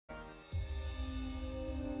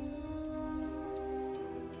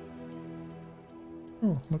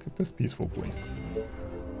Oh, look at this peaceful place.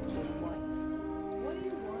 What do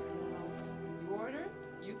you want now? You order,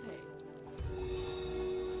 you pay.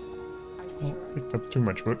 Are you Oh, sure? picked up too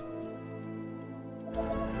much wood.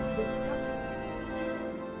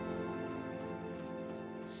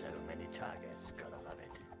 So many targets, gotta love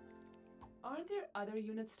it. Aren't there other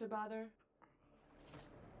units to bother?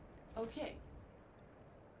 Okay.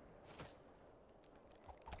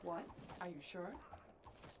 What? Are you sure?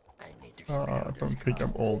 I need to spray out this Don't pick car.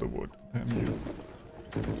 up all the wood. Damn you.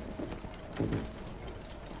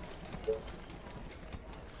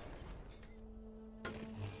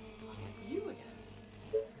 You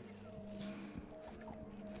again.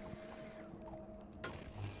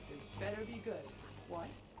 This better be good. What?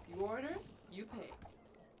 You order, you pay.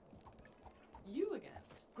 You again.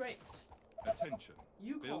 Great. Attention.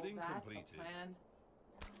 You call Building that completed. a plan?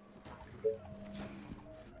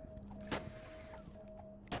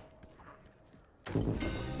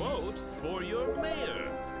 Vote for your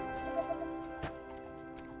mayor.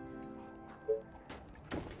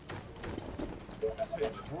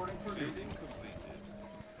 Attention. Building completed.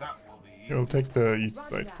 That will be easy. We'll take the east Roger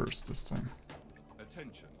side that. first this time.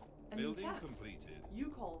 Attention. A new Building task. completed. You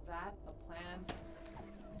call that a plan?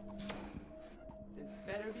 This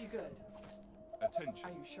better be good. Attention.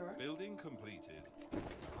 Are you sure? Building completed.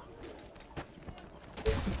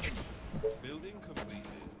 Attention. Building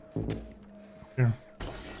completed. Here.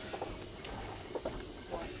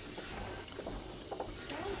 What?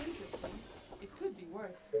 Sounds interesting. It could be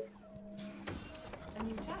worse. A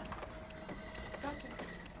new task. Gotcha.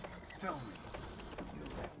 Tell me. You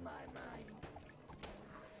read my mind.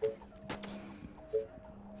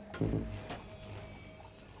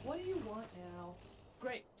 What do you want now?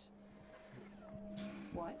 Great.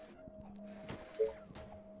 What?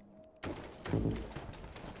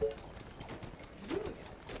 You again.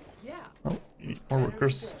 Yeah. Oh, we need This more better be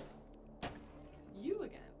workers. good. You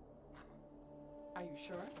again. Are you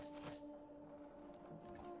sure?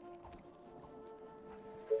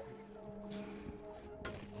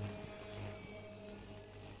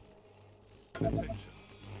 Attention.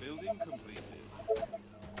 Building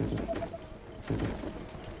completed.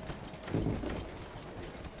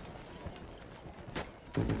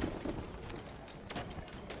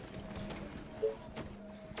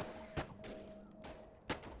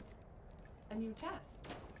 A new task.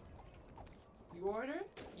 You order,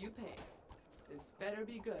 you pay. This better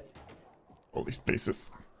be good. All these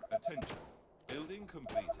places. Attention. Building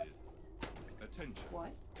completed. Attention.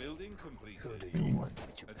 What? Building Who completed. do you want me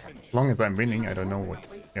to Attention. punish? As long as I'm winning, I don't know what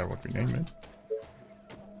we name it.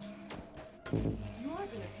 You are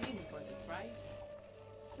gonna pay me for this, right?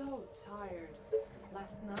 So tired.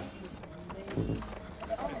 Last night was amazing. Oh,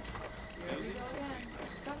 here we go again.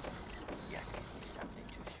 Gotcha. Yes, give me something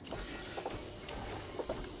to shoot.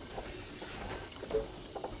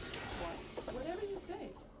 What? Whatever you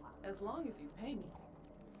say. As long as you pay me.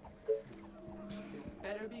 This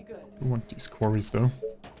better be good. We want these quarries though.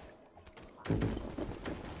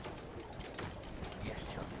 Yes,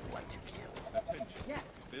 tell me what to kill. Attention. Yes.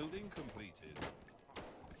 Building completed.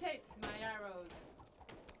 Taste my arrows.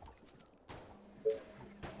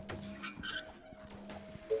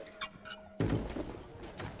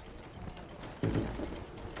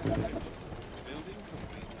 Attention. Building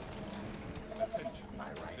completed. Attention. My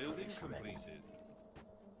rifle Building is ready. completed.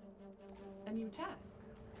 A new task.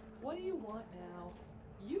 What do you want now?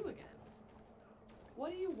 You again.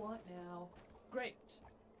 What do you want now? Great.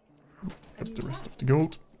 A new Get the rest task. of the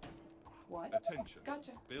gold. What? Attention.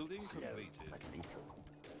 Gotcha. Building Slow, completed. but lethal.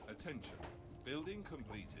 Attention. Building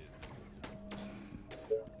completed.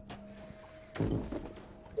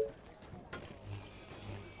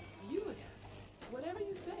 You again. Whatever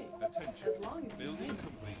you say. Attention. As long as you pay Building me.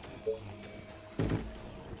 completed.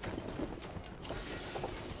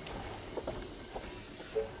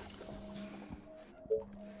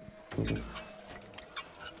 This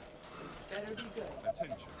better be good.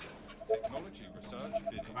 Attention. Technology research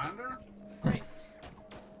fitting. Commander? Great.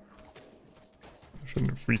 I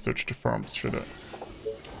shouldn't have researched the farms, should I?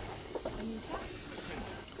 A new task.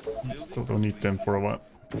 Attention. I still don't need them for a while.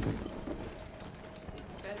 This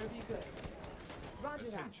better be good. Roger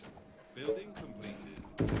that. Attention. Building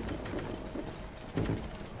completed.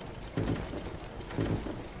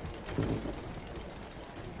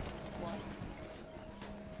 What?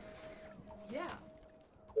 Yeah.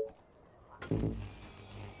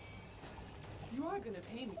 You are gonna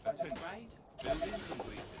pay me for this, Attention. right? Building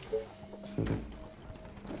completed.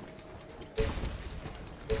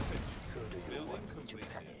 Attention. Who do you Building want me to completed.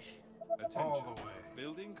 punish? Attention. All the way.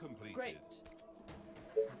 Building completed. Great.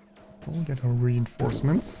 We'll get our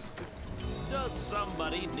reinforcements. Does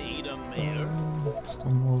somebody need a mayor?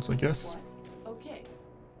 Stone walls, I guess. What? Okay.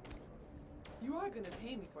 You are gonna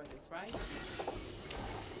pay me for this, right?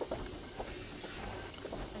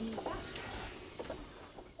 A new task.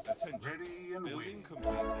 Attention. Ready and Building waiting.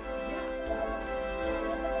 completed.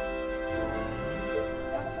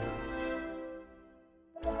 Gotcha.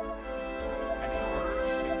 Any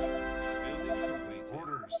orders? Building completed.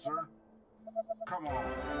 Orders, sir. Come on.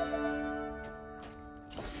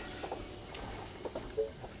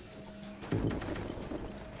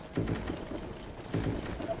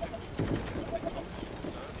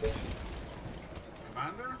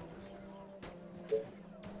 Commander?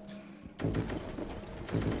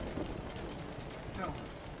 Tell me.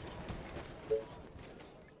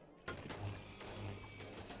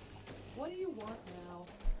 What do you want now?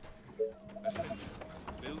 Attention.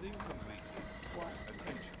 Building completed. What?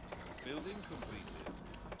 Attention. Building completed.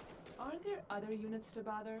 Aren't there other units to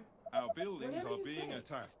bother? Our buildings Whatever are you being say.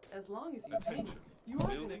 attacked. As long as you pay me. Attention. You are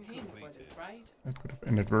gonna Building pay me for completed. this, right? That could have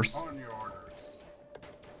ended worse. On your orders.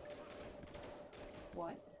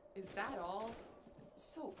 What? Is that all?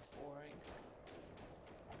 So boring.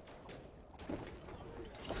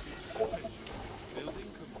 Attention. Building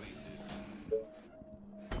completed.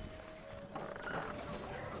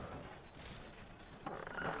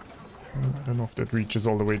 I don't know if that reaches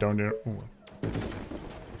all the way down there. Oh, well.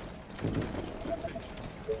 Attention.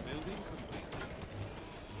 Building completed.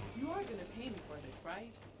 You are gonna pay me for this,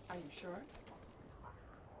 right? Are you sure?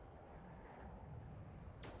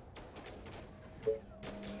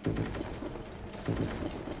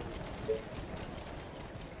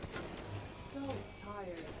 So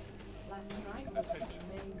tired. Last night was Attention.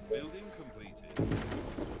 amazing. Building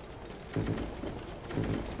completed.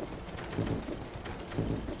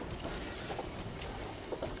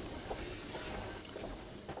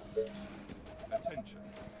 Attention.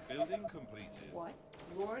 Building completed. What?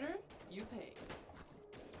 You order, you pay.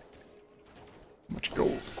 Much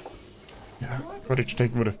gold. Yeah, cottage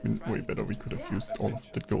take would have been way better. We could have used all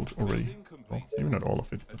of that gold already. Building Well, completed. maybe not all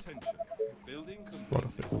of it, but Attention. Building a lot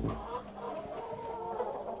of completed. it.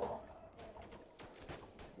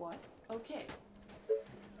 What? Okay.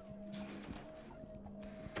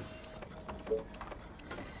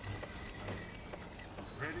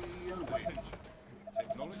 Ready and waiting. Attention.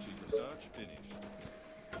 Technology research finished.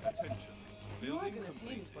 Attention. You are Building gonna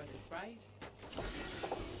pay me completed. for this, right?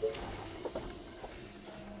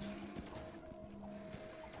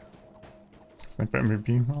 Sniper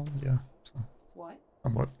MVP, well, yeah. So, What?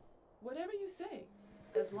 somewhat. Whatever you say.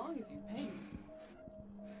 As long as you pay me.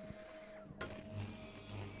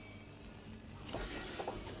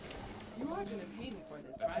 You are gonna pay me for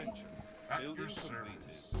this, right? Attention. At Building your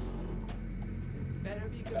completed. service. This better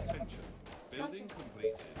be good. Attention. Building Gotcha.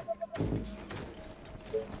 completed.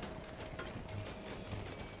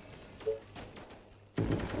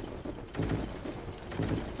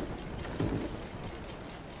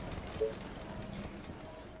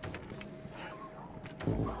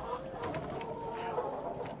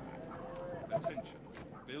 Attention.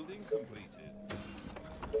 Building completed.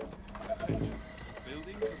 Attention.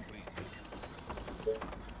 Building completed.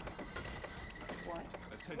 What?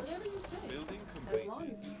 Attention. Whatever you say. Building As long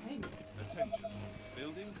completed. as you pay me. Attention.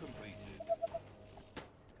 Building completed.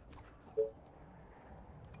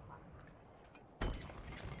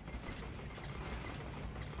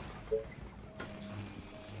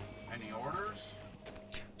 Any orders?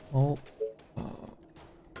 Oh,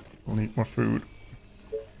 we'll need more food.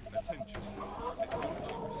 Attention.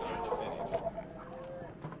 Technology research finished.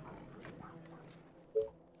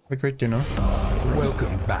 Have a great dinner.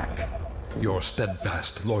 Welcome back. Your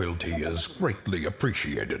steadfast loyalty is greatly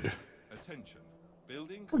appreciated. Attention.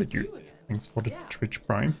 Building What did you? completed. Thanks for the Twitch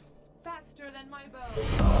Prime. Faster than my bow.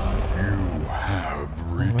 You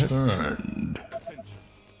have returned. Attention.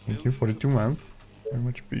 Thank you for the 2 months. Very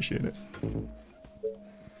much appreciate it.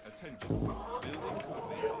 Attention. Building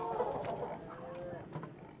completed.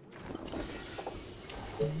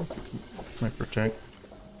 Sniper attack.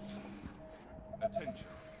 Attention.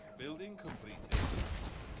 Building completed.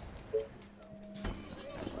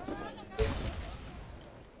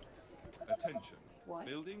 Attention. What?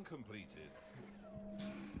 Building completed.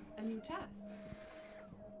 A new task.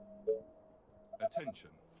 Attention.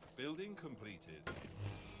 Building completed.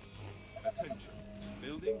 Attention.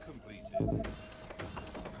 Building completed.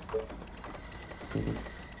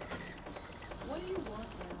 What do you want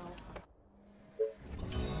now?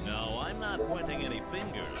 No, I'm not pointing any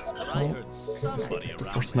fingers, but I heard somebody get the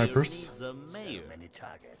around first here snipers. needs a mayor. So Many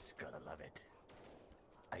targets, gotta love it.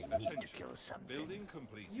 I need to Attention. kill something. Building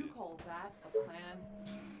completed. You call that a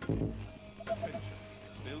plan? Attention.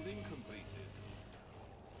 Building completed.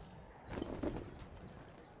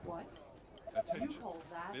 What? Attention. You call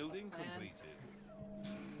that Building a plan? completed.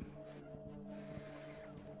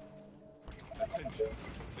 Attention.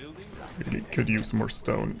 Building Really could use more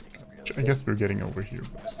stone. Which I guess we're getting over here.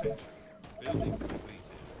 But still. attention. Building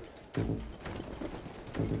completed.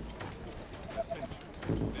 Attention.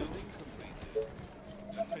 Building completed.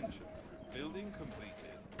 Attention. Building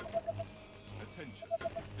completed. Attention.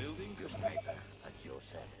 Building completed. At your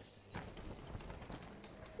service.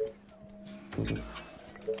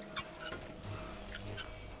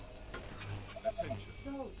 Attention.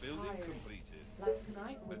 So Building tired. completed. Last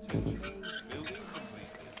night was Attention. amazing. Building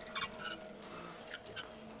completed.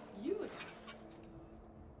 You again.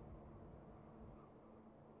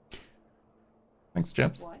 Thanks,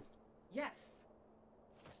 chaps. What? Yes.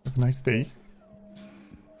 Have a nice day.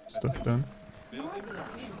 Stuff done. You are gonna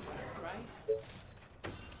pay me for this, right?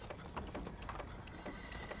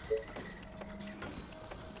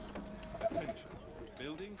 Attention.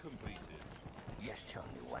 Building completed. Yes, tell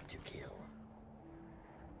me what to kill.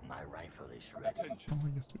 My rifle is ready. Attention. Oh, I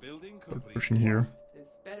guess we're Building pushing completed. here.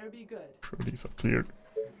 This better be good. Sure, these are cleared.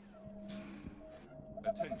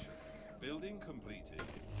 Attention. Building completed.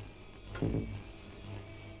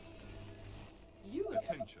 You again.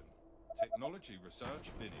 Attention. Technology research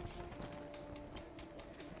finished.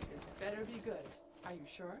 This better be good. Are you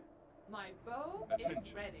sure? My bow is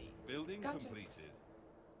Attention. ready. Building Gotcha. completed.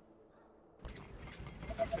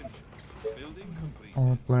 Attention. Building completed.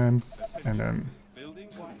 All plants and then Building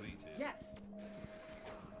What? completed. Yes.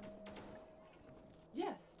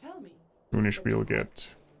 Yes, tell me. soonish we'll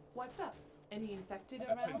get What's up? Any infected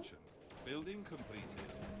around? Attention. Building completed.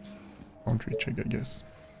 boundary check, I guess.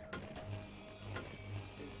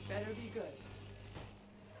 This better be good.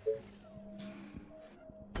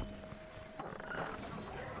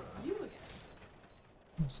 You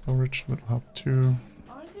again. Storage will help too.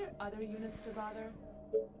 Aren't there other units to bother?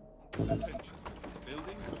 Attention.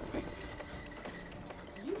 Building completed.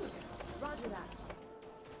 You again. Roger that.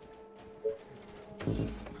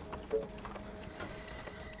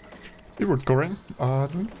 Hey, we're Corin.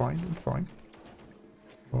 Doing fine, doing fine.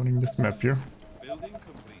 Owning this map here. Building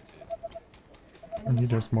completed. Only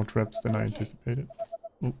there's more traps than I anticipated.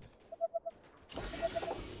 Oh.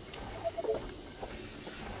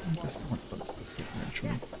 Just one bugs to fit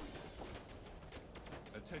eventually.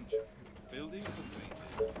 Attention. Building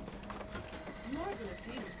completed. You are gonna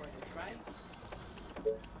pay me for this, right?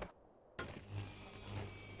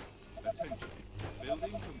 Attention.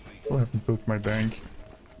 Building completed. Oh, I haven't built my bank.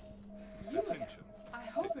 You again. Attention. I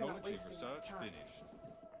hope you're not Technology wasting your research time. finished.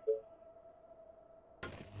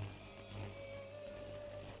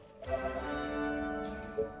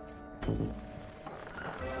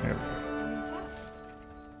 There. New task.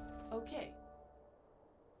 Okay.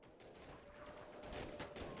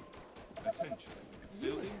 Attention.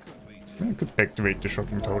 Building completed. I could activate the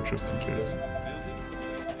shocking tower just in case.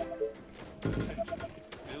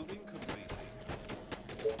 Building completed.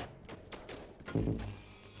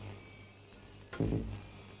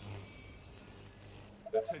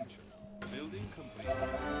 Attention. Building completed.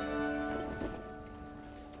 Attention. Building completed.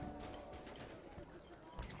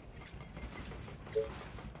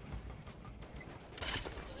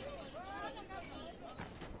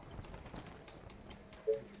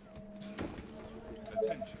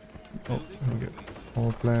 Attention. Oh, Building I'll get completed.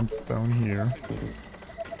 all plants down here.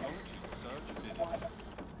 Technology research finished.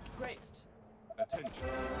 Great. Attention.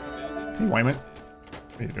 Building Hey, Wyman. completed.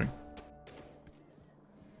 What are you doing?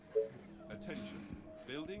 Attention.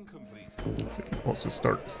 Building completed. So I can also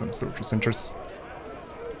start some social centers.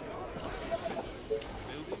 Attention.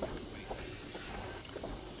 Building completed.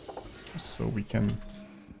 So we can,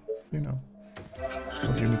 you know,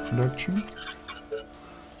 have unit production.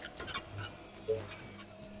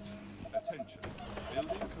 Attention.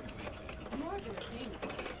 Building completed. You are gonna pay me for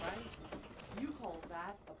this, right? You call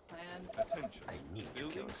that a plan? Attention. I need to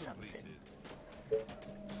Building kill something. completed.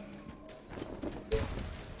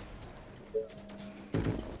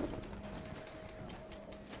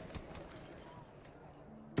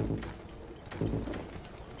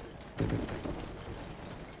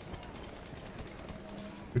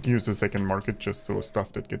 We can use the second market just so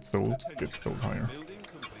stuff that gets sold higher. Building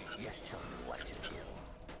completed. Yes, tell me what to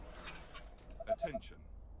kill. Attention.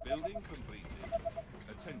 Building completed.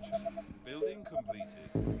 Attention. Building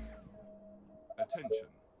completed. Attention.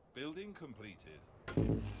 Building completed.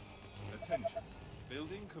 Attention.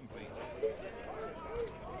 Building completed.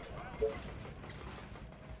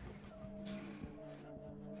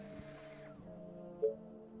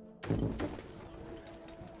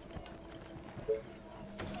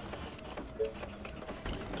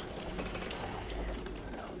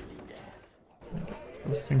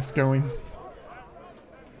 those things going.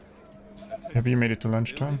 Have you made it to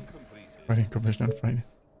lunchtime? Writing commission on Friday.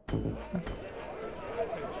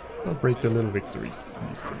 Celebrate the little victories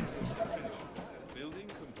these days.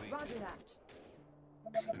 Roger that.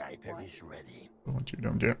 Sniper is ready. Don't want you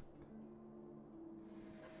down there.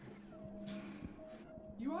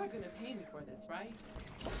 You are gonna pay me for this, right?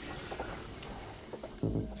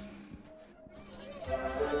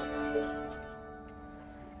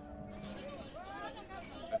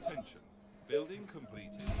 Attention. Building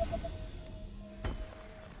completed.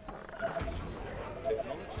 Attention.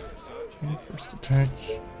 Technology research. Okay, first attack.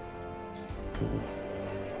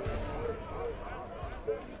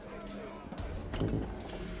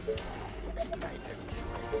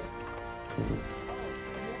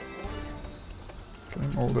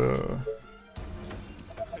 Claim all the...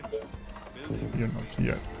 You're not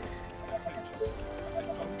here.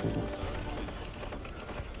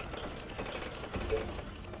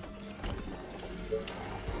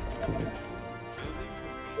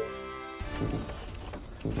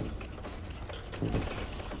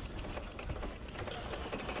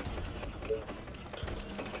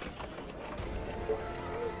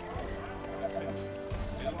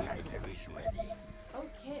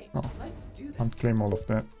 Okay, Oh. let's do this. Can't claim all of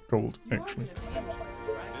that gold, You are actually. gonna pay me for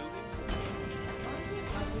this, right?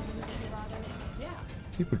 Yeah.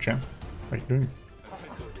 People-chan, how you doing?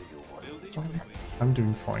 I'm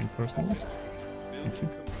doing fine, personally. Thank you.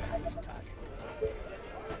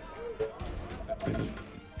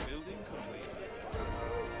 Building completed.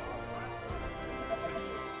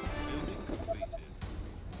 Building completed.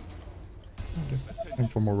 I guess time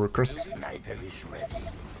for more workers. Sniper is ready.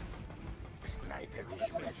 Sniper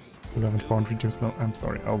is ready. 11 foundry too slow. I'm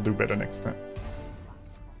sorry, I'll do better next time.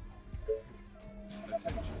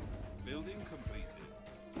 Attention. Building completed.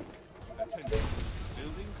 Attention.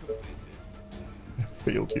 Building completed. I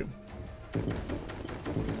failed you.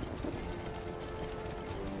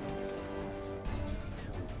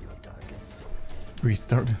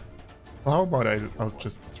 Restart. Well, how about I'll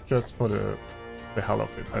just for the hell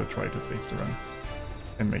of it, I'll try to save the run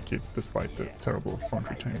and make it despite the terrible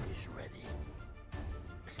foundry time.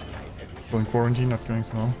 So in quarantine, not going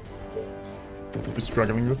so well. You're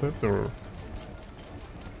struggling with it, or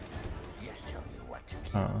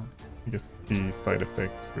I guess the side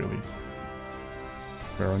effects really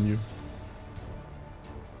wear on you.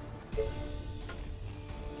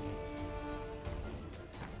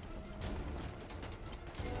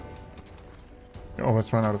 You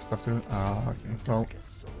always run out of stuff to do. Ah, okay. Well,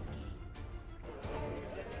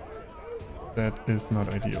 that is not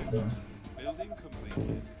ideal. No. Building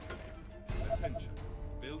completed. Attention.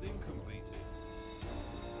 Building completed.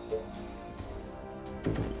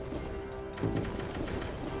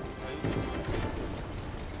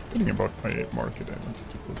 Thinking about my market I wanted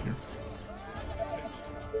to put here.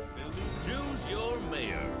 Choose your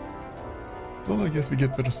mayor. Well, I guess we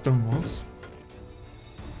get better stone walls.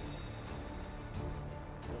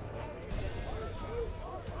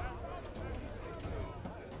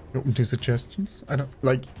 Open to suggestions? I don't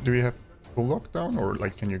like. Do you have full lockdown, or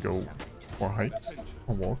like can you go for hikes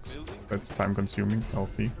or walks? That's time consuming,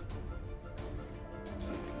 healthy,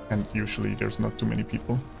 and usually there's not too many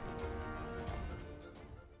people.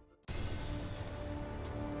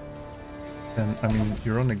 And I mean,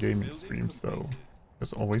 you're on a gaming stream, so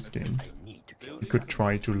there's always games. You could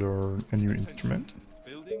try to learn a new instrument.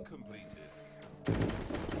 Building completed.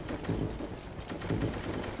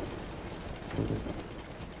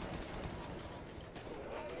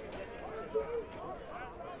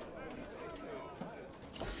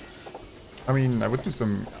 I mean, I would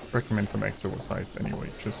recommend some exercise anyway,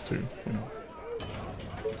 just to, you know,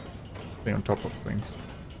 stay on top of things.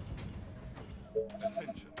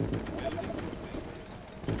 Attention. Building completed.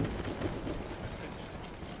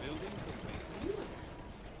 Building completed.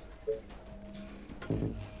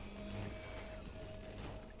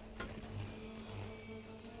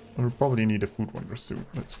 We'll probably need a food wonder soon,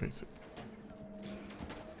 let's face it.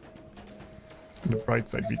 On the bright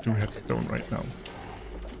side, we do have stone right now.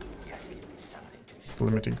 It's the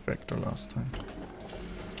limiting factor last time.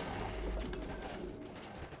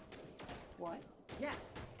 What? Yes.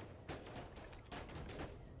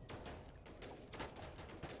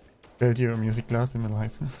 Build your music class in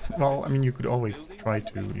Malaysia. Well, I mean, you could always try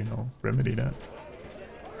to, you know, remedy that.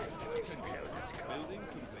 Building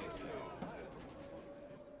completed.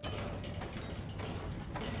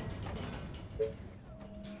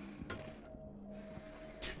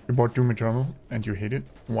 You bought Doom Eternal and you hate it?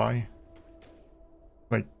 Why?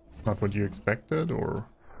 Like, it's not what you expected, or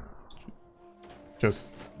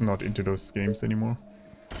just not into those games anymore?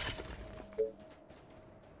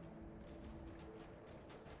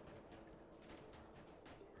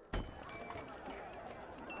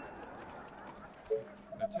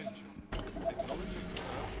 Attention. Technology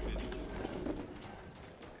research finished.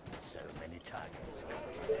 So many targets.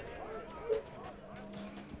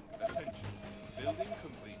 Attention. Building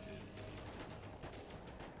completed.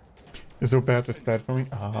 It's so bad with platforming.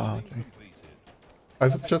 Ah, Building okay. completed.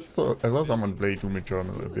 I saw someone play Doom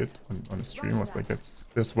Eternal a bit on a stream. I was like,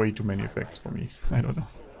 there's way too many effects for me. I don't know.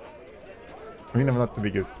 I mean, I'm not the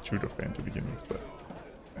biggest shooter fan to begin with, but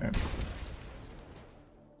man,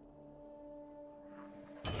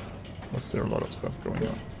 was there a lot of stuff going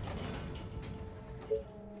on?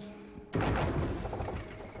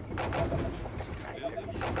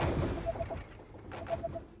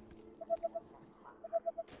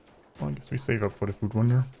 Well, I guess we save up for the food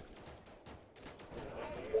wonder.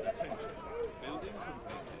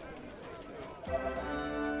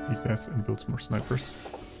 He says, and builds more snipers.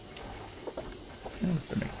 What's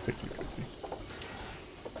the next tech we could be?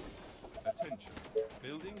 Attention.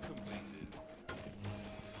 Building completed.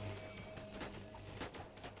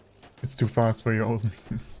 It's too fast for your old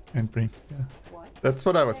hand brain. Yeah. That's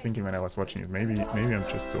what I was thinking when I was watching it. Maybe I'm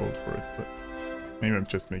just too old for it, but maybe I'm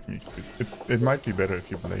just making it. It might be better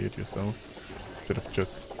if you play it yourself instead of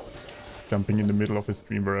just jumping in the middle of a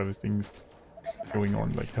stream where everything's going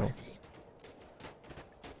on like hell.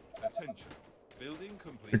 Attention. Building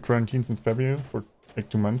complete. You quarantined since February for like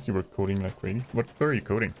 2 months. You were coding like crazy. What were you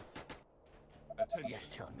coding? Attention. Yes,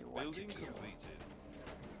 tell me what Building to kill. completed.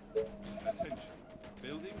 Attention.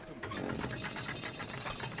 Building completed.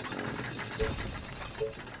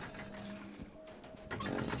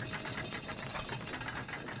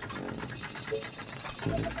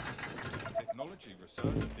 Technology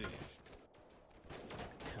research finished.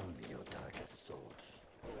 Tell me your darkest thoughts.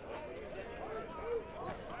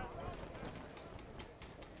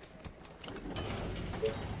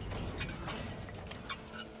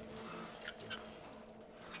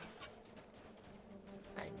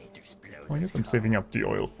 I need to explode. Well, I guess I'm saving up the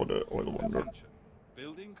oil for the oil wonder. Attention.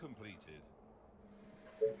 Building completed.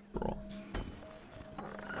 Draw.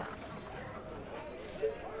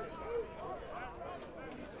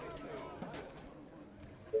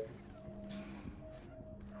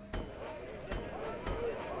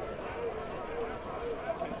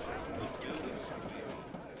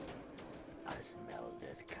 I smell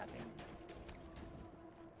death coming.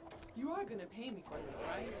 You are gonna pay me for this,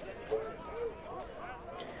 right?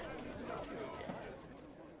 Death, lovely death.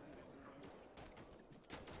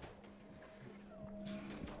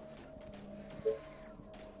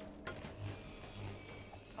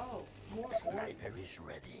 Oh, more oil. Sniper is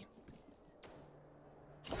ready.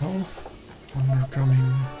 Oh, one more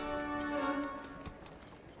coming.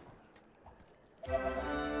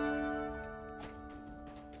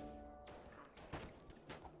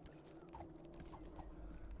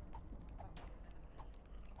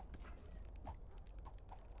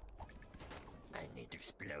 I need to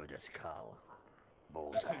explode a skull.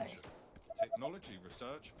 Bullseye. Attention. Technology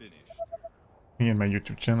research finished. Me and my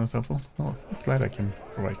YouTube channel is helpful. Oh, I'm glad I can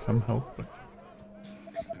provide some help, but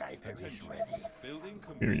Sniper is Attention. ready. Building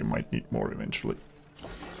here you completed. might need more eventually.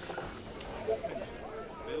 Attention.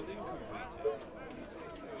 Building completed.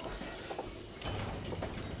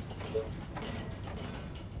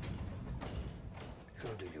 Who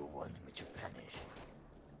do you want me to punish?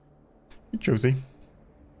 Hey, Josie.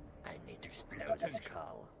 I need to explode a Attention.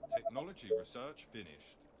 skull. Technology research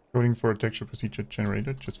finished. Coding for a texture procedure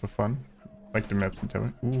generator just for fun. Like the maps and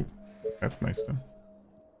terrain. Ooh, that's nice then.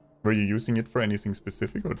 Were you using it for anything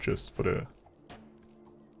specific or just for the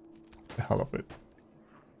hell of it?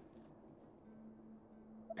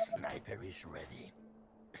 Sniper is ready.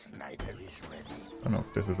 Sniper is ready. I don't know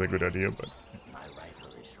if this is a good idea, but My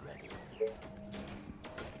rifle is ready.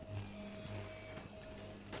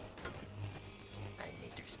 I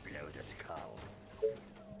need to explode a skull.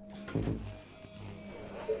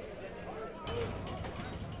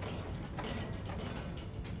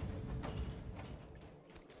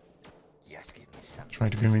 Just give me some. try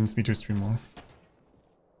to convince me to stream more.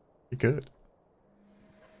 Be good.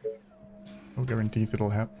 No guarantees it'll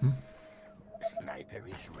happen. Sniper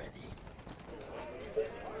is ready.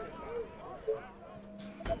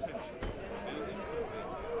 Attention. Building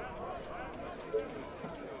completed. Attention.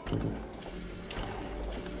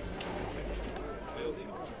 Building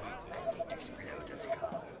completed. I need to explode a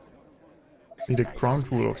skull. See, the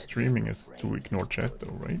ground rule of streaming is to ignore chat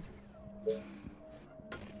though, right?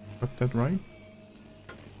 Got that right?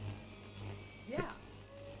 Yeah.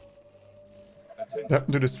 Attention. What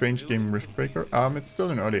happened to the strange game Riftbreaker? It's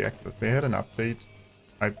still in early access. They had an update.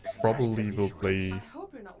 I probably will play I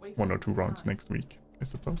hope you're not wasting 1 or 2 my rounds time. next week, I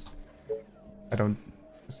suppose. I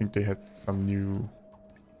think they had some new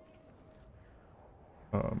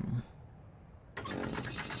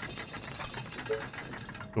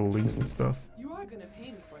buildings and stuff. You are gonna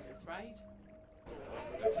pay me for this, right?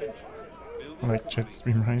 Attention. I like chat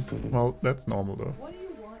stream rights. Well, that's normal though. What do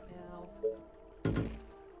you want now?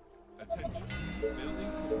 Attention.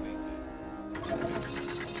 Building completed.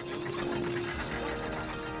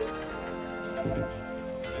 Attention.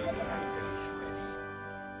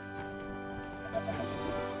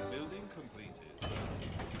 Building completed.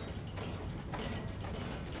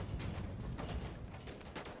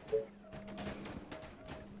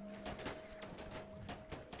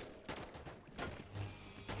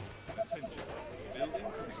 Attention. Building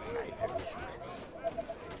completed.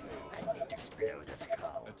 I need to explode this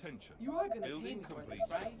skull. Attention. You are gonna pay Building me for complete.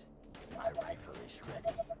 this, right? My rifle is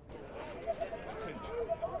ready. Attention.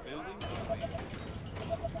 Building completed.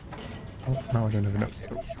 Oh, now I don't have enough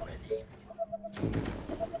stone. Is ready. Building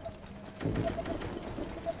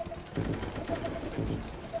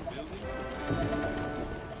completed.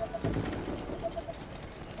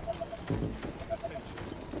 Attention.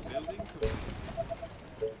 Building completed.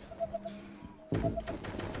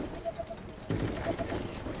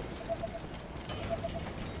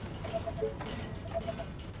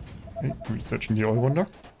 Okay, researching the oil wonder.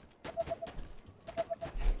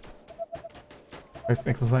 Best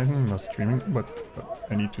exercising, no streaming, but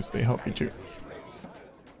I need to stay healthy too.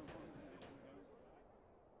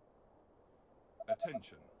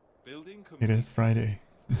 Attention. Building It completed. is Friday.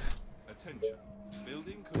 Attention.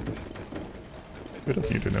 Building completed. Attention. Good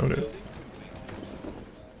of you to notice.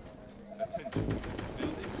 Building completed. Attention.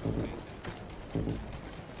 Building completed.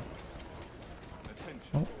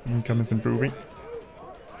 Attention. Oh, income is improving.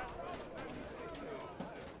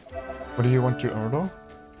 What do you want to order?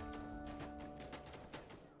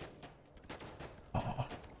 Oh,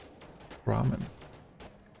 ramen.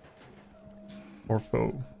 Or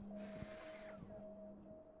pho.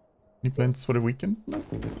 Any plans for the weekend? No.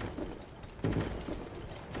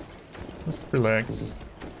 Just relax.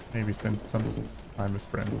 Maybe spend some time with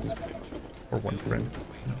friends. Or one friend.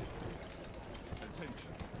 No. Attention.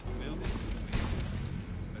 Building completed.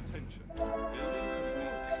 Attention. Building completed.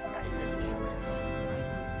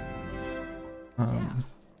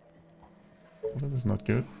 Well, that is not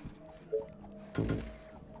good.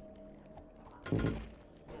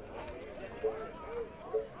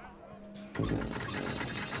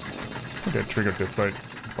 I think I triggered this site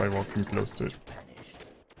by walking close to it.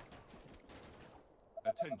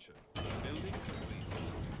 Attention. Building completed.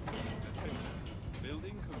 Attention.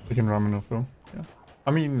 Building completed. Chicken ramen or pho. Yeah.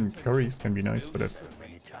 I mean, curries can be nice, but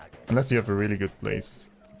unless you have a really good place,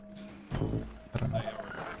 I don't know.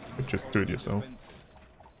 You could just do it yourself.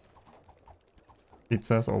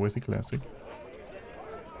 Pizza is always a classic.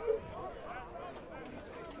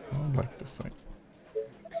 I don't like this site.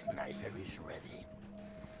 Sniper is ready.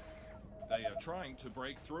 They are trying to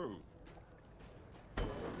break through.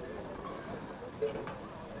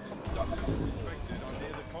 Dust infected are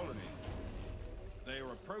near the colony. They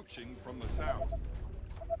are approaching from the south.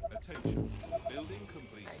 Attention. Building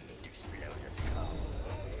completed. Explode this skull.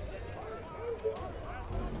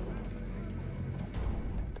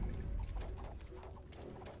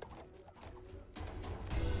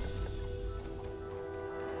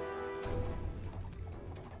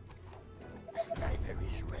 Sniper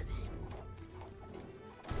is ready.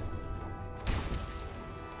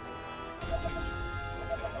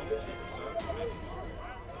 Technology reserve ready.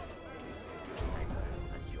 Sniper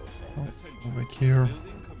at your side. Oh, go back here.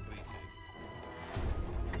 Building completed.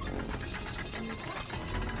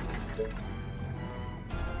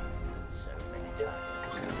 So many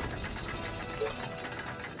targets.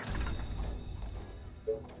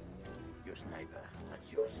 Your sniper at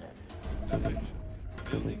your service. Attention.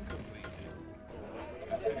 Building completed.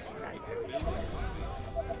 Attention. Sniper is Building ready.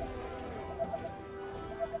 completed.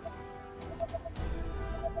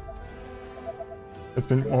 There's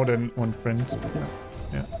been more than one friend.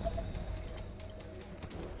 Yeah.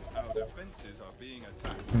 Our defenses are being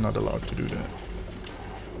attacked. I'm not allowed to do that.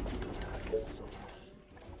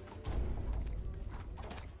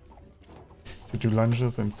 To do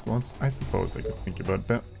lunges and squats? I suppose I could think about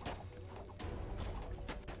that.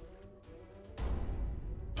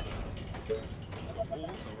 The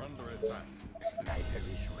walls are under attack. Sniper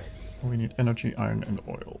is ready. We need energy, iron, and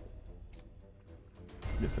oil.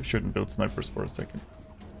 Guess I shouldn't build snipers for a second.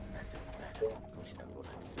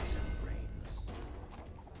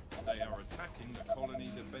 They are attacking the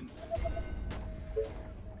colony defenses.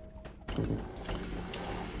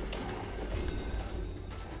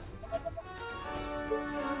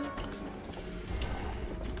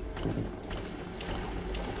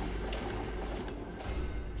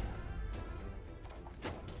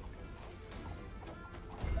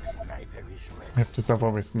 I have to suffer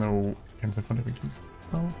with no cancer for the weekend.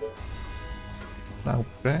 Oh. Now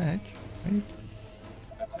back. Right?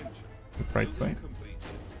 The bright side.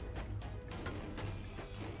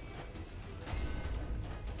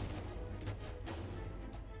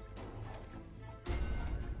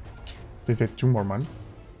 They said 2 more months.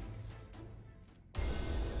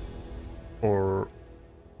 Or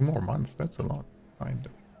 2 more months, that's a lot. Kind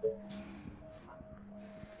of.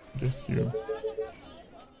 Guess you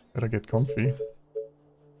better get comfy.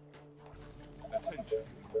 Attention.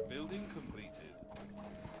 Building completed.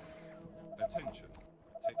 Attention.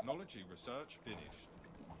 Technology research finished.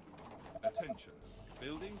 Attention.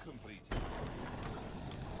 Building completed.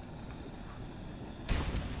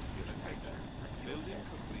 Attention. Building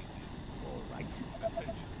completed. All right.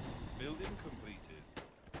 Attention. Building completed.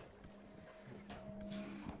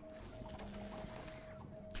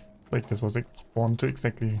 It's like this was spawned to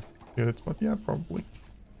exactly get it, but yeah, probably.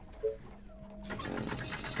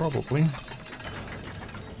 Probably.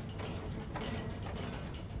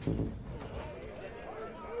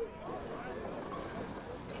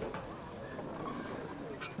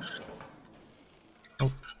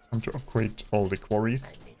 Oh, time to upgrade all the quarries.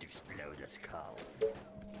 I need to explode a skull.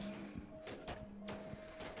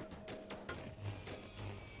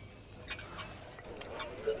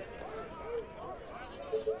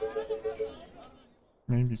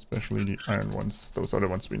 Maybe especially the iron ones. Those are the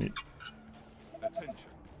ones we need. Attention.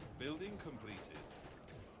 Building completed.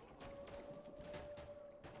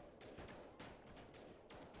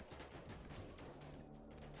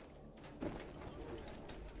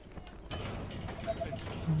 Attention.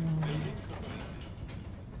 Building completed.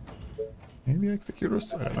 Maybe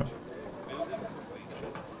executors? I don't know. Building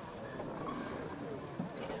completed.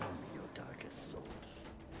 Tell me your darkest thoughts.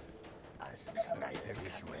 As sniper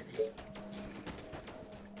is ready.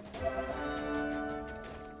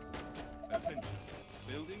 Attention.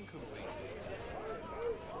 Building completed.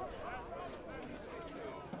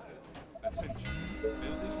 Attention.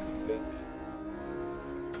 Building completed.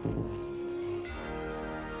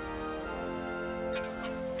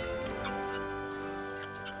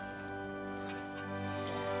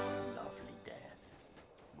 Lovely death.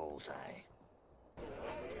 Bullseye.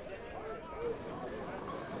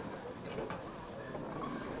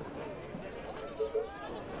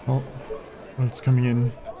 Oh, well, it's coming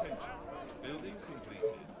in. Attention. Building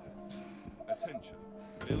completed. Attention.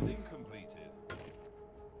 Building completed.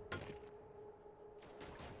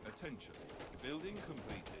 Attention. Building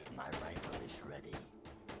completed. My rifle is ready.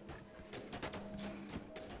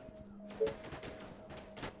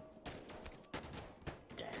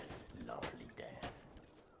 Death. Lovely death.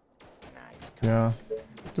 Nice. Yeah,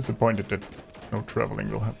 disappointed that no traveling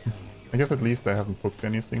will happen. I guess at least I haven't booked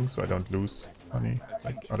anything, so I don't lose money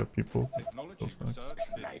like other people. Technology Those nights. research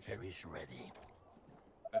finished. Sniper is ready.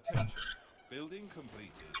 Attention. Building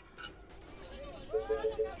completed.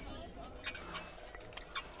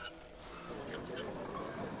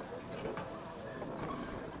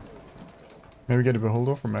 Maybe get a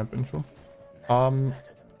beholder from map info.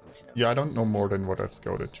 Yeah, I don't know more than what I've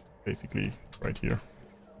scouted, basically, right here.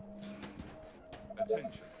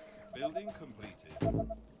 Attention. Building completed. Attention.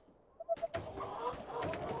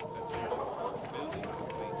 Building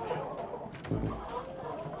completed.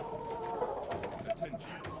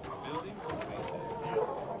 Attention. Building completed.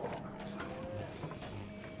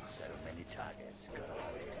 So many targets. Gotta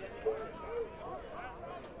wait.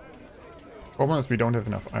 Problem is we don't have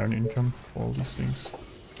enough iron income for all these things.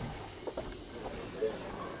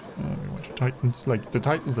 We want the Titans. Like, the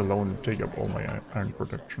Titans alone take up all my iron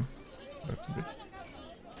production. That's a bit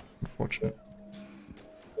unfortunate.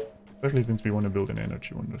 Especially since we want to build an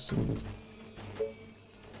energy wonder soon.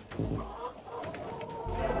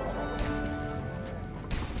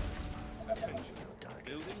 Attention.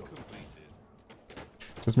 Building completed.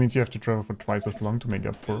 Just means you have to travel for twice as long to make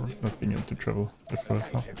up for not being able to travel the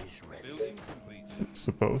first half, Sniper is ready. Building completed. I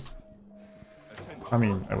suppose. Attention. I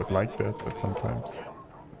mean, I would like that, but sometimes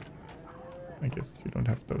I guess you don't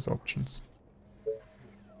have those options.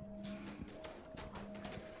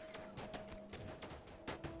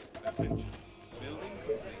 Attention. Building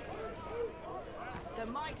completed. The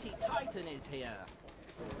mighty Titan is here.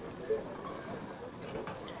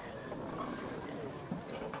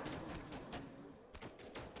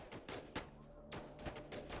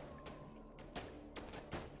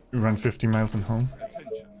 We run 50 miles and home.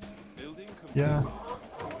 Attention. Building completed. Yeah.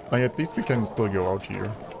 Like, at least we can still go out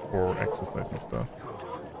here for exercise and stuff.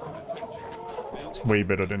 It's way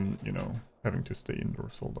better than, you know, having to stay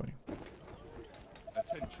indoors all day.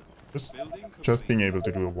 Attention. Just, Building just complete. being able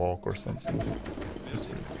to do a walk or something. Is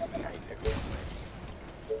really Building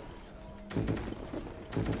complete.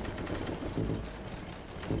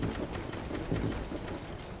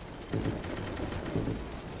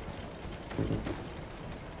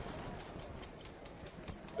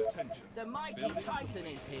 Attention. The mighty Titan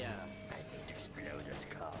is here. I need to explode a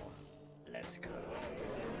skull. Let's go.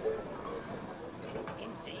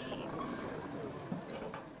 Indeed.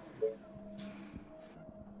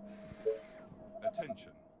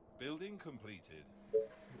 Attention. Building completed.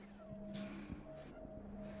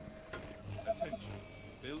 Attention.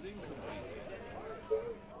 Building completed.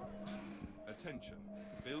 Attention.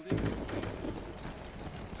 Building completed.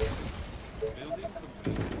 Building completed. Attention. Building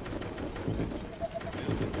completed.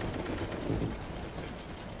 Attention.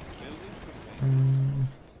 Building completed.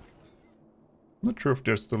 Not sure if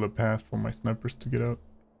there's still a path for my snipers to get out.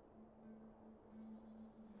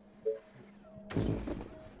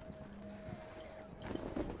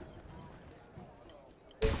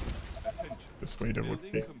 Attention. This way there would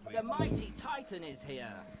be. Building completed. The mighty Titan is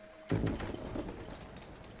here.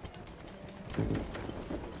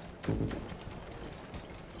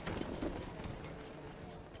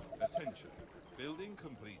 Attention. Building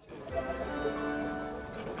completed. Attention.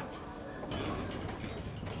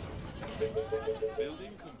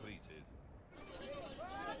 Building completed.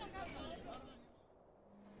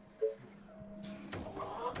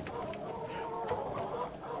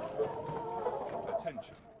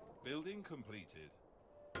 Attention. Building completed.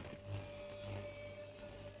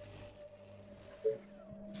 Attention. Building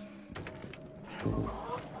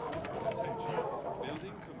completed. Attention.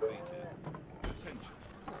 Building completed. Attention.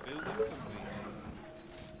 Building completed.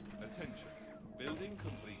 Attention. Building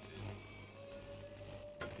completed.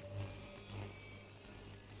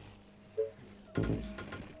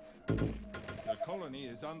 The colony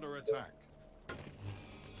is under attack.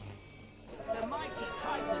 The mighty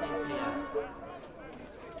Titan is here.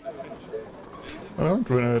 Attention. I don't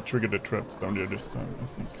want to trigger the traps down there this time, I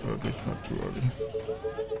think, or at least not too early.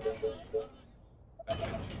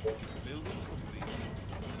 Attention. Building completed.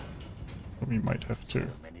 We might have to.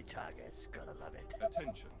 Many targets. Gonna love it.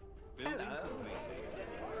 Attention. Building Hello. completed.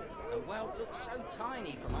 The world looks so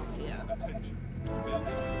tiny from up here. Attention. Building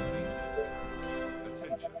completed.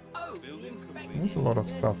 Attention. Oh, the Building infected. completed. There's a lot of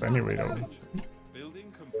stuff anyway though. Attention.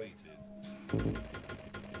 Building completed.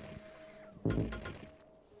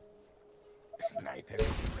 Sniper is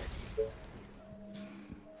ready.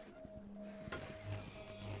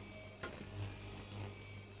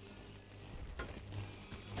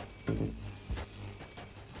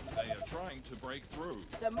 They are trying to break through.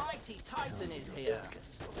 The mighty Titan is here.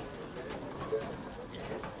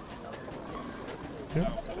 Yeah,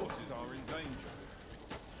 Our forces are in danger.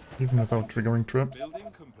 even without triggering traps.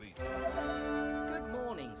 Building completed. Good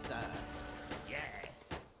morning, sir. Yes.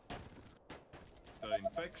 The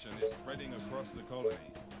infection is spreading across the colony.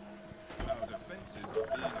 Our defenses are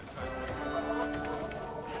being attacked.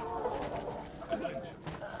 Attention.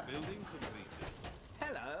 Building completed.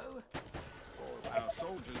 Hello. Our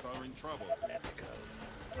soldiers are in trouble. Let's go.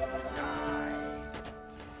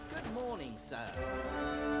 Good morning, sir.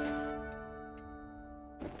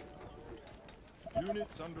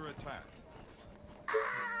 Units under attack.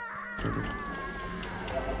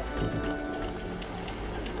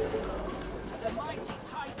 The mighty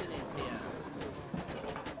Titan is here.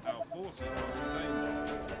 Our forces are in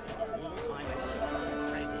danger. The walls I'm a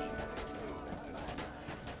shipment ready.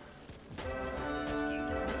 Excuse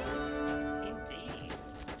me. Indeed.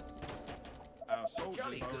 Our soldiers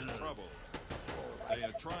Jolly are in good. trouble. They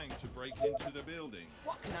are trying to break into the building.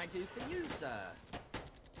 What can I do for you, sir?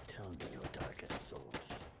 Tell me your darkest thoughts.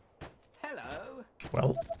 Hello.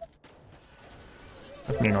 Well,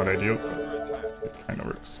 definitely not ideal, but Under attack. it kind of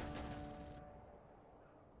works.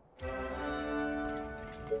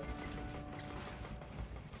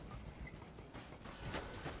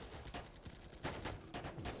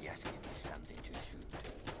 Just give me something to shoot.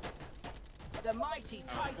 The mighty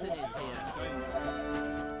Titan is here.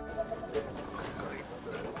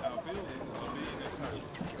 Our buildings are being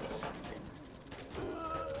attacked.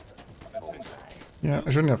 Attention. Yeah, I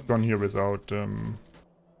shouldn't have gone here without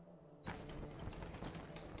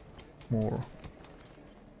more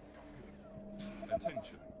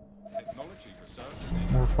Attention. Technology research.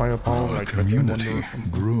 more firepower, Our like Veteran Wonder community or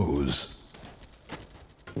something. grows.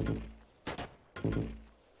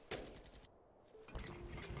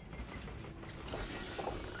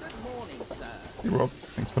 Good morning, sir. Hey Rob,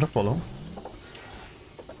 thanks for the follow.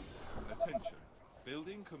 Attention.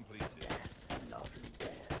 Building completed. Lovely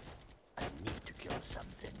death. I need to kill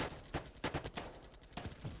something.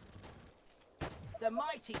 The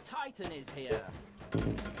mighty Titan is here.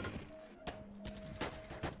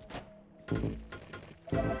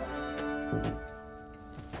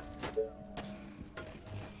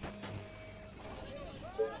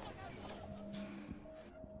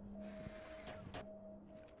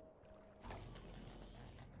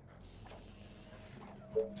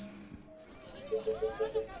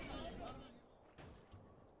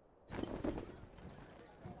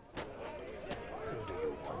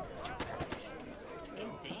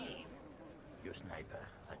 Indeed. Your sniper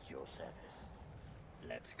at your service.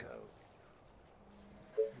 Let's go.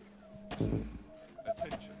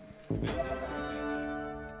 Attention. Building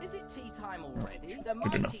completed. Is it tea time already? The Good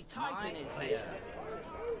mighty enough. Titan is here.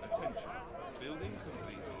 Attention. Building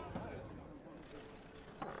completed.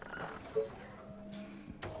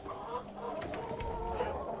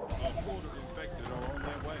 Our quarter infected are on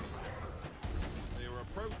their way. They are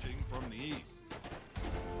approaching from the east.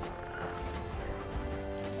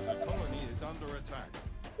 The colony is under attack.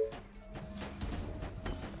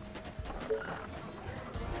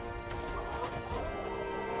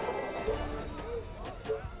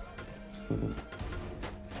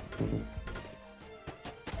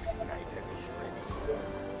 Sniper is ready.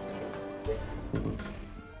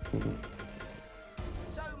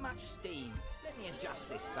 So much steam. Let me adjust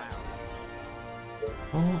this valve.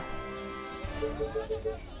 Oh,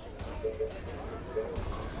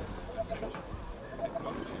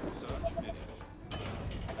 Technology research finished.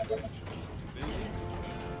 Attention. Building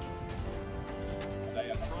completed. They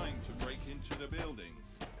are trying to break into the buildings.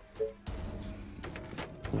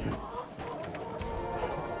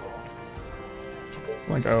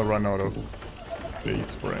 like I'll run out of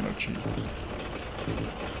base for energies.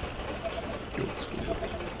 Good school.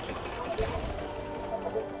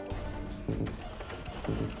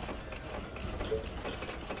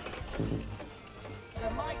 The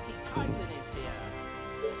mighty Titan is here.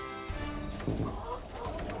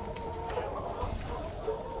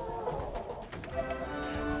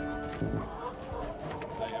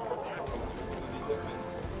 They are attacking the colony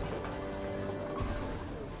defenses.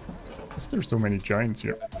 Is there so many giants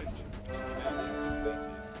here? Attention. Building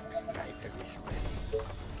completed. Sniper is ready.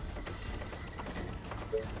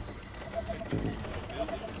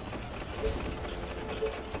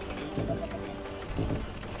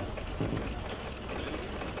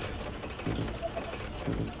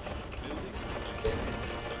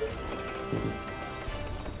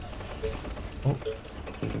 Oh.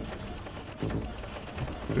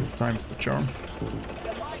 5 times the charm.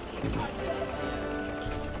 The mighty Titan is here.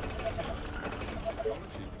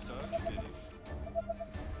 Technology research finished.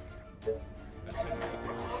 Attention.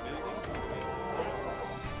 Building completed.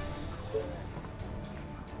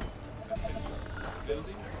 Attention.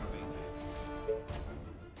 Building completed.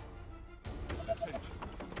 Attention.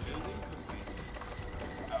 Building completed.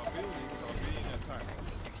 Our buildings are being attacked.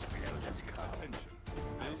 Exploders come. Attention.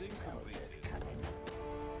 Building completed.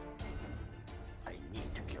 I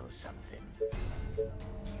need to kill something. Building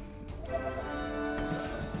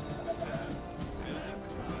completed. Attention. Building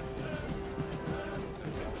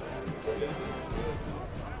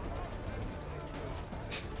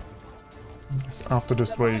Yes, after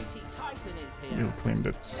this The wave, mighty Titan is here. we'll claim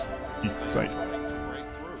that east side. trying to break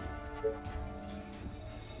through.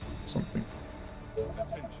 Something.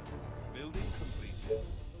 Attention. Building completed.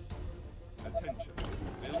 Attention.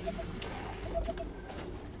 Building completed.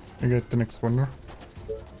 I get the next wonder.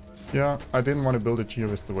 Yeah, I didn't want to build it here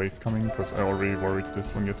with the wave coming because I already worried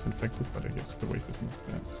this one gets infected, but I guess the wave isn't as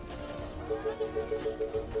bad. So.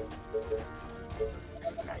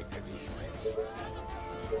 Sniper is ready.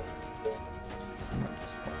 I might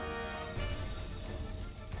just go.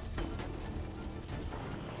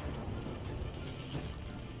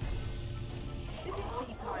 Is it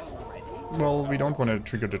tea time already? Well, we don't want to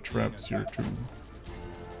trigger the traps here too.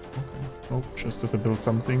 Okay. Well, just as I build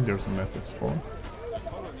something, there's a massive spawn. The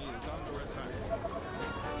colony is under attack.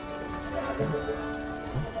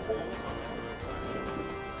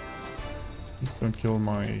 Please don't kill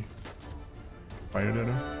my fire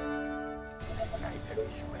data. Sniper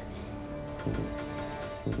is ready.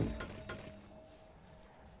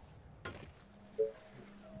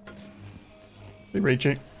 Hey,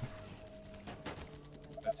 Rachel.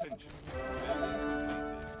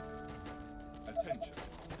 Attention.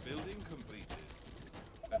 Building completed.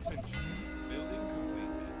 Attention. Building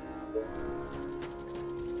completed.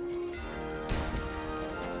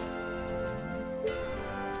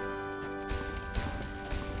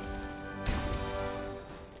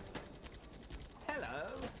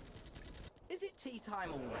 Hello. Is it tea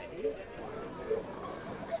time already?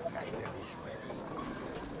 Sniper is ready.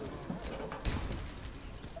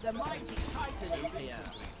 The mighty Titan is here.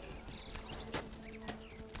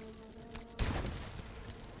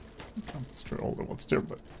 Can't destroy all the ones there,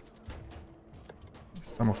 but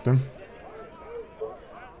some of them.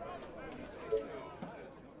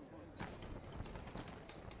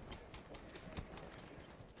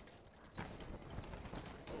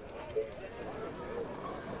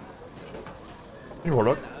 Hey,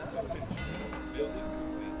 Warlock. Building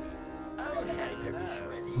completed. Sniper is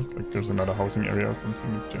ready. Looks like there's another housing area or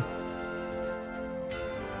something up there.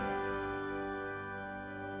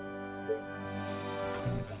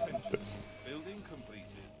 This. Building completed.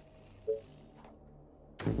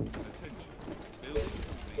 Attention. Building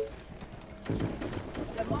completed.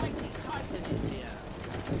 The mighty Titan is here.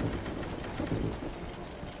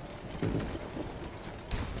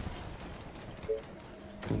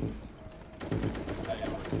 They are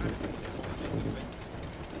attacking the defensive.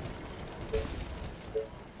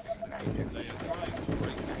 Sniper They is are trying to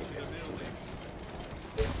break into the building.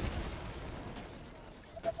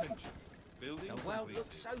 Attention. Building The world completed.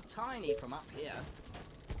 looks so tiny from up here.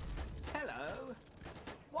 Hello.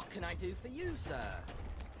 What can I do for you, sir?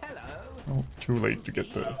 Hello. Oh, too late to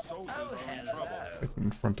get the Our soldiers are in trouble.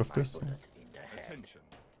 in front of this. in the head. Attention.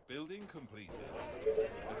 Building completed.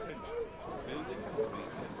 Attention. Building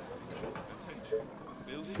completed. Attention.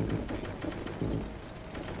 Building completed.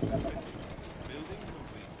 Attention. Building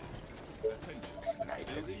completed. Attention.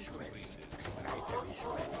 Sniper Building is ready. completed. Sniper is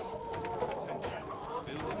ready. Attention.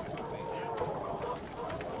 Building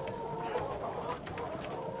completed.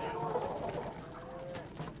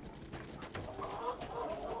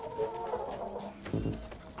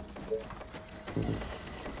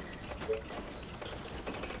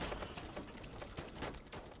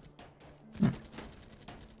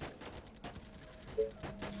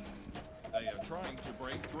 They are trying to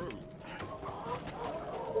break through.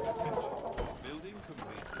 Attention. Building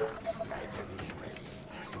completed. Sniper is ready.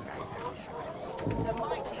 Sniper is ready. The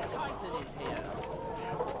mighty Titan is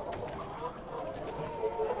here.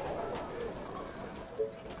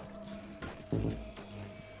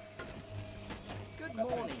 Good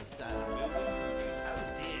morning, sir. Oh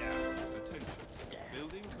dear. Attention.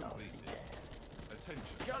 Building completed.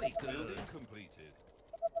 Attention. Jolly good. Building completed.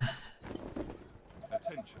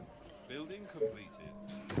 Attention. Building completed.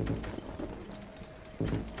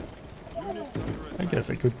 Units under I attack. guess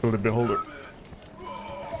I could build a beholder.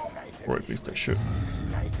 Or at least I should.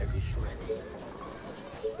 Sniper is ready.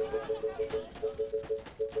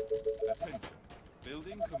 Attention.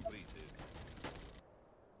 Building completed.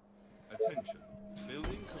 Attention.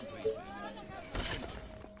 Building completed. Attention.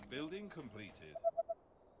 Building completed.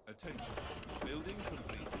 Attention. Building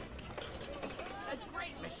completed. A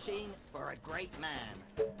great machine for a great man.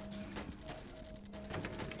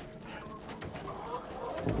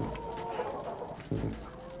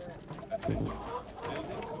 Attention.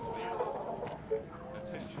 Building completed.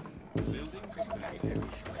 Attention. Building completed. Sniper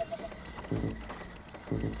is ready.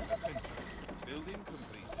 Attention. Building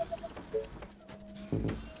completed.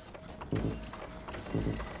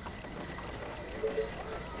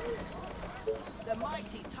 The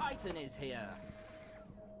mighty Titan is here.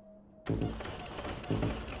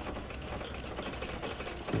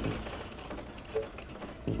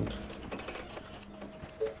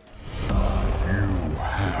 You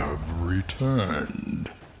have returned.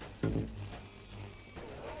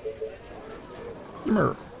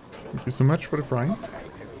 Humor. Thank you so much for the prime. Our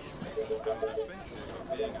defenses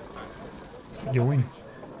are being attacked. How's it going?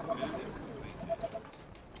 Building completed.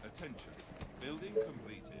 Attention. Building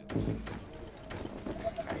completed.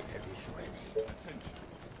 Sniper is ready. Attention.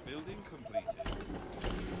 Building completed.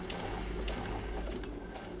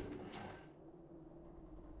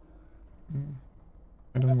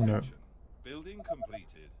 I don't want to Attention. Building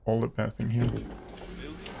completed. all the path in here. Building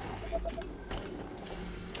completed.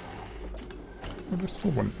 Oh, there's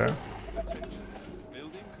still one path Attention.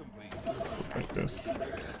 Building completed. like this.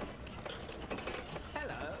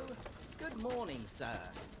 Hello. Good morning, sir.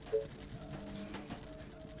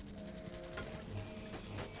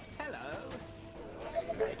 Hello.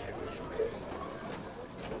 Sniper is ready.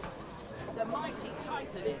 The mighty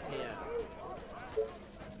Titan is here.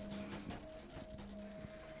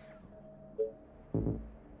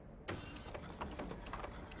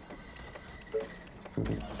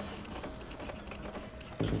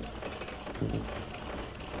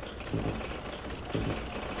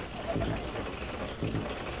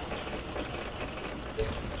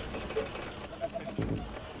 Attention.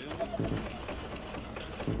 Building completed.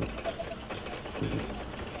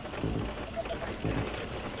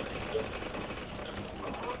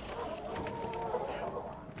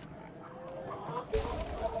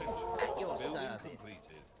 At your Building service.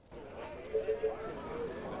 completed.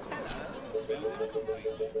 Hello. Building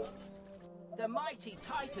completed. The mighty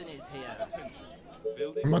Titan is here. Attention.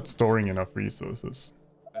 Building. I'm not storing enough resources.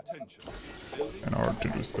 Attention. Building. And hard to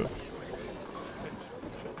do stuff. Attention.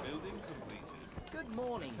 Building completed. Good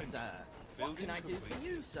morning, sir. What can I do for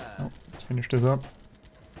you, sir? Oh, let's finish this up.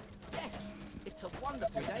 Yes, it's a wonderful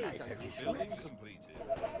wonderful day, don't you think? Building completed.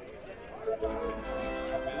 Attention.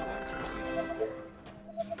 Building completed.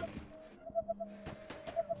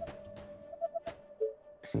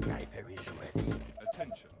 Sniper is ready.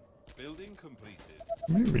 Attention. Building completed.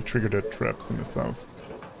 Maybe we triggered the traps in the south.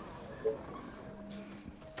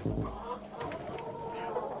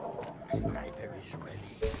 Sniper is ready.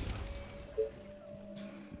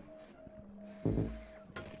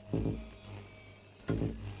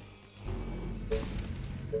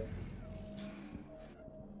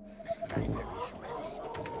 Sniper is ready.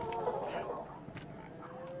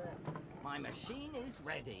 My machine is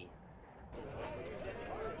ready.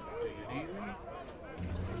 Do you need me?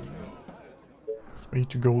 Way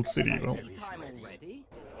to Gold City. Well, Tea time already?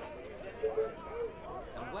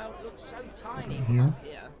 The world looks so tiny Here. from up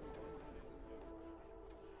here.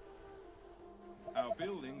 Our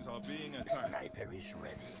buildings are being attacked. Sniper is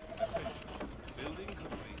ready. Attention. Building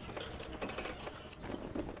completed.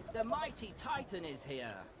 The mighty Titan is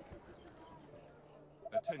here.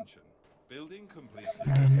 Attention. Building completed. I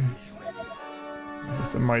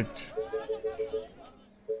guess I might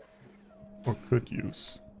or could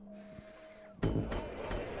use.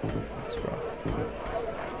 That's right.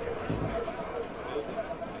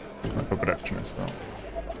 Hyper production as well.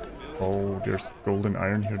 Oh, there's golden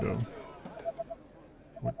iron here though.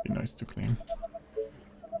 Would be nice to claim.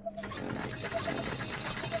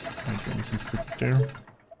 Might be anything stupid there.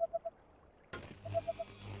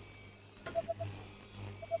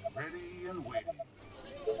 Ready and waiting.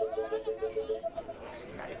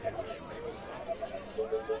 Sniper is ready.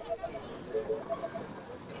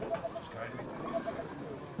 Just guide me to the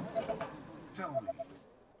end. Tell me.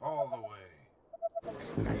 All the way.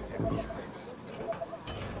 Sniper is ready.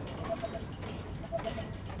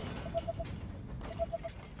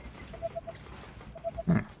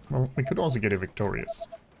 Well, we could also get a victorious.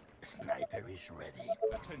 Sniper is ready.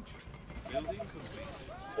 Attention. Building completed.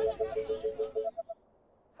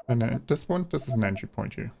 And this is an entry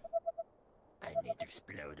point here. I need to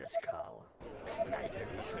explode a skull. Sniper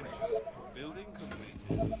is ready. Building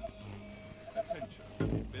completed. Attention.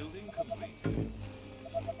 Building completed.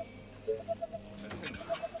 Attention.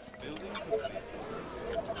 Building completed.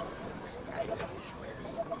 Sniper is ready.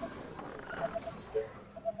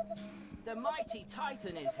 The mighty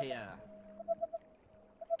Titan is here.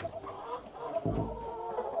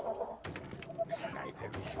 Sniper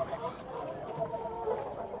is ready.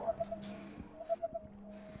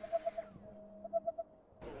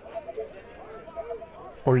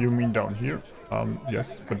 Or you mean down here?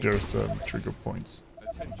 Yes, but there's trigger points.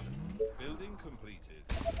 Attention. Building completed.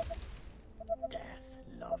 Death,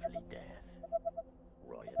 lovely death.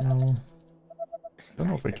 Riots. No, I don't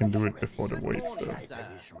know if I can do it before the wave though. Sniper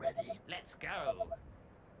is ready. Let's go.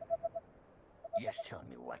 Yes, tell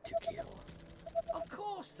me what to kill. Of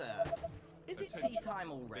course, sir. Is it tea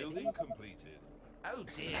time already? Building completed. Oh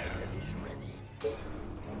dear. Sniper is ready.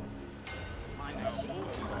 My machine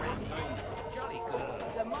is ready. Jolly good.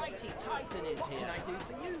 The mighty Titan is here. What can I do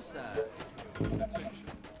for you, sir? Attention.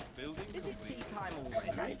 Building Is it tea completed. time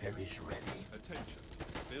already? Sniper is ready. Attention.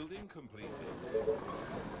 Building completed.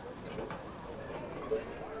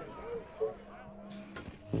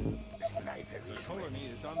 Sniper The is colony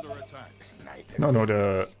is under attack. Sniper. No,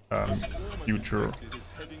 the Swarm future infected is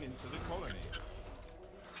heading into the colony.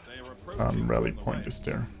 They are approaching rally from the point west. is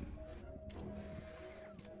there.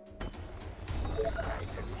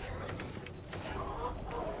 Sniper is ready.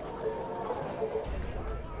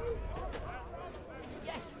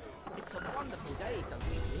 Yes. It's a wonderful day, don't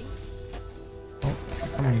you think? Oh, I'm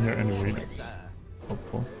coming here anyway. Yes, That's sir.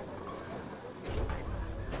 helpful.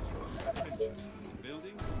 Attention.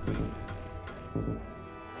 Building completed.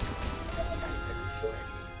 Sniper is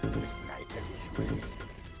ready. Sniper is ready.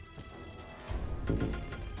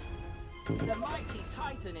 The mighty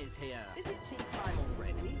Titan is here. Is it tea time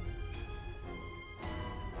already?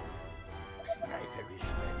 Sniper is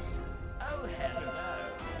ready. Oh, hello.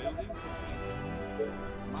 Building completed.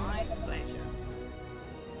 My pleasure.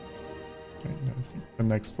 Okay, nice. The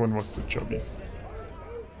next one was the chubbies.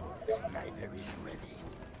 Sniper is ready.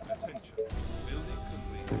 Attention. Building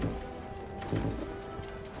completed.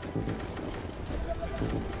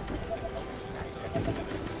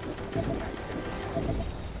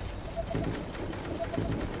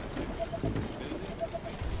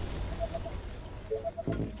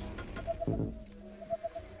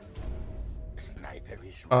 Sniper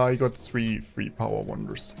is ready. I got 3 free power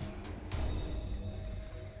wonders.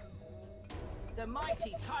 The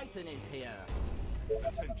mighty Titan is here.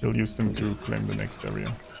 We'll use them to claim the next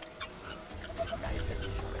area. Sniper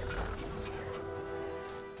is ready.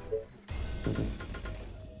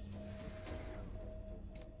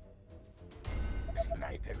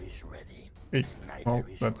 Hey, well,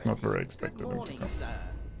 that's not where I expected Good them to morning, come. sir.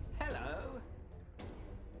 Hello.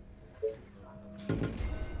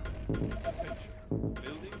 Attention.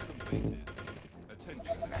 Building completed.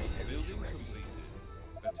 Attention. Building completed.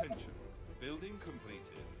 Attention. Building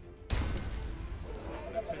completed.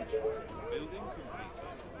 Attention. Building completed.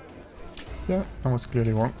 Yeah, I was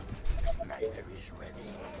clearly wrong. Sniper is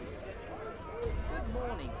ready. Good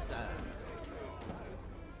morning, sir.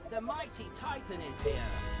 The mighty Titan is here.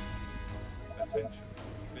 Attention.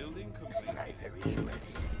 Building completed. Sniper is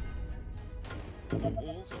ready. The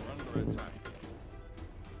walls are under attack.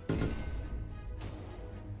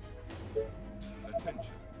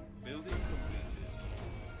 Attention. Building completed.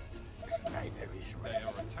 Sniper is They ready. are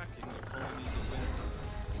attacking the colony defenses.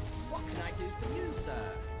 What can I do for you, sir?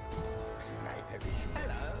 Sniper is ready.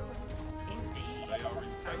 Hello. Indeed. They are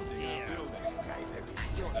infecting our buildings. Sniper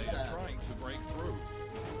is Your They are service. trying to break through.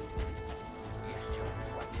 Yes, tell me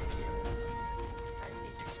what to kill. I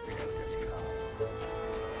need to spin up this car.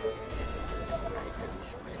 Sniper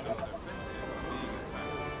is ready. Our defenses are being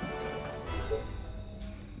attacked.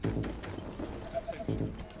 Attention.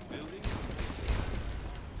 Building completed.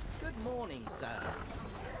 Good morning, sir.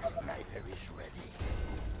 Sniper is ready.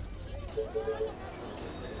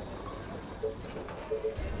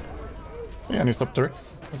 Yeah, new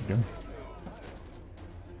subturks. How's it going?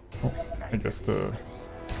 Oh, I guess the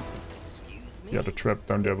Excuse me. the trap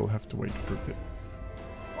down there will have to wait for a bit.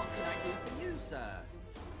 What can I do for you, sir?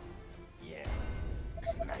 Yeah.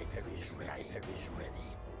 Sniper is ready. Sniper is ready.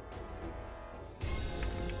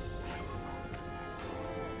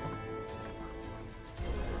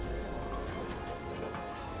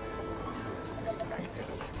 Sniper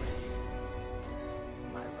is ready.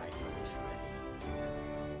 My rifle is ready.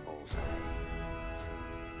 Bullseye.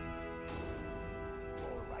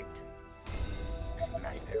 All right.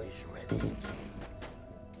 Sniper is ready.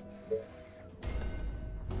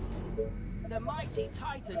 The mighty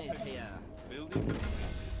Titan is here. Building completed.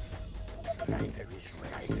 Sniper is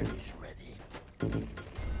ready. Sniper is ready.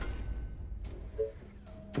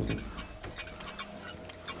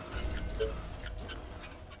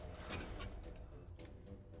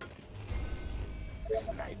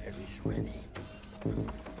 Sniper is ready.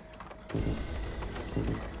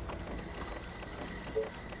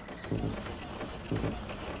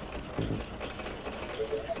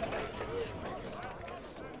 Sniper is ready.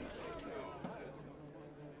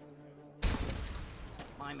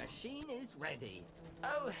 My machine is ready.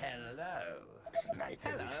 Oh, hello. Sniper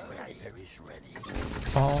is Hello. ready. Sniper is ready.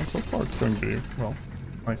 So far it's going pretty well.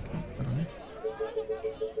 Nicely. I don't know.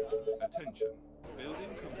 Attention.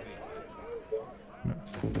 Building completed.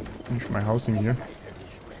 Finish my housing here. Sniper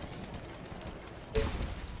is ready.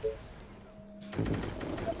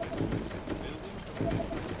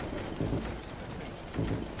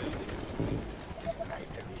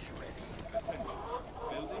 Sniper is ready.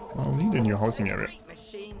 I'll need a new housing area. Great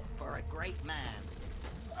machine for a great man.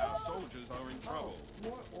 Our soldiers are in trouble.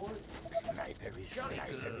 More orders. Sniper is Jolly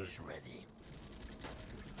ready. Sniper good. is ready.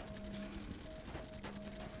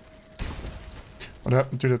 What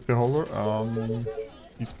happened to that beholder?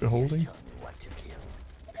 He's beholding? Tell me what to kill.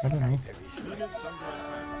 I don't know. Sniper is ready. Units under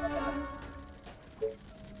attack.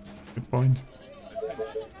 Good point.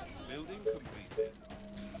 Attention. Building completed.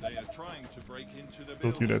 They are trying to break into the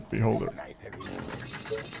Build you building. that beholder. Sniper is ready.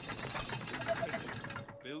 Attention.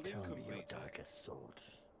 Building Tell me your completed. darkest thoughts.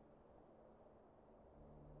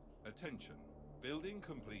 Attention. Building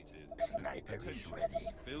completed. Sniper is Attention. ready.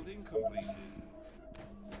 Building completed.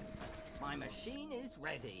 My machine is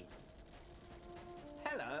ready.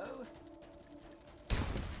 Hello.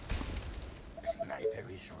 Sniper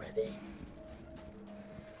is ready.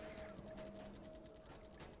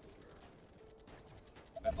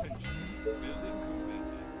 Attention. Building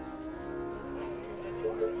completed.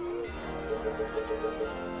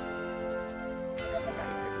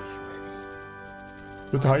 Sniper is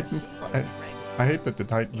ready. The Titans... I hate that the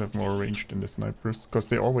Titans have more range than the snipers, because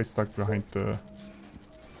they always stuck behind the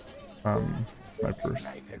snipers,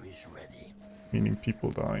 Sniper is ready. meaning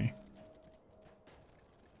people die.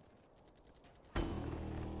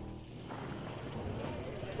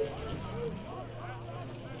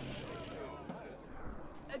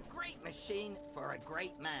 A great machine for a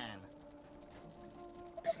great man.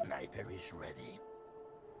 Sniper is ready.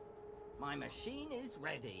 My machine is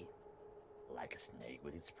ready. Like a snake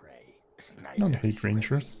with its prey. I Sniper don't is hate ready.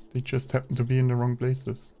 rangers, they just happen to be in the wrong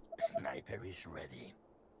places. Sniper is ready.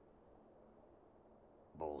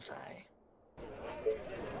 Bullseye.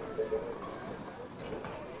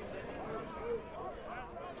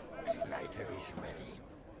 Sniper is ready.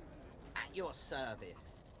 At your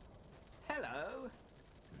service. Hello.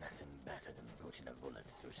 Nothing better than putting a bullet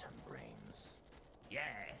through some brains.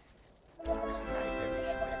 Yes. Sniper is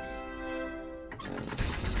ready.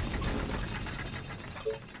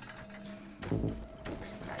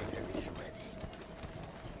 Sniper is ready.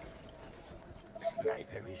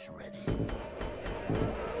 Sniper is ready.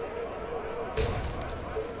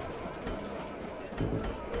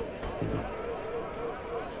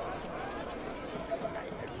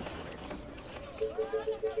 Sniper is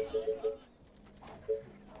ready.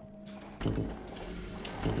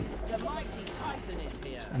 The mighty Titan is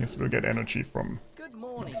here. I guess we'll get energy from Good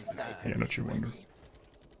morning, sir. the energy wonder.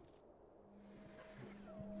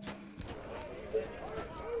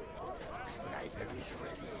 Sniper is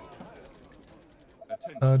ready.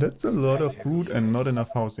 Attention. That's a lot of food and not enough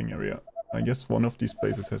housing area. I guess one of these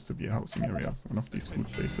places has to be a housing area. One of these food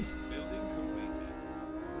places. Building completed.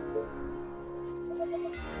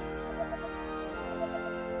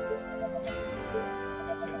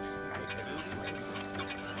 Attention. Building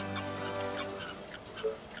completed.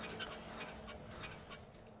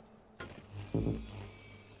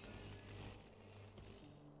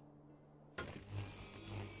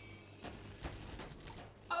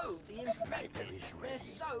 Oh, the infected. They're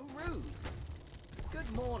so rude. Good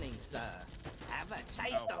morning, sir. Have a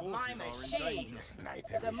taste Our of my forces are in machine. danger.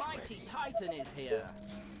 Sniper The is mighty ready. Titan is here.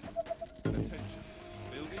 Attention.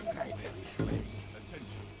 Building Sniper completed. is ready.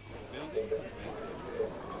 Attention. Building completed.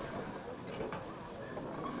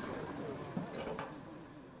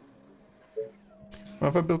 Well,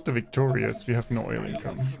 if I built the Victorious, we have no oil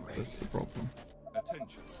income. That's the problem.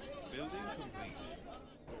 Attention. Building completed.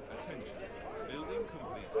 Attention. Building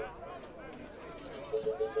completed.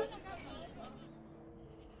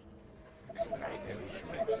 Sniper is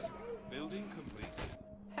ready. Attention. Building completed.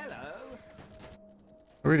 Hello.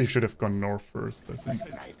 I really should have gone north first, I think.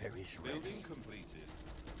 Sniper is ready. Building completed.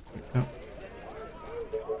 Yeah.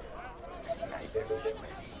 Sniper is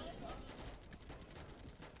ready.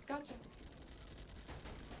 Gotcha.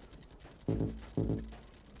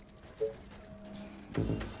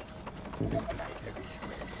 Sniper is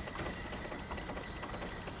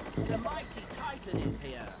ready. The mighty Titan is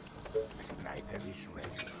here. Sniper is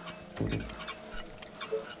ready.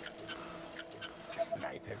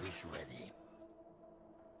 Sniper is ready.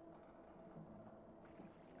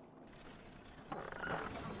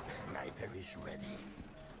 Sniper is ready.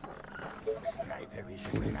 Sniper is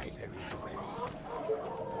ready. Sniper is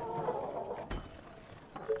ready.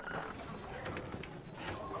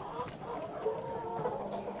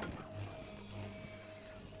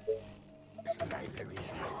 Sniper is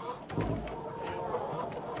ready.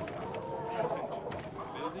 Attention.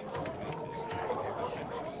 Building completed. Sniper is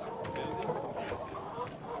ready. Building completed.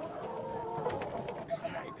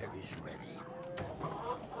 Sniper is ready.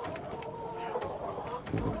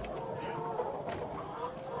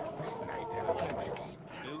 Sniper is ready.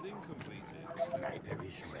 Building completed. Sniper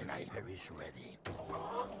is ready. Sniper is ready.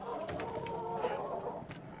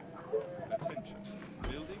 Attention.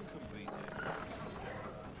 Building completed.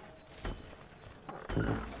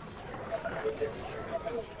 Sniper is ready.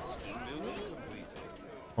 Attention. Building completed.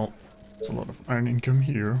 Oh, it's a lot of iron income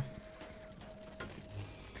here.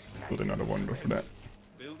 Build another wonder for that.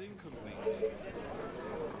 Building completed.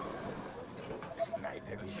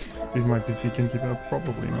 Sniper is ready. See if my PC can keep up.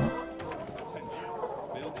 Probably not. Attention.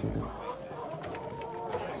 Building completed.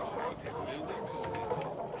 Attention. Sniper is Building ready. completed.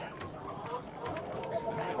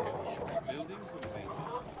 Sniper is ready. Building completed.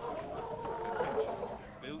 Attention.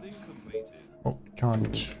 Building completed. Oh, can't.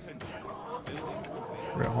 Attention. Building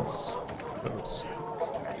completed. Warehouse. Those.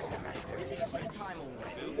 Sniper is ready. Visiting time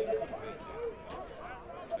already. Building completed.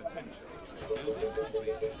 Attention. Building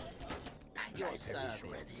completed. At your Sniper is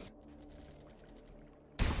service. ready.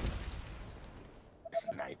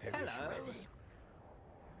 Sniper is Hello. ready.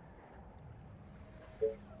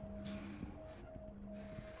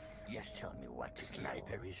 Yes, tell me what to kill.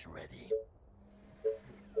 Sniper is ready.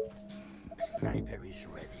 Sniper is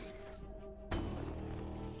ready.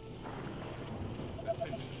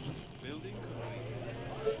 Attention. Building completed.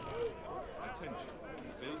 Attention.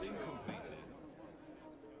 Building completed.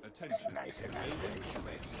 Attention. Sniper is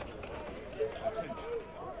ready. Attention.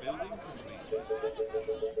 Building completed.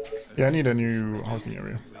 Yeah, I need a new housing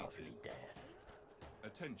area. Lovely death.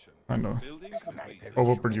 Attention. I know. Building completed.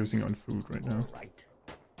 Overproducing on food right now. Right.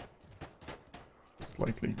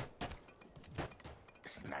 Slightly.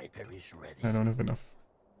 Sniper is ready. I don't have enough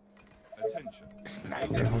Attention.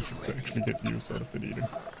 Sniper is houses to ready. actually get use out of it either.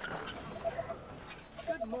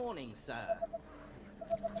 Good morning, sir.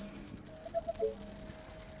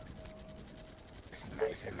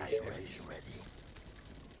 Sniper is ready.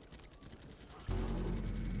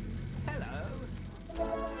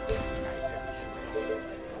 Hello.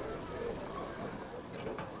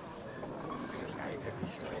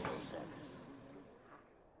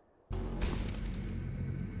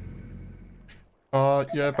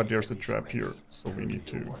 Yeah, but there's a trap here, so we need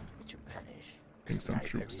to Want me to punish? bring some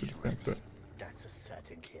troops to defend that. That's a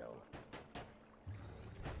certain kill.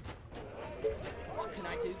 What can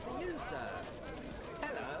I do for you, sir?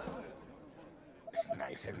 Hello?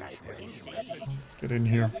 Sniper is ready. Let's get in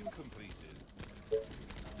here. Building completed.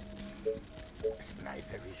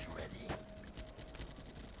 Sniper is ready.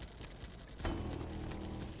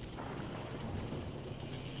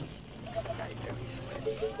 Sniper is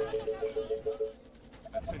ready.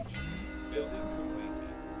 Attention. Building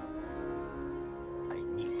completed. I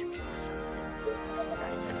need to kill something.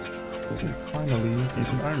 Sniper is ready. And finally, need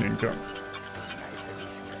an ironing gun. Sniper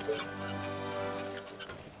is ready.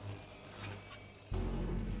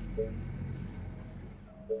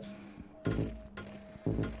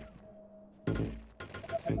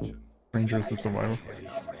 Attention. Ranger is a survivor.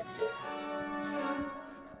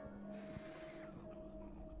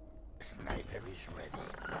 Sniper is ready.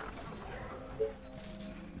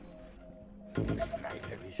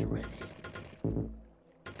 Sniper is ready.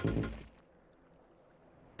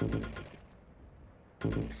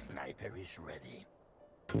 Sniper is ready.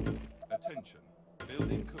 Attention.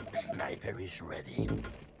 Building complete. Sniper is ready.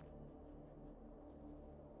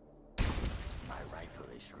 My rifle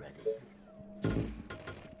is ready.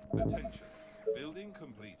 Attention. Building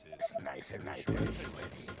completed. Sniper is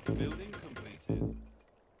ready. Building completed.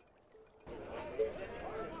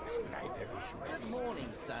 Sniper is Good ready. morning,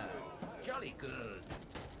 sir. Jolly good.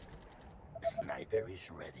 Sniper is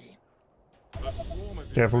ready. A swarm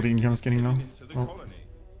of Careful, the income's getting low. into the Oh. colony.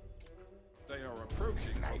 They are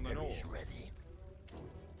approaching from the Sniper north. is ready.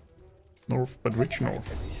 North, but which north?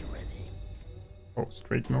 Sniper is ready. Oh,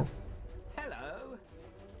 straight north. Hello?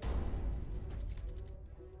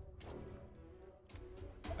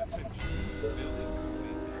 Attention. Building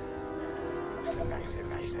completed.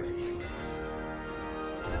 Sniper is ready.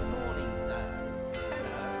 Good morning, sir.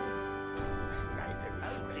 Hello? Sniper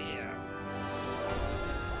is Oh ready. dear.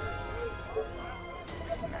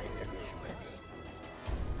 Sniper is ready.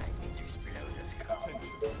 I need to explode this car.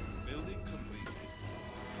 Attention. Building completed.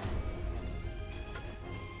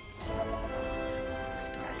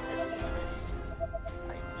 Sniper is ready.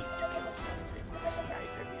 I need to kill something.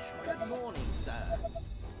 Sniper is Good ready. morning, sir.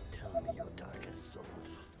 Tell me your darkest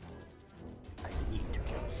thoughts. I need to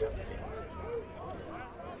kill something.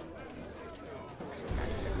 Sniper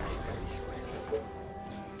is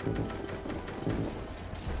ready.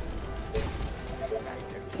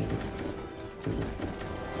 Sniper is ready.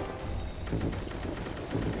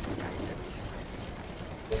 Sniper is ready.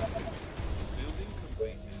 Building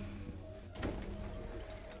completed.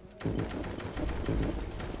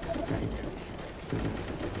 Sniper is ready.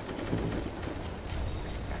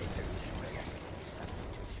 Sniper is ready. Give me something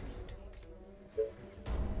to shoot.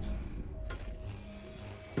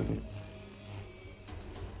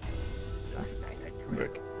 Last night I dreamt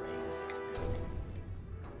Back. brains exploding.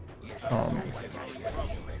 Yes, Um. sniper is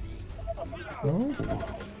ready. No? Our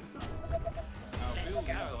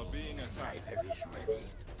buildings are being attacked. Sniper is ready.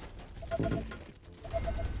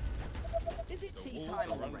 Is it tea walls time are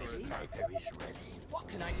under already? attack. Sniper is ready. What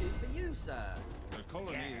can I do for you, sir? The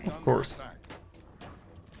colony is Of under course. attack.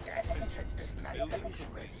 Sniper Building is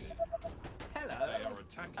ready. completed. Hello? They are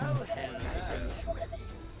attacking. Oh, hello. Sniper is ready.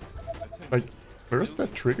 Attention. Like, where's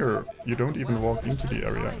that trigger? You don't even walk into the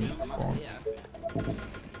area and it spawns.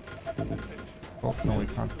 Attention. Oh, no, we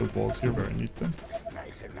can't build walls here where I need them. Sniper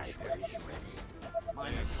is ready. My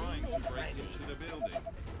They are trying machine to is break ready. into the buildings.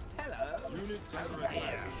 Hello? Units under Sniper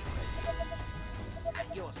attack. is ready.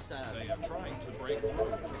 At your They service. are trying to break through.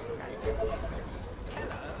 Sniper is ready.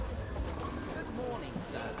 Hello? Good morning,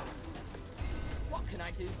 sir. What can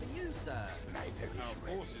I do for you, sir? Sniper Our is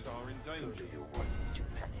ready. forces are in Who do danger. you want me to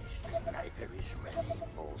punish? Sniper is ready.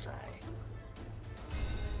 Bullseye.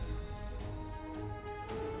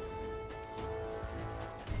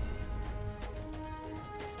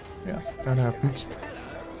 Yeah, that happens.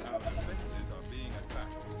 Our defenses are being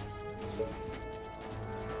attacked.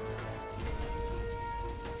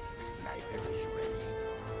 Sniper is ready.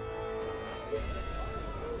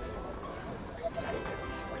 Sniper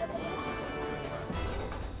is ready.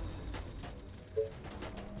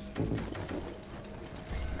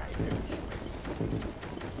 Sniper is ready.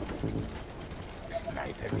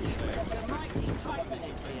 Sniper is ready. The mighty Titan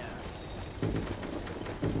is here.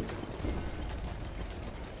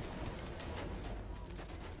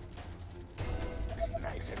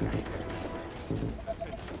 Sniper is ready.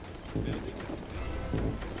 Attention. Building complete.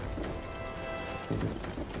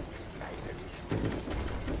 Sniper is ready.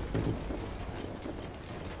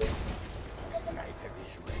 Sniper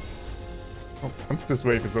is ready. Oh, once this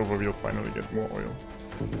wave is over, we'll finally get more oil.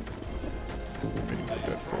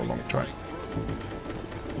 Try.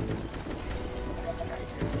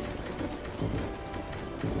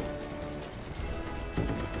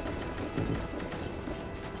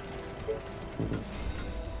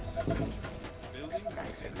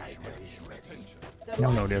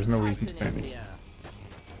 No, no, there's no reason to panic.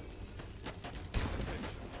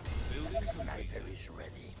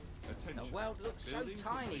 The world looks so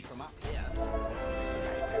tiny from up here.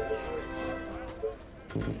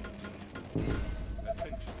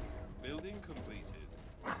 Attention. Building completed.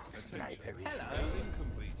 Attention. Hello. Building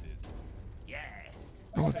completed. Yes.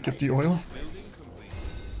 Oh, let's get the oil. Building completed.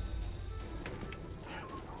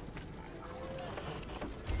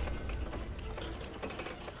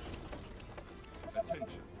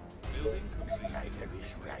 Attention. Building completed.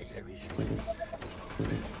 Building completed.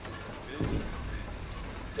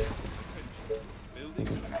 Attention. Building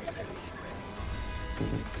completed.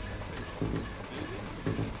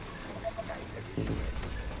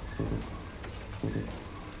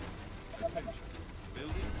 Attention.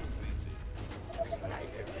 Building completed.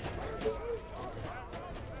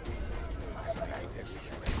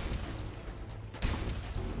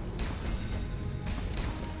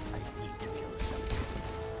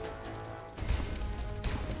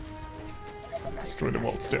 Destroy the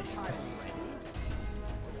vault step.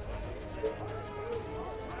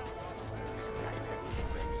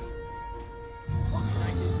 What can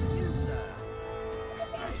I do for you, sir?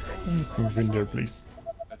 Let's move in there, please.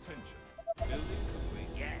 Attention. Building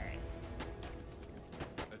completed. Yes.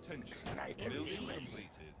 Attention. Building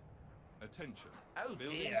completed. Attention. Oh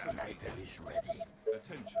Building dear. completed.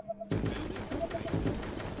 Attention. Building completed.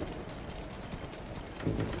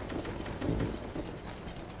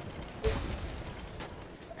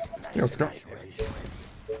 Yeah, let's go.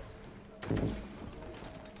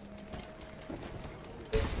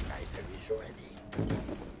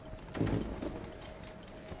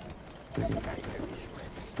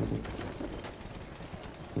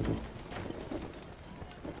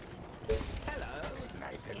 Hello.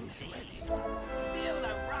 Feel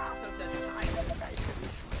the wrath of the tiger.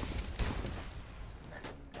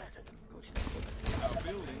 Our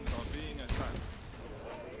buildings are being attacked.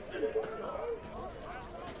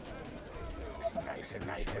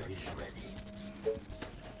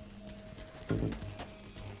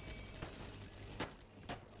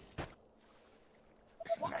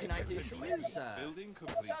 What can I do for you, sir? Building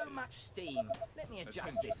completed. So much steam. Let me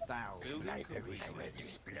adjust this valve. Building completed.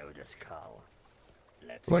 Explode a skull.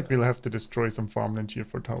 Let's Like we'll have to destroy some farmland here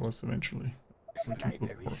for towers eventually. We can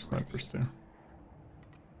put more snipers there.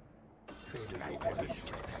 Building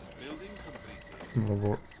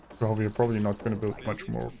completed. Well, we're probably not going to build much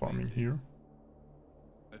more farming here.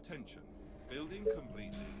 Attention. Building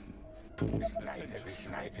completed.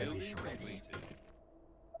 Attention. Building completed.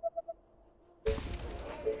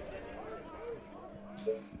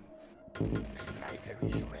 Sniper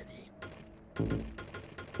is ready.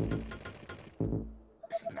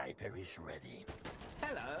 Sniper is ready.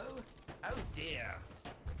 Hello. Oh dear.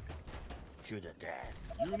 To the death.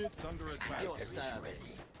 Units under attack. Your Sniper is service.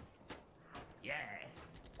 ready.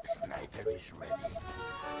 Yes. Sniper is ready.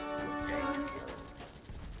 Good day to kill.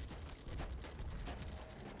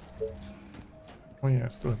 Oh yeah, I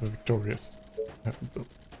still have a victorious. Haven't built.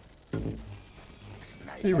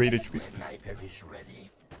 Sniper Hey, rate HP. Sniper is ready.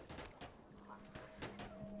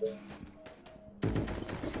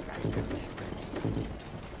 Sniper is ready.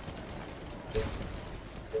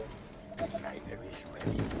 Sniper is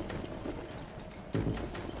ready.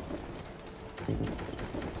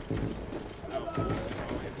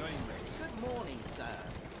 Good morning, sir.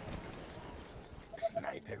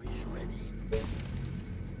 Sniper is ready.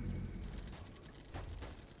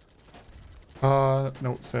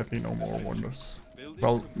 No, sadly no more wonders.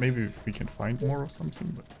 Well, maybe we can find more or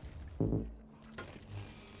something, but...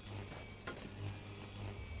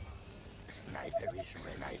 Sniper is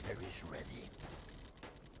ready. Sniper is ready.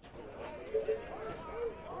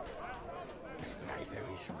 Sniper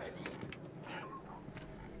is ready.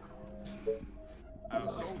 Our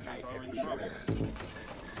soldiers are in trouble.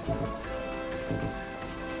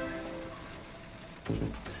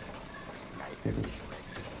 Sniper is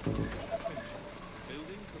ready.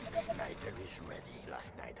 Building complete. Sniper is ready.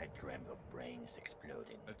 Last night I dreamt of brains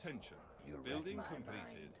exploding. Attention. You read Building my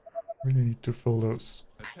completed. Really need to fill those.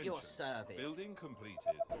 At your Attention. service. Building completed.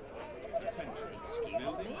 Attention. Excuse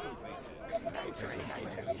Building me? completed. Sniper is ready.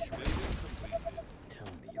 Building completed. Tell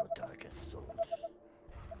me your darkest thoughts.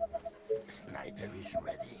 Sniper is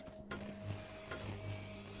ready.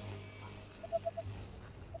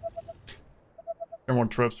 I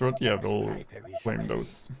want traps, right? Yeah, we'll Sniper is flame ready.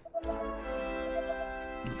 those.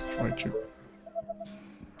 Let's try to.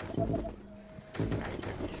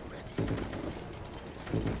 Sniper is ready.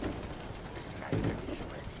 Sniper is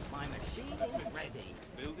ready. My machine is ready.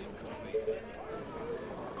 Building completed.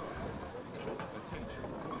 Attention.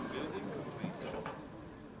 Building completed.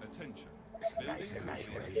 Attention. Building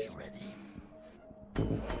Sniper completed. is ready.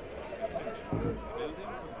 Attention.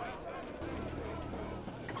 Building completed.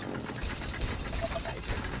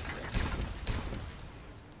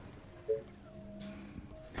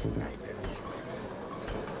 Sniper is ready.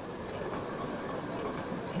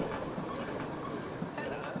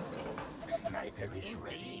 Hello. Sniper is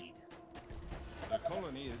ready. The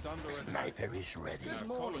colony is under attack. Sniper is ready. Our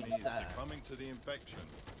morning, colony is sir. succumbing to the infection.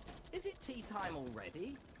 Is it tea time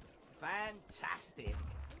already? Fantastic.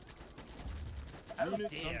 Oh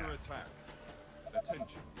Units dear. under attack.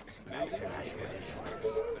 Attention. Sniper is ready.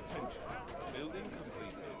 Attention. Building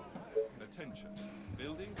completed. Attention.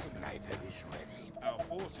 Building completed. Sniper is ready. Our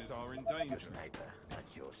forces are in danger. Sniper at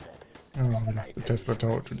your service. Oh, we lost the Tesla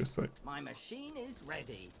tower to this side. My machine is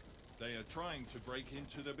ready. They are trying to break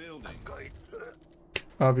into the building. Good.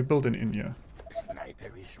 We built in India.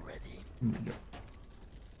 Sniper is ready. India.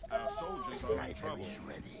 Our soldiers are in Sniper trouble. is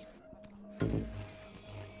ready.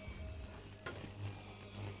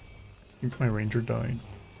 I think my ranger died.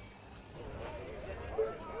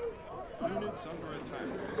 Units under attack.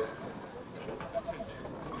 Attention.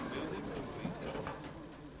 Building completed.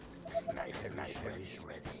 Sniper is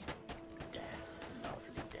ready. Death.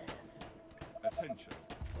 Lovely death. Attention.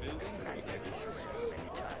 Building Sniper completed. is ready. Many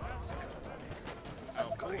targets.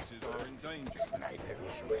 Our forces are in danger. Sniper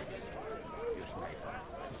is ready. Your sniper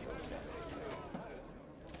at your service.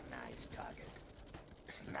 Nice target.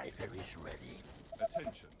 Sniper is ready.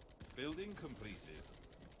 Attention. Building completed.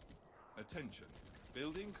 Attention.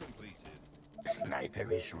 Building completed.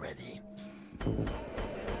 Sniper is ready.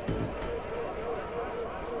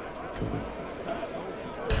 Our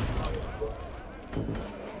soldiers are in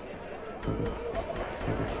trouble.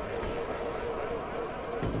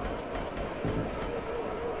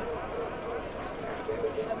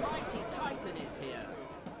 The mighty Titan is here.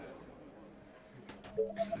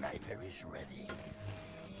 Sniper is ready.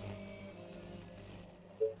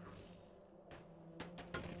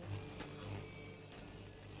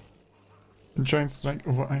 Giant strike.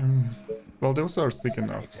 Oh, well, those are thick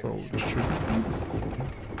enough, so it should.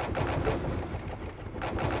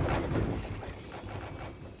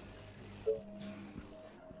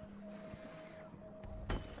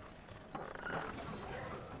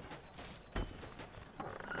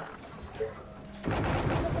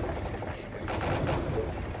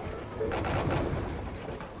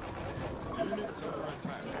 Units under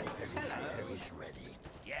attack. Sniper is ready.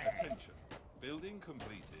 Attention. Building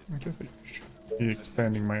completed. I guess I should be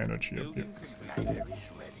expanding my energy up here. Building completed. Sniper is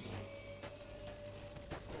ready.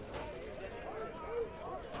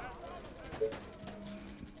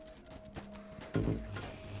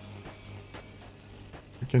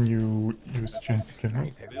 Can you use chance of killing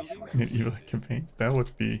Sniper is Building in an evil campaign? That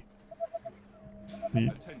would be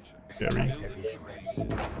neat. Attention. Scary. Sniper is ready.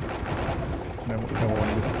 No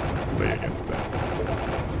one would play against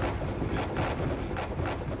that.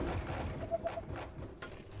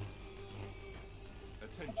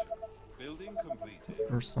 Attention. Building completed.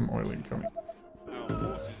 There's some oil incoming. Our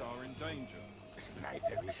forces are in danger.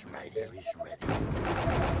 Sniper is ready.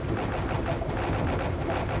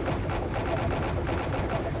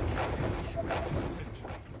 Attention.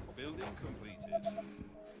 Building completed.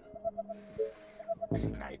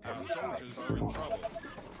 Sniper Our is soldiers ready. are in trouble.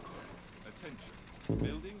 Attention.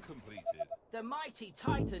 Building completed. The mighty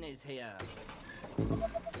Titan is here.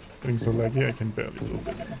 Getting so laggy I can barely build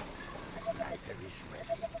it. Sniper is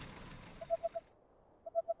ready.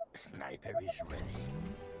 Sniper is ready.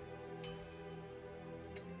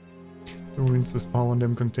 The ruins with power on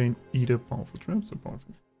them contain either powerful traps or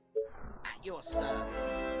powerful. At your service.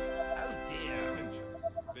 Oh dear. Attention.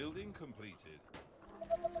 Building completed.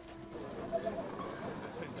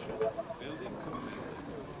 Attention. Building completed.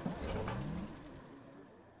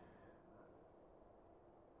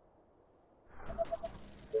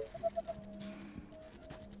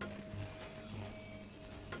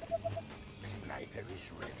 Sniper is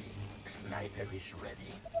ready. Sniper is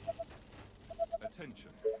ready. Attention.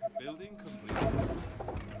 Building completed.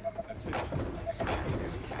 Attention. Sniper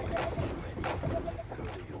is ready. Who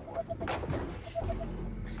do you want me to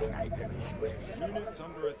punish? Sniper is ready. Units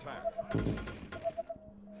under attack.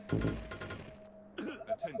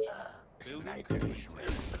 Attention. Building Sniper is completed.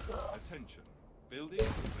 ready. Attention. Building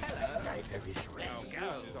completed. Sniper is Our ready.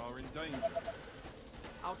 forces are in danger.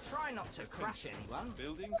 I'll try not to crush anyone.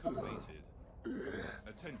 Building completed.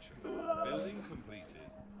 Attention. Building completed.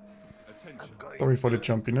 Attention. Sorry for the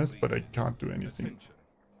jumpiness, but I can't do anything. Attention.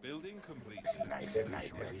 Building completed. Sniper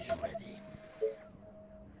is ready.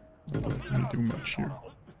 I don't really do much here.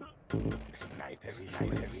 Sniper is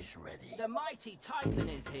ready. The mighty Titan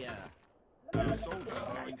is here. Our soldiers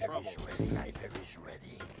are in trouble. Sniper is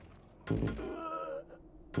ready.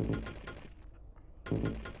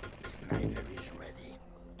 Sniper is ready.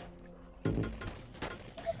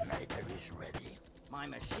 Sniper is ready. My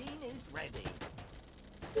machine is ready.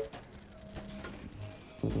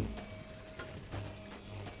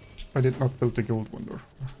 I did not build the gold wonder.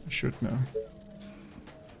 I should now.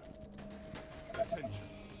 Attention.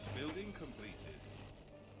 Building completed.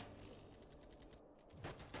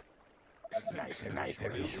 Attention.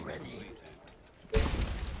 Sniper is ready. Completed.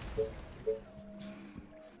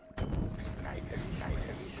 Sniper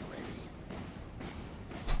is ready.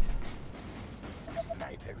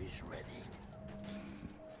 Sniper is ready.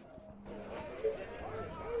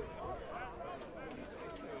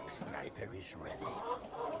 Sniper is ready.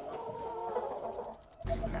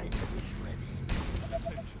 Sniper is ready.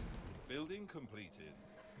 Attention. Building completed.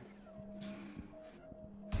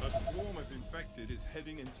 A swarm of infected is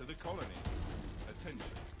heading into the colony.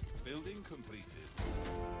 Attention. Building completed.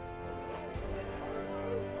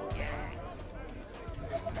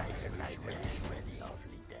 Sniper is ready.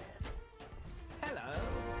 Lovely death. Hello.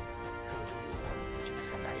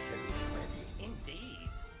 Sniper is ready. Indeed.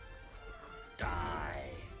 Die.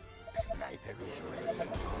 Sniper is ready.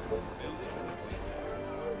 Building completed.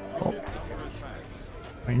 Oh, Under attack.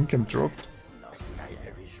 my income dropped.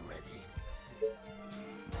 Sniper is ready.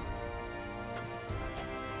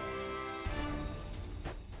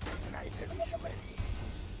 Sniper is ready.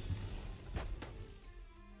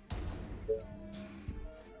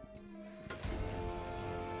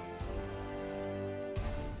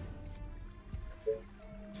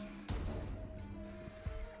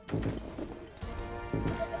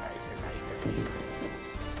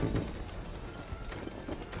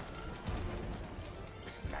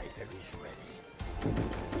 Sniper is ready.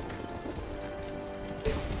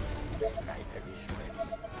 Sniper is ready.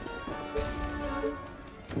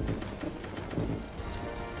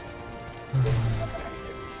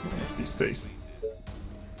 One of these days.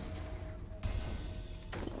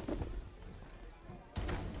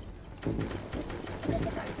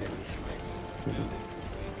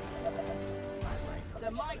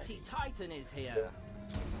 The mighty Titan is here.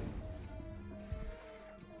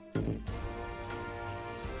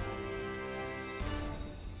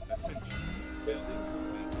 Attention. Building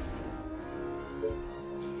completed.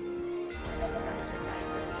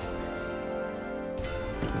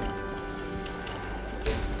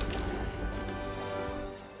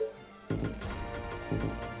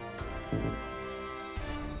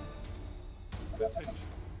 Attention.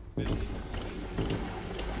 Building completed.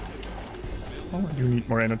 Oh, I do need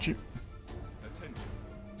more energy. Attention.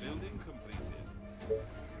 Building completed.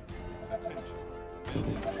 Attention.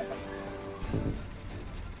 Building completed.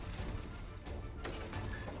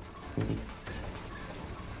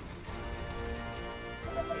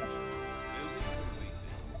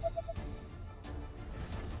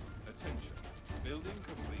 Attention. Building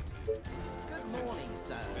completed. Good morning,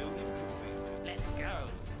 sir. Building completed. Let's go.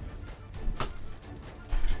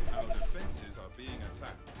 Our defenses are being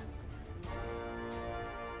attacked.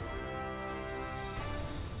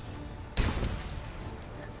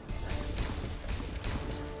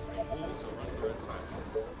 Walls are under attack.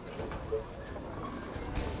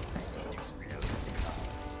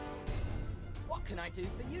 What can I do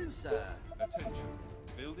for you, sir? Attention.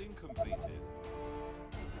 Building completed.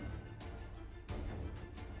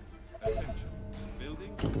 Attention.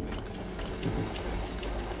 Building completed.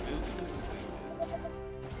 Building completed.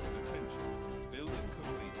 Attention. Building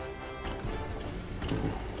completed.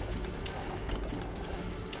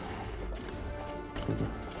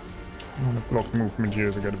 On the block movement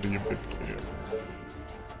here, so I gotta be a bit careful.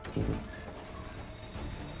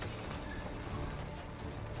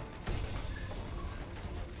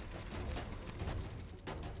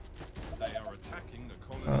 They are attacking the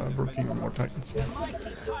colony. Working on more titans. The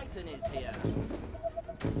mighty Titan is here.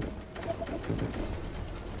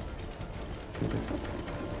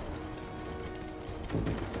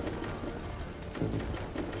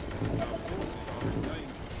 Our forces are in danger.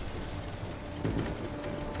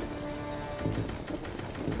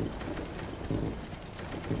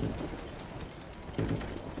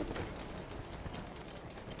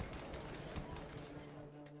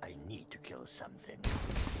 I need to kill something.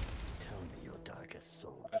 Tell me your darkest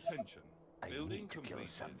thoughts. Attention. I Building need to kill completed.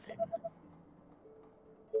 something.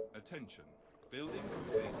 Attention. Building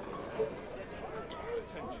completed.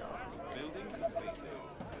 Attention. Building completed.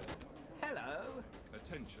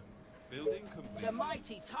 Attention. Building completed. The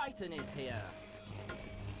mighty Titan is here.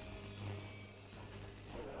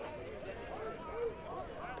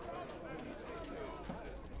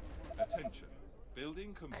 Attention. Building I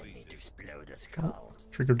need to completed. explode a skull.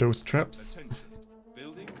 Trigger those traps. Attention.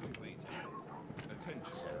 Building completed.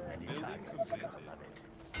 Attention. So many Building targets. completed. Gotta love it.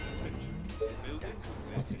 Attention. Building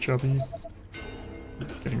The completed. chubbies.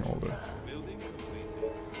 Getting all the... Building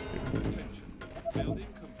completed. Attention. Building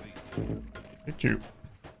completed. Hit you.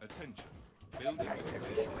 Attention. Building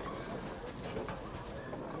completed.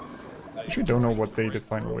 I actually don't know what day the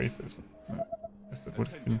final wave is. Guess that would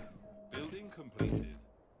have been Attention. Building completed.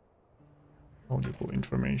 valuable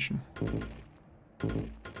information.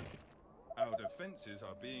 Our defenses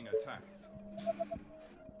are being attacked.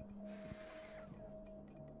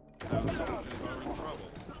 Our soldiers are in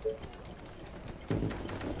trouble.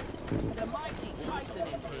 The mighty Titan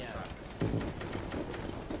is here.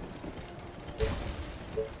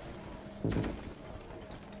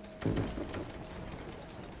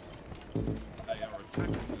 They are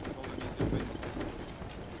attacking the colony defenses.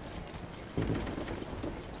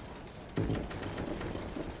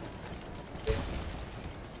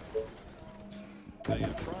 They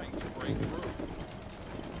are trying to break through.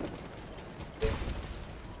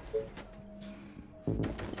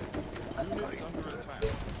 Units under attack.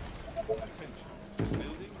 Attention.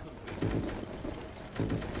 Building completed.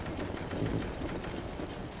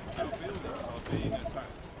 Our buildings are being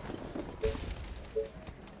attacked.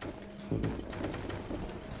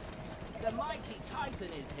 The mighty Titan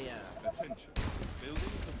is here. Attention. Building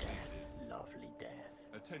completed. Lovely death.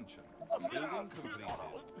 Attention. Building completed.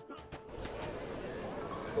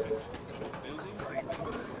 Attention. Building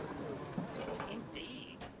completed.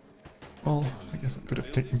 Indeed. Well, I guess I could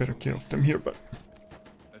have taken better care of them here, but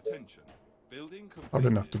Attention. Building completed. hard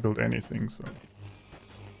enough to build anything, so...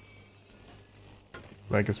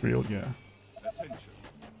 Lag is real, yeah. Attention.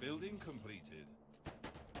 Building completed.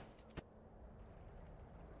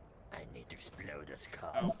 I need to explode a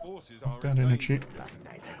skull. Our forces are That in energy. danger. Last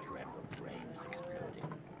night I dreamt of brains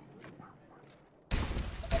exploding.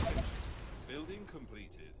 Attention. Building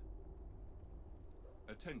completed.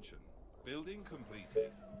 Attention. Building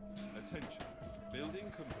completed. Attention.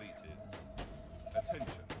 Building completed.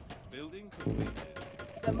 Attention. Building completed.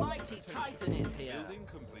 The mighty Titan is here. Building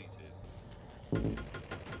completed.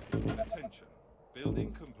 Attention.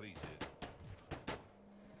 Building completed.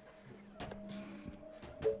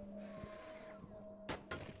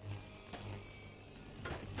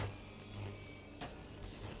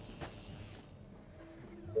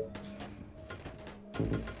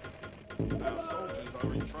 Our soldiers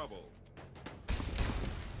are in trouble.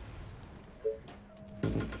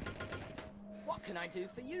 What can I do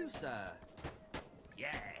for you, sir?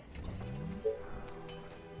 Yes.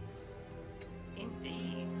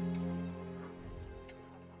 Indeed.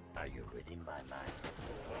 Are you reading my mind?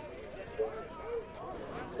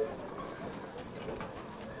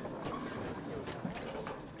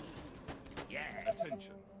 Yes.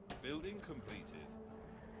 Attention. Building completed.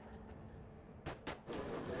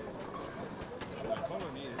 The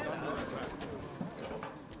colony is under attack.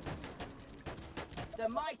 The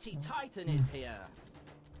mighty Titan is here.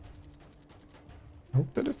 I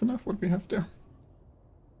hope that is enough what we have there.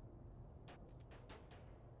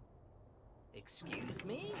 Excuse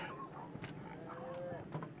me?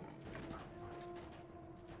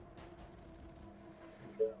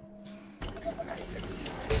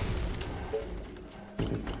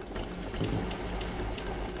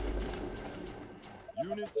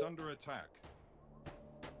 Units under attack.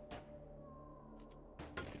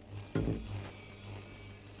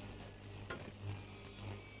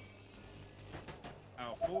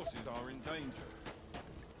 Our forces are in danger.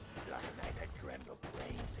 Last night I dreamt of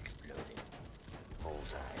brains exploding.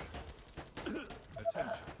 Bullseye.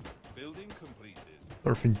 Attention. Building completed.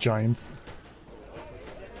 Surfing giants.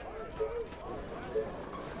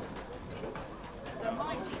 The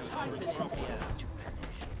mighty Titan is here. To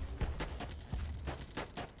punish.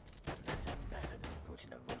 Nothing better than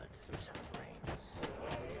putting a bullet through some brains.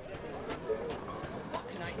 What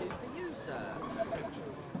can I do for you, sir? Attention.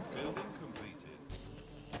 Building completed.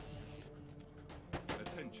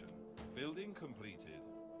 Attention. Building completed.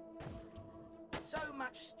 So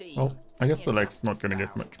much steam. Well, I guess the in lag's not gonna now.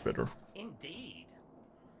 get much better. Indeed.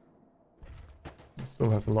 We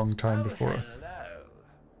still have a long time before us. Hello.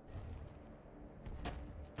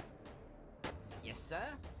 Yes, sir.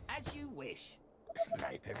 As you wish.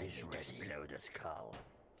 Sniper is ready. Explode a skull.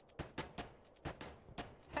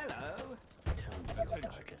 Hello. Tell me your Attention.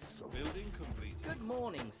 darkest thoughts. Building completed. Good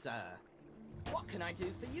morning, sir. What can I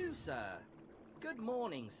do for you, sir? Good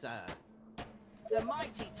morning, sir. The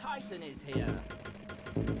mighty Titan is here.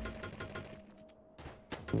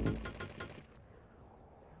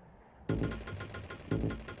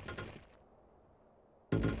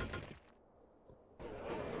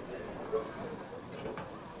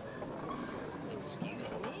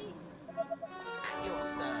 Excuse me? At your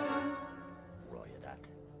service. Riot.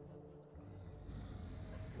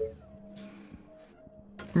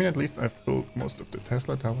 I mean, at least I've built most of the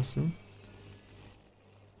Tesla towers soon.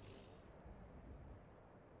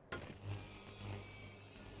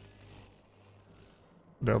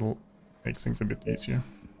 That'll make things a bit easier.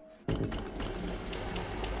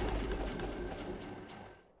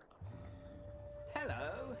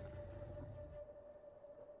 Hello.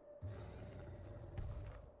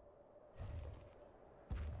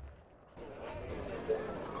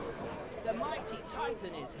 The mighty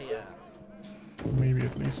Titan is here. Maybe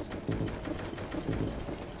at least.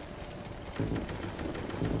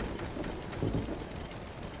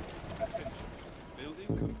 Attention. Building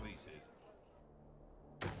completed.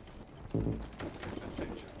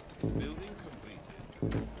 Attention. Building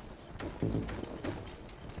completed.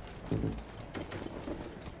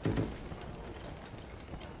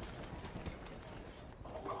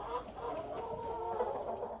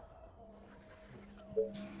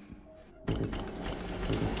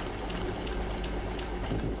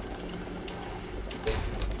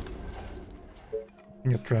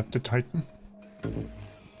 You trap the Titan.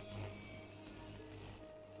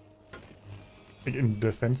 Like in the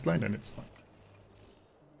defense line, and it's fine.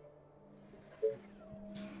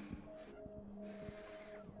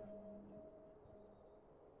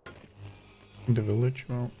 In the village,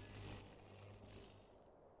 well,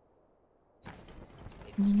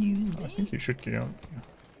 Excuse I me? think you should get out. Yeah.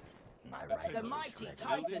 My right The mighty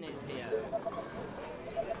Titan is here.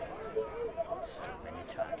 So many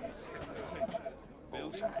targets. Attention.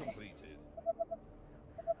 Building completed.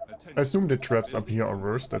 Attention. I assume the traps up here are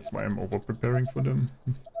worse, that's why I'm over-preparing for them.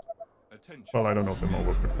 Attention. Well, I don't know if I'm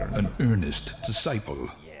over-preparing. An earnest disciple.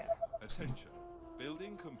 Yeah. Attention.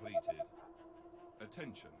 Building completed.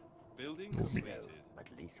 Attention. Building Will be- completed. But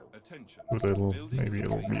lethal. Attention. Too little, Building maybe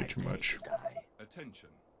it'll completed. be too much. Die. Attention.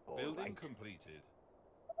 All Building right. completed.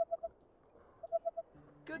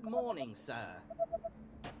 Good morning, sir.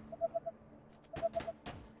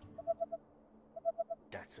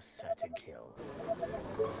 That's a certain kill.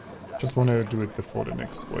 Just want to do it before the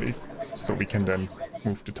next wave, so we can then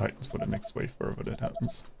move the Titans for the next wave wherever that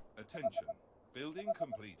happens. Attention. Building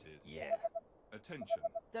completed. Yeah. Attention.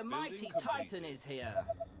 The Building mighty completed. Titan is here.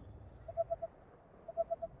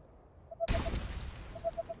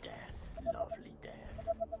 Death. Lovely death.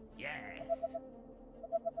 Yes.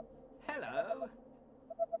 Hello.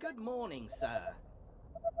 Good morning, sir.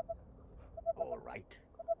 All right.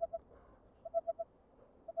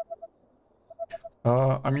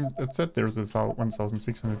 I mean, that said, there's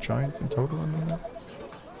 1,600 giants in total on the map,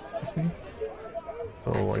 I think.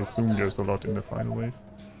 So I assume there's a lot in the final wave.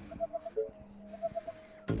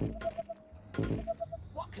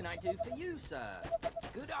 What can I do for you, sir?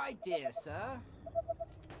 Good idea, sir.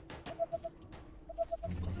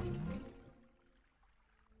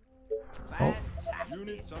 Oh. Fantastic.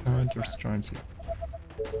 Units under There's attack. giants here.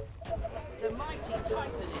 The mighty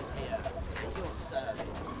Titan is here. At your service.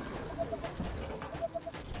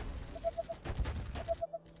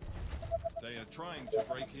 They are trying to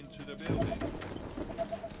break into the building.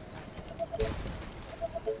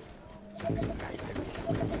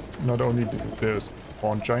 Not only the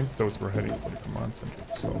spawn giants, those were heading for the command center,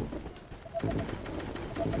 so...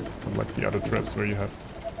 Unlike the other traps where you have...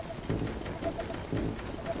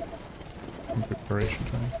 some preparation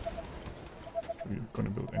time. We're gonna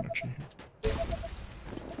build energy here.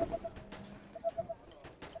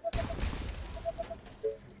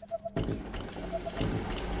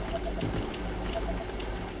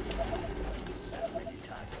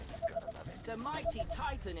 The mighty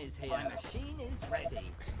Titan is here. My machine is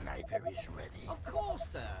ready. Sniper is ready. Of course,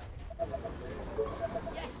 sir.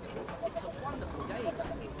 Yes, it's a wonderful day,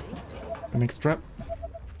 don't you think? The next trap.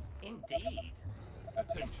 Indeed.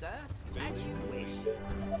 Attention. Yes, sir. As you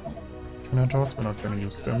wish. Cannon toss, we're not gonna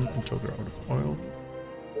use them until they're out of oil.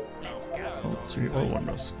 Let's go. Oh, 3 oil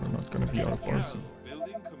wonders. We're not gonna be out of oil soon.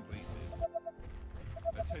 Building completed.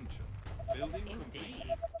 Attention. Building completed.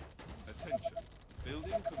 Indeed. Attention.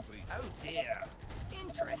 Building completed. Oh dear.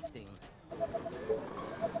 Interesting.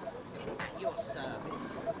 At your service.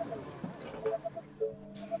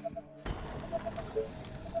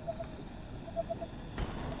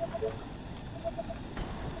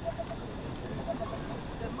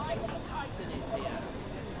 The mighty Titan is here.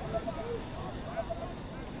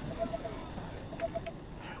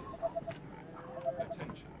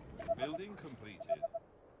 completed.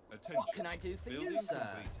 Attention. What can I do for Building you, sir?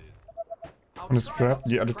 completed. I'll On a try scrap, not to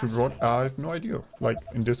the other two crush rod. you. I have no idea. Like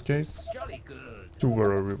in this case, Jolly good. 2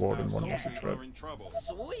 were a reward Our and 1 was a soldiers trap. are in trouble.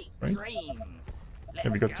 Sweet Right? dreams. Yeah, we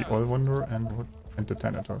Let's got the go. Oil Wanderer and the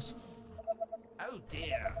Thanatos. Oh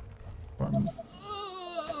dear. 1.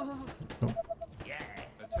 Oh, No. yes.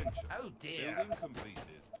 Attention. Oh dear. Building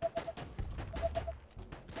completed.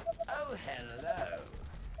 Oh hello.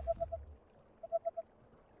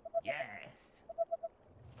 Yes.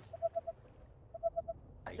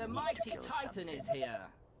 I The need to mighty kill Titan something. is here.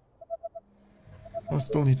 I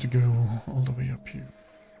still need to go all the way up here.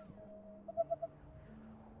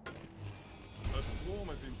 A swarm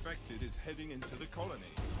of infected is heading into the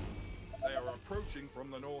colony. They are approaching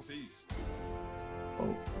from the northeast.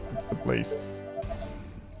 Oh, it's the place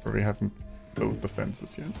where we haven't built the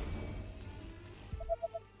fences yet.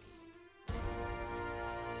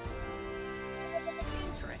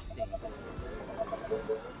 Interesting.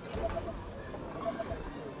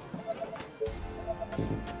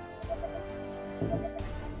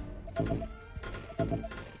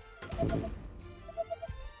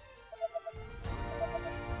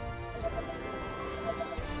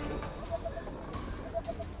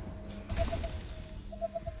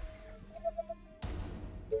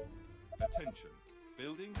 Attention.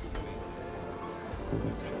 Building completed.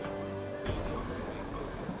 Attention. Building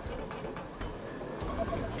completed.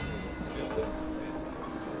 Building completed.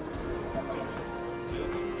 Attention.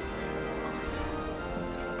 Building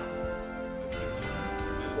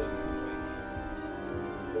completed.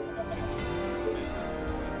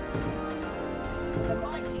 The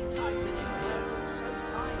mighty Titan is here. So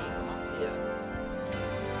tiny from up here.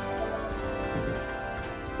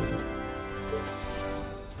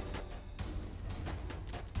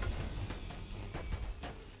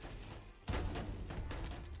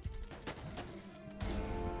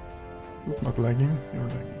 It's not lagging, you're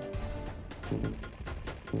lagging.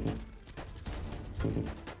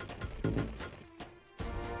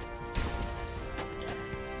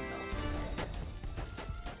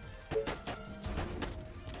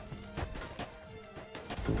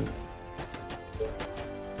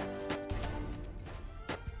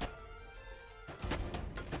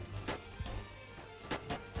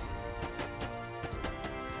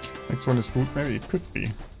 Next one is food, maybe it could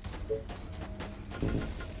be.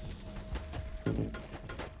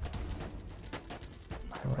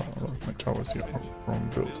 A lot of my towers here are wrong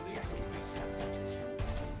built.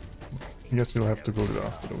 I guess you'll have to build it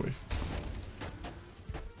after the wave.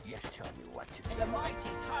 Yes, tell me what to do. The mighty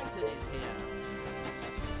Titan is here.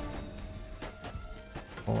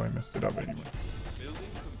 Oh, I messed it up anyway. Building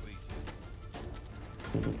completed.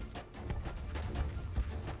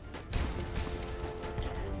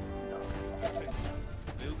 Attention.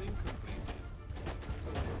 Building completed.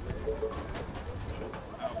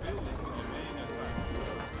 Our buildings are being attacked.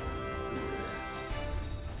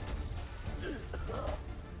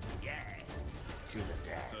 Yes. To the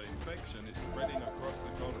death. The infection is spreading across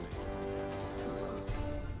the colony.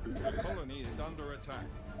 The colony is under attack.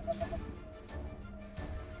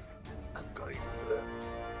 I'm going.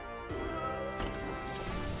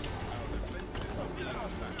 Our defenses are being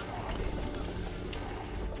attacked.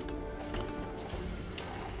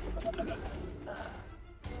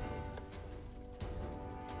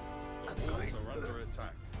 The walls are under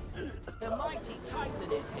attack. The mighty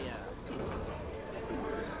Titan is here.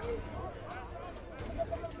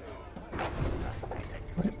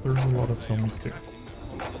 Right, there's a lot of zombies there.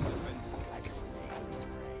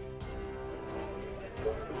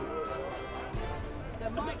 The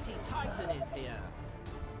mighty Titan is here.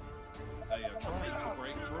 They are trying to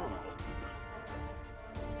break through.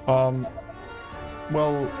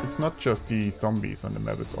 Well, it's not just the zombies on the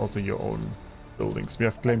map, it's also your own buildings. We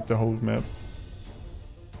have claimed the whole map.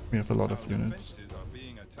 We have a lot of Our units. defenses are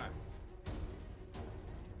being attacked.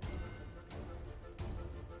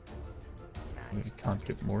 We can't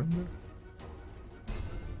get more in there.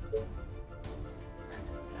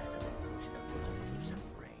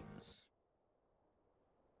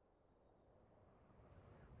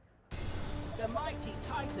 The mighty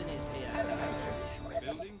Titan is here.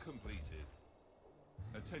 Building completed.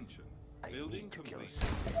 Attention. I Building need to kill completed.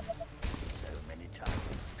 something. So many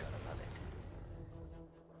targets, gotta love it.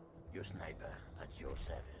 Your sniper at your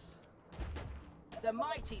service. The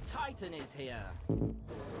mighty Titan is here. My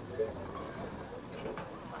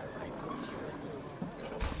rifle is ready.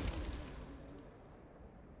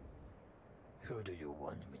 Who do you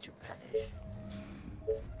want me to punish?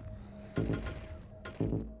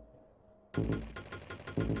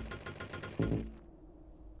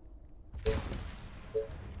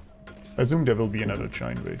 I assume there will be another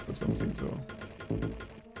giant wave or something, so...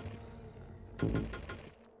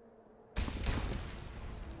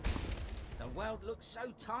 The world looks so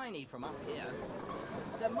tiny from up here.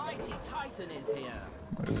 The mighty Titan is here.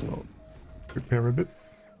 Might as well prepare a bit.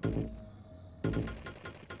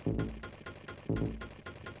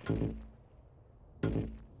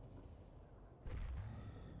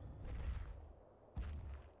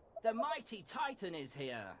 The mighty Titan is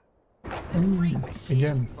here.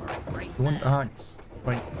 Again, you want arcs,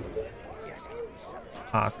 like,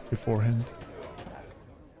 ask beforehand.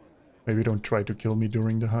 Maybe don't try to kill me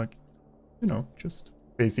during the hug. You know, just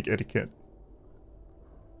basic etiquette.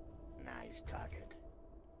 Nice target.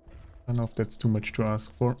 I don't know if that's too much to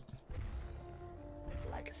ask for.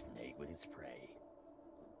 Like a snake with its prey.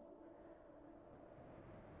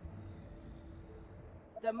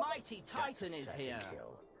 The mighty That's Titan a is certain here.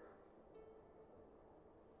 kill.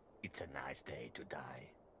 It's a nice day to die.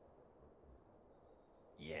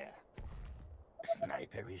 Yeah.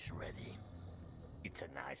 Sniper is ready. It's a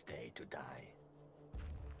nice day to die.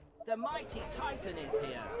 The mighty Titan is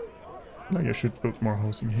here. Like I should build more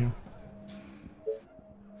housing here.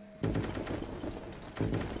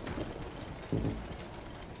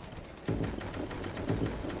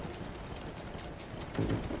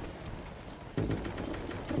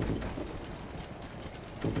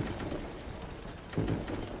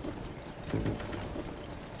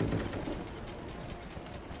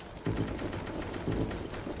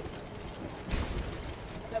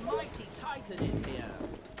 The mighty Titan is here.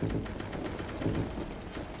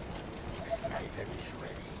 Sniper is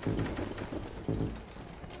ready.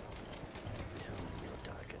 Tell me your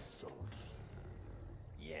darkest thoughts.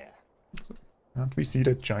 Yeah. Can't we see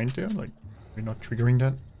that giant there? Like, we're not triggering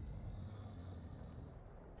that?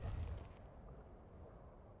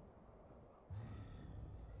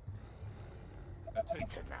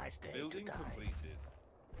 It's a nice day Building to die. completed.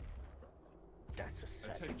 That's a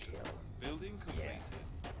certain Attention. kill. Building completed.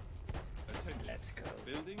 Attention. Let's go.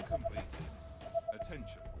 Building completed.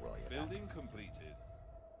 Attention. Riot. Building completed.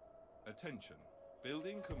 Attention.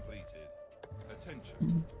 Building completed.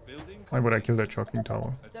 Attention. Building Why would I kill that shocking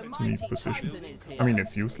tower? The To mighty need position. Titan is here. I mean,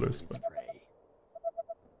 it's useless, but Prey.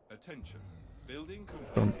 Attention. Building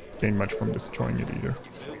completed. don't gain much from destroying it either.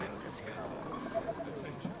 Building completed.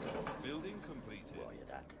 Attention. Building completed. Riot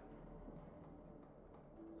that.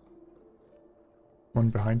 One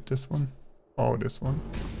behind this one. Oh, this one.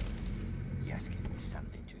 Yes, give me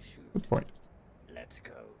something to shoot. Good point. Let's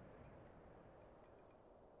go.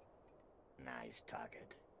 Nice target.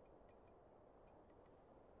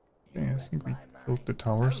 You Yeah, I read think we my filled the mind.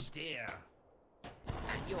 towers. Oh dear.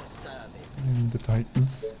 At your service. And the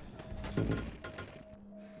titans.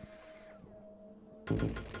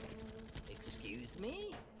 Excuse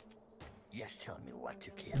me? Yes, tell me what to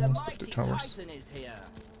kill. The Most of the mighty towers. Titan is here.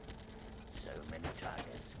 So many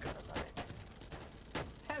targets, gonna love it.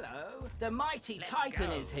 Hello. The mighty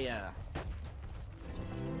Titan is here.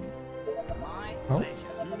 My Oh.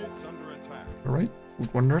 pleasure. Units under attack. Alright,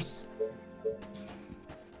 food wonders.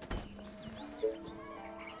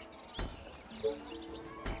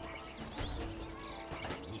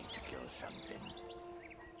 I need to kill something.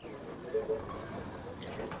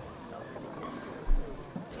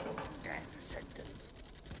 Death sentence.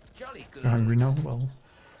 Jolly good. You're hungry now? Well,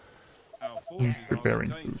 Our I'm forces are preparing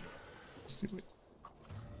in food. danger. Let's do it.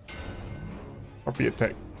 Probably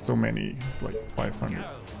attack so many. It's like 500.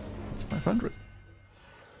 It's 500.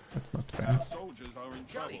 That's not Our bad. soldiers are in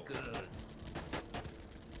Jolly trouble. good.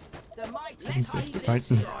 The mighty Let's save the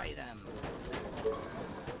Titan. Titan. Destroy them.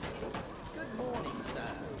 Good morning,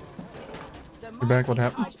 sir. The You're back, what mighty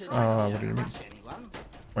happened? Titan is What here. do you mean? Crush anyone?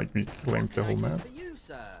 Like we claimed the whole What can I do map. for you,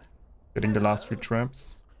 sir? Getting the last 3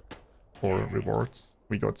 traps or rewards.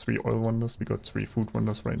 We got 3 oil wonders. We got 3 food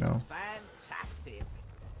wonders right now. Fantastic.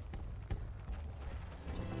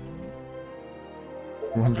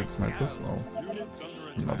 200 snipers. Well, Units under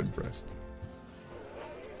I'm attack. not impressed.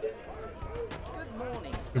 Good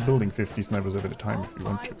morning, sir. We're building 50 snipers at a time if we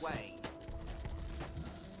want On to. my So. way.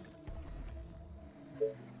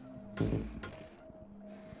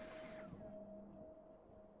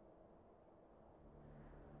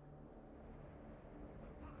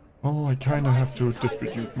 Well, I kind of have to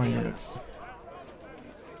distribute my units.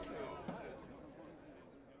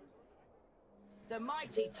 The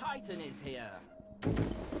mighty Titan is here.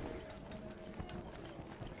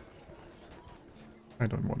 I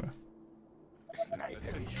don't want to. Sniper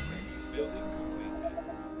is ready. Building completed.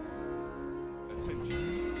 Attention.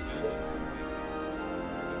 Building completed.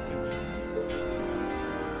 Attention.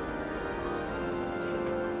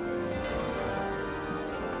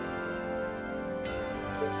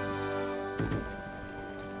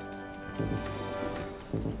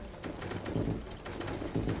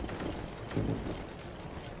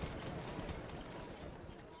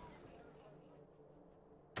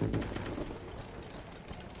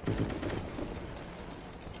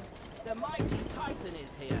 The mighty Titan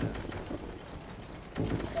is here.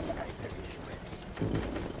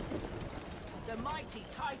 The mighty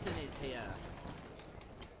Titan is here.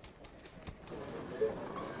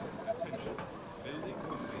 Attention. Building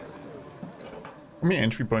completed. How many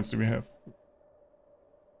entry points do we have?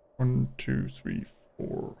 1, 2, 3,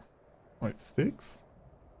 4, 5, 6.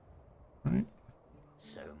 Right.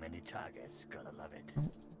 So many targets, gotta love it.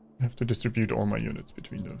 I have to distribute all my units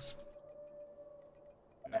between those.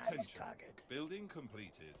 Nice Attention. target. Building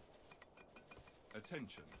completed.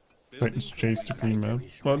 Attention. Titans chase to clean map.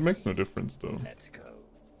 Well, it makes no difference though. Let's go.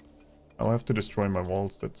 I'll have to destroy my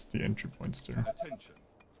walls. That's the entry points there. Attention.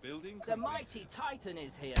 Building The completed. mighty Titan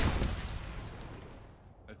is here.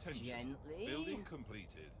 Attention. Gently. Building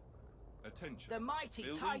completed. Attention. The mighty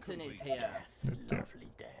Building Titan is completed. here. There.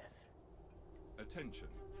 Lovely death. Attention.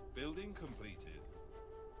 Building completed.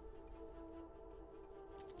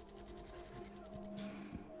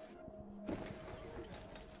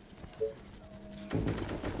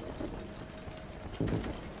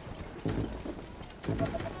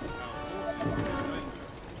 Our forces are in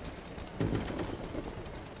danger.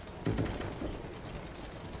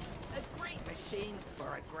 A great machine for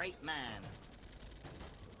a great man.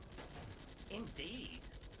 Indeed.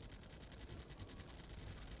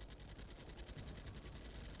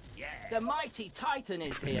 Yeah. The mighty Titan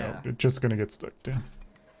is No, here. they're just gonna get stuck there.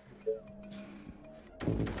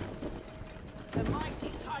 The mighty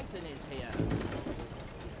Titan is here.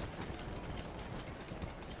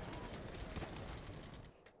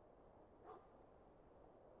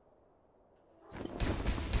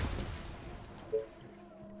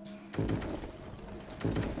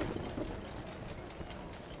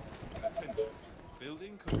 Attention.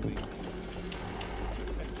 Building completed.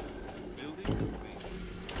 Attention. Building completed.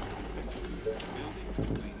 Attention. Building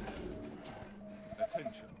completed.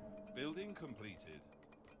 Attention. Building completed.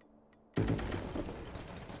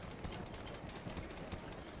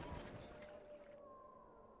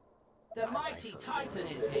 The mighty Titan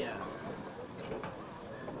is here.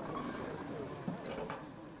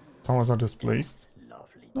 Towers are displaced.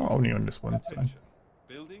 Lovely. No, only on this one side. Attention.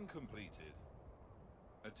 Building completed.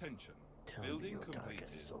 Attention. Tell me Building your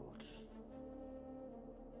darkest completed. thoughts.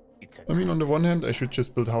 It's a I mean, on the nice one hand, I should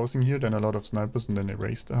just build housing here, then a lot of snipers, and then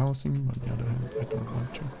erase the housing. On the other hand, I don't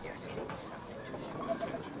want to. Yes, it is something to show.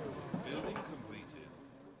 Attention. Building completed.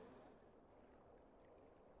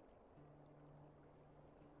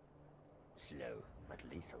 Slow but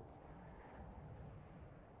lethal.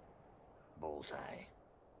 Bullseye.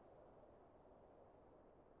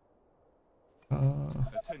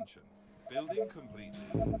 Attention. Building completed.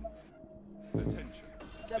 Attention.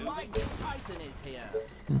 The mighty Titan is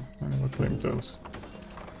here. I never claimed those.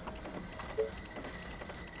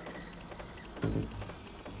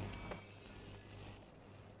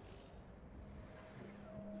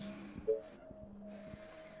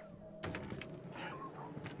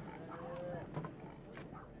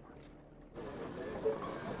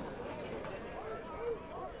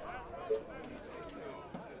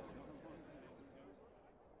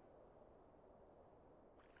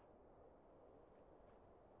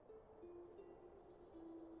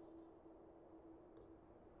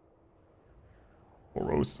 Four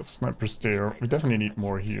rows of snipers there. We definitely need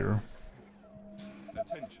more here.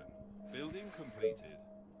 Attention. Building completed.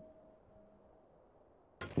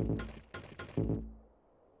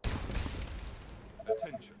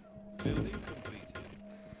 Attention. Building completed.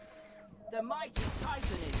 The mighty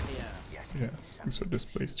Titan is here. Yes, Yeah, it is things something are to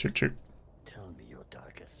displaced. show. Chip. Tell me your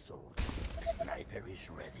darkest thoughts. Sniper is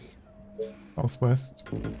ready. Southwest.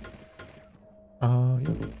 Yeah.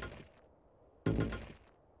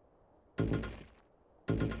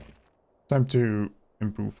 Time to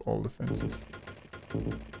improve all defenses.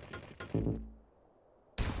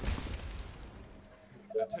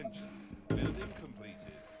 Attention. Building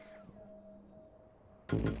completed.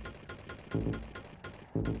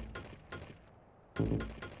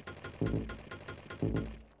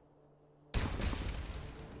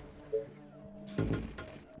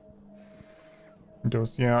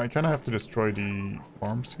 Those, yeah, I kind of have to destroy the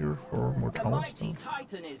farms here for more The towers. mighty Though.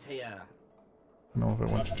 Titan is here. I don't know if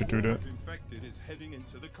I wanted to do that. Infected is heading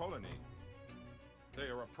into the colony. They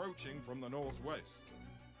are approaching from the northwest.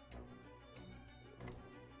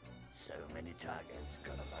 So many targets,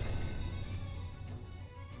 gotta love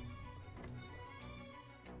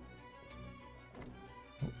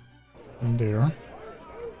it. And there.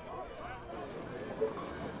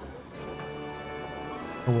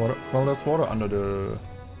 The water. Well, there's water under the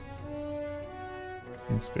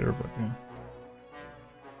things there, but yeah.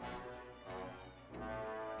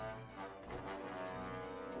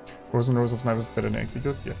 Frozen rows of snipers better than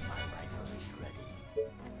executors? Yes.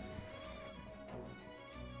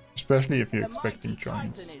 Especially if you're expecting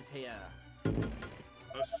giants.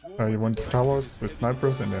 You want towers with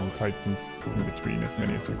snipers and then titans in between, as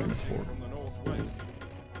many as you can afford.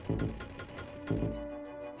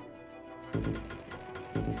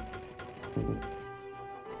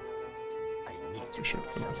 You should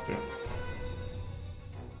put this there.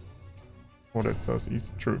 Oh, that's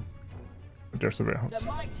southeast. True. But there's a warehouse. The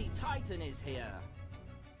mighty Titan is here.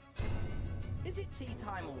 Is it tea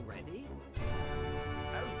time already?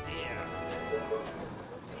 Oh dear.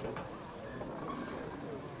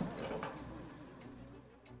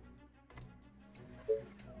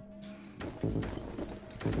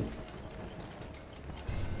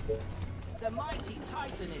 The mighty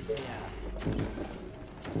Titan is here.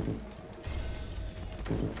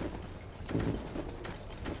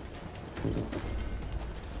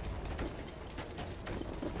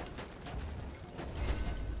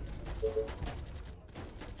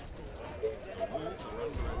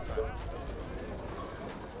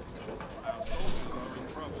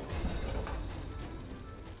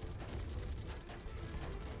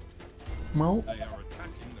 Well, They are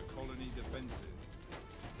attacking the colony defenses.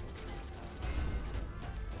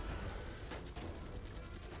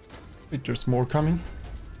 wait, there's more coming.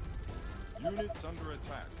 Units under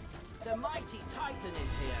attack. The mighty Titan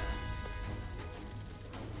is here.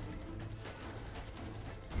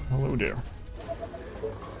 Hello there.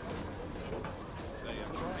 They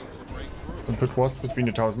are trying to break through. Don't put wasps between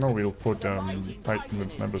the towers. No, we'll put titans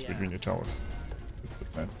and snipers between the towers. That's the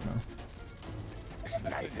plan for now.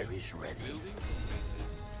 Sniper is ready. Building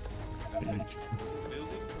completed.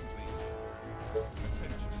 Building completed.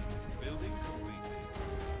 Attention. Building completed.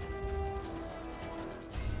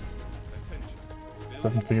 Attention.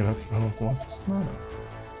 Haven't figured out how wasps. No.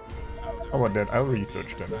 How about that? I'll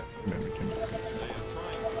research them and then we can discuss this.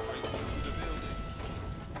 Trying to break into the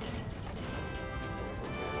building.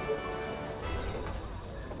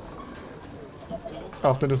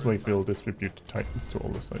 After this wave, we'll distribute the titans to all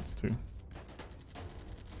the sites too.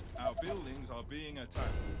 Our buildings are being attacked.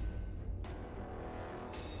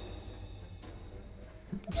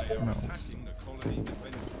 They are No, attacking the colony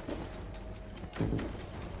defenses.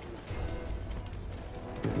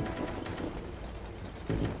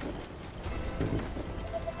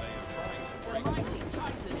 They are trying to The break mighty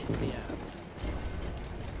Titan is here.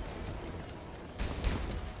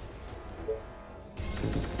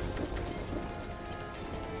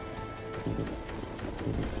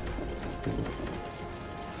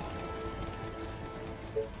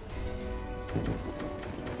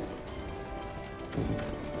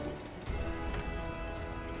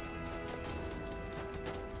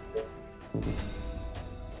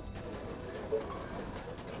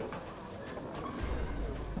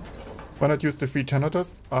 Why not use the free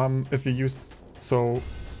Tenators? If you use... So,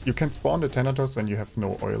 you can spawn the Tenators when you have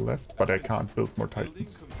no oil left, but I can't build more building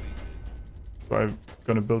Titans. completed. So I'm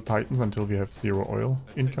gonna build Titans until we have 0 oil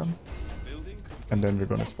income, Building and then we're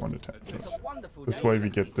gonna spawn the It's Tenators. a wonderful This day way for we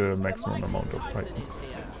get the people. maximum mighty amount of Titan Titans. is here.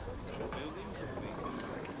 Building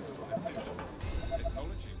completed. Attention.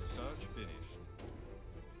 Technology research finished.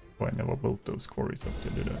 Oh, I never built those quarries up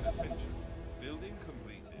there, did I? Attention. Building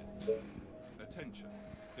completed. Attention.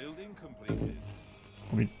 Building completed.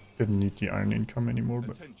 We didn't need the iron income anymore,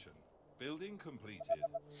 but... Attention. Building completed.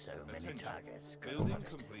 So many Attention. targets. Building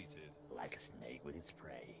Colonists. completed. Like a snake with its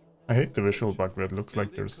prey. I hate the visual bug where it looks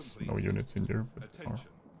like there's no units in there, but... Or, Attention.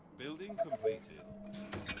 Building completed.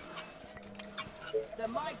 The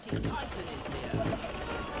mighty Titan is here.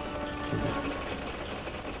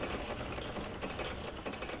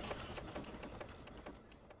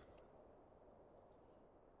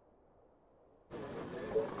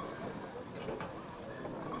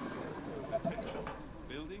 Attention.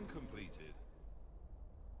 Building completed.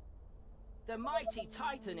 The mighty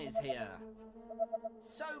Titan is here.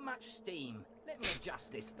 So much steam. Let me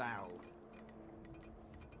adjust this valve.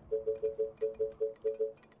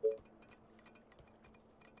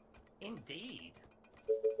 Indeed.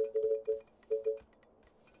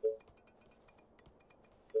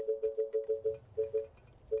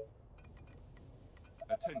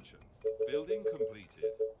 Attention. Building completed.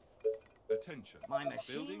 Attention. My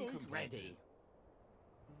machine Building is completed. ready.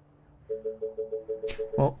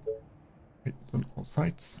 well, it's on all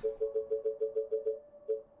sides.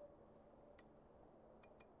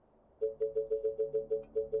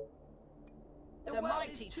 The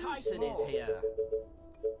mighty Titan is here.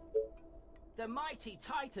 The mighty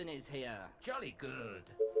Titan is here. Jolly good.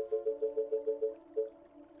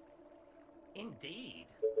 Indeed.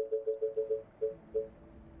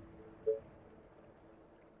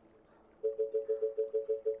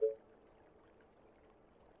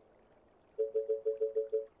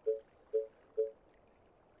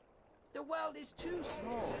 The world is too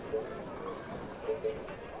small.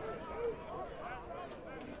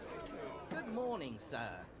 Good morning, sir.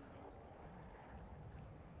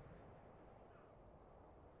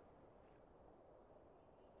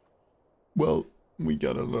 Well, we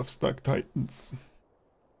got a lot of stuck titans.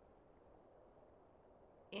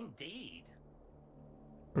 Indeed.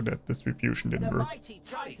 So that distribution didn't The work. mighty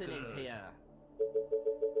Titan is here.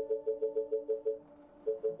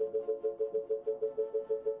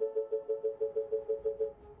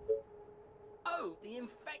 Oh, the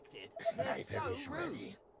infected. They're so Sniper is rude.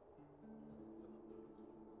 ready.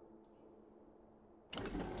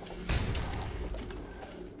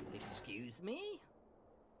 Excuse me?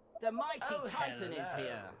 The mighty Titan is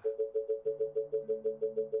here.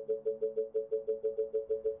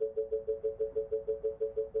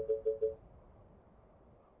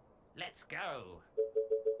 Let's go.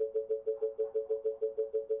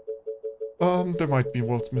 There might be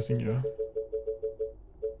walls missing, yeah.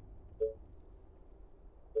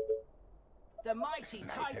 The mighty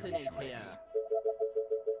Titan is here.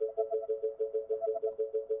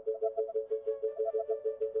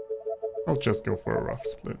 I'll just go for a rough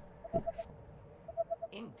split. We'll be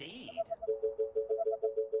fine. Indeed.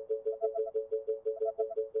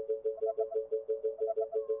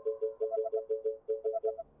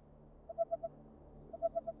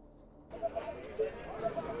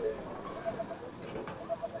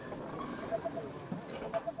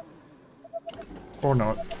 Or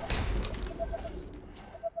not.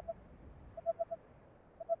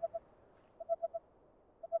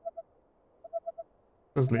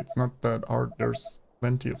 Honestly, it's not that hard. There's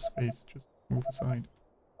plenty of space. Just move aside.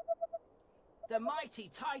 The mighty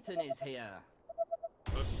Titan is here.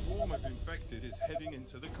 A swarm of infected is heading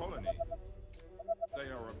into the colony. They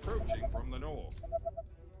are approaching from the north.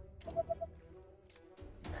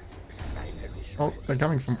 Sniper is Oh, ready. they're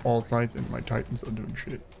coming from all sides and my titans are doing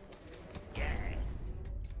shit. Yes.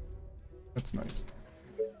 That's nice.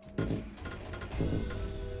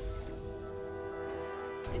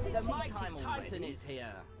 Is it the mighty Titan is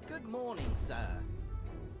here. Good morning, sir.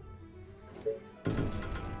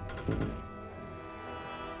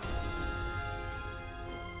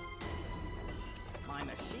 My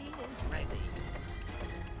machine is ready.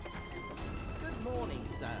 Good morning,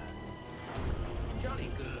 sir. Jolly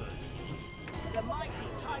good. The mighty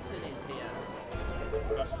Titan is here.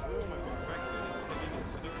 A swarm of infected is heading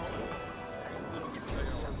into the colony.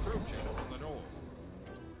 They are approaching from the north.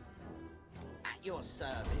 At your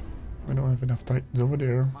service. I don't have enough titans over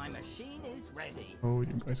there. My machine is ready. Oh,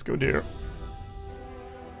 you guys go there.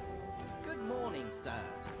 Good morning, sir.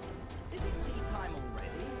 Is it tea time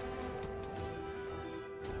already?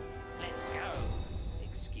 Let's go.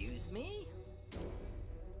 Excuse me?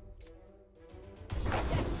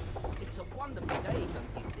 Yes, it's a wonderful day,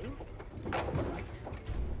 don't you think? Right.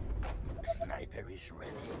 Sniper is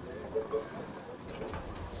ready.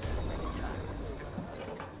 So many times.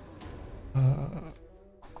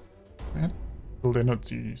 Man, will they not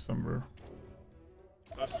see somewhere?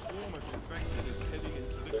 A swarm of infected is heading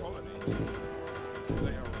into the colony.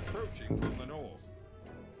 They are approaching from the north.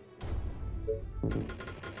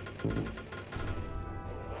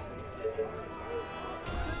 Good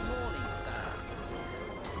morning, sir.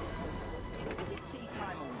 Is it tea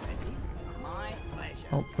time already? My pleasure.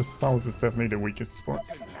 Oh, the south is definitely the weakest spot.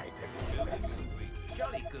 Sniper is ready.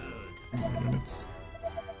 Jolly good. More units.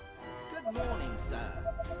 Good morning, sir.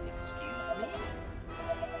 Excuse me?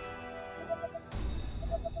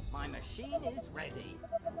 My machine is ready.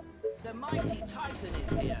 The mighty Titan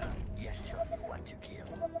is here. Yes, tell me what to kill.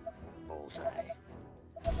 Bullseye.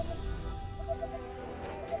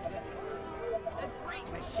 A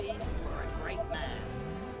great machine for a great man.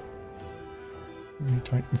 How many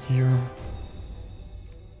titans here?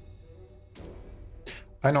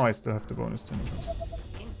 I know I still have the bonus damages.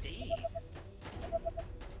 Indeed.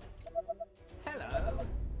 Hello.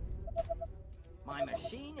 My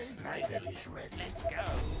machine is Sniper ready. is ready. Let's go.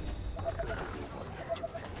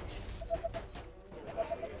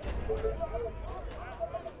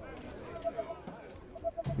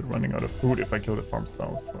 We're running out of food if I kill the farm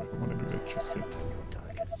south, so I don't want to do that just yet. Your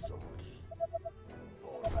darkest thoughts.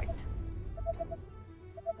 All right.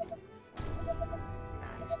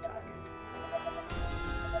 Nice target.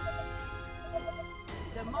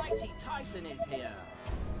 The mighty Titan is here.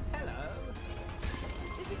 Hello.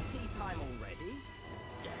 Is it tea time already?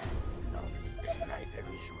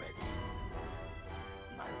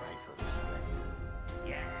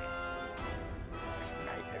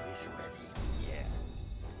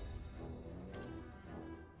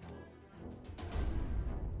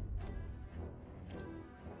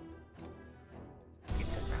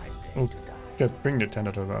 We'll bring the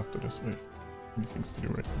Tenators after this wave. Any things to do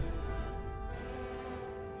right now.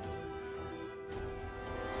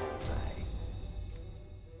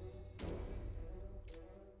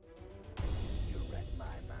 You read my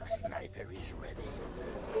mind. Sniper is ready.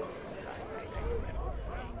 Last night I remember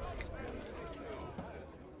brains exploded.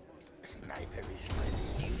 Sniper is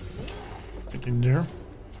ready. Get in there.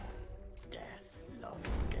 Death, love,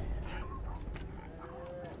 death.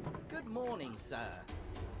 Good morning, sir.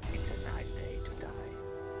 It's a nice day to die.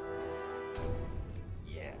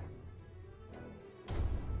 Yeah,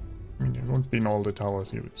 I mean, it won't be in all the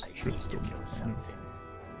towers here, it I should need still to be. kill You know. something.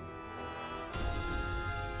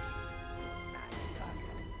 Nice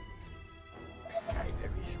target.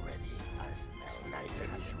 Sniper is ready. Sniper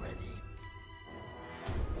is ready.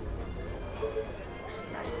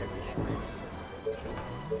 Sniper is ready.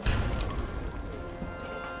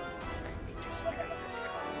 I need to spread this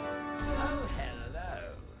car. Oh, hello.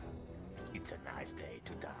 It's a nice day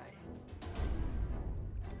to die.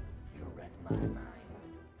 You read my mind.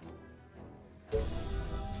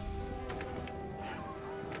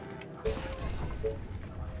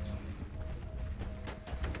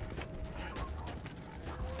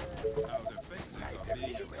 Our defenses are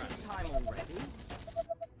being attacked. Time already?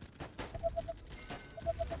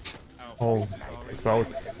 Our Oh, forces are in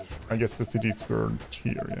south. I guess the cities weren't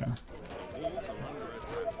here, yeah. The walls are under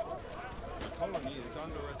attack. The colony is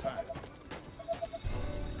under attack.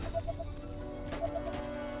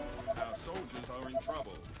 Our soldiers are in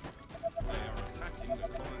trouble. They are attacking the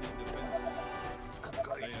colony defenses.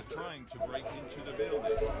 They are trying to break into the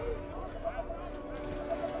building.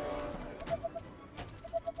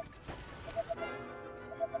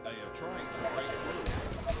 They are trying to break through.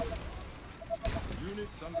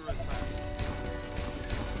 Units under attack.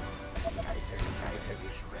 Sniper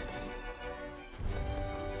is ready.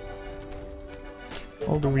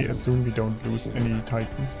 Although we assume we don't lose any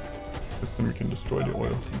Titans, because then we can destroy the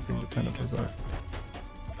oil and bring the Tenators out.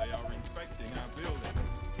 They are inspecting our buildings.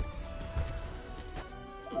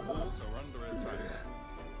 The walls are under attack.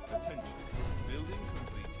 Attention. Building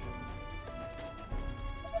completed.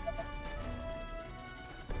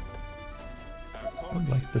 Our colony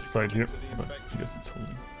Like is this side here, subject to the but I infection. guess it's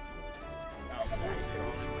holding. Our forces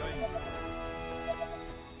are in danger.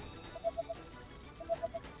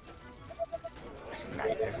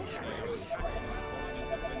 Sniper is They are ready. attacking the colony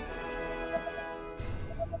defenses.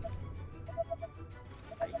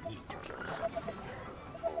 I need to kill something.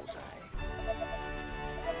 Bullseye.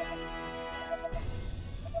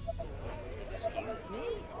 Excuse me?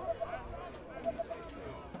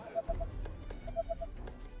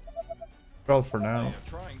 Well, for They now, are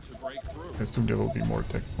trying to break through. I assume there will be more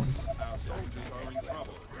tech points. Our soldiers are in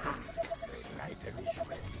trouble. Sniper is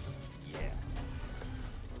ready. Yeah.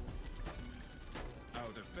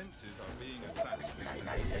 Our defenses are being attacked.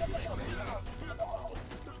 Sniper is ready.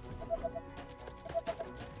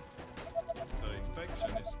 The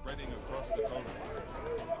infection is spreading across the colony.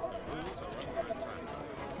 The walls are under attack.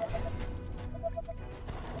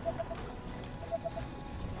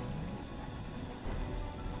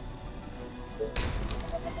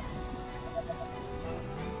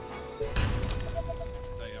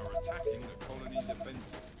 They are attacking the colony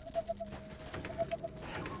defenses.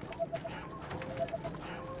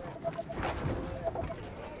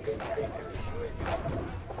 Sniper is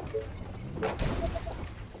ready.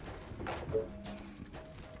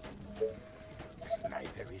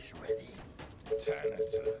 Sniper is ready.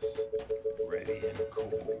 Thanatos. Ready and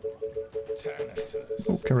cool. Thanatos.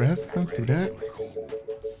 Oh, Caress, don't do that. Cool.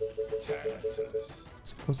 Thanatos. It's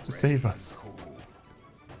supposed to save us. Cool.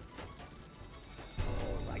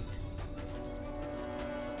 All right.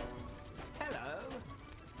 Hello?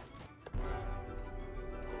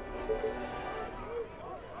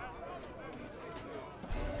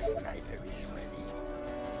 Sniper is ready.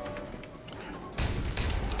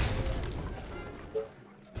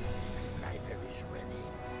 Sniper is ready.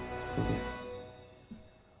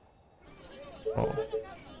 Oh,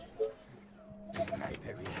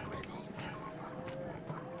 Sniper is ready.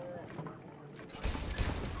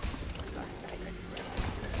 Last night I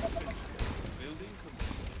ready. Building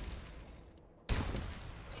complete.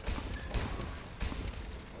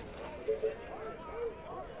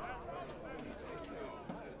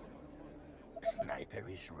 Sniper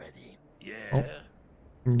is ready. Yeah.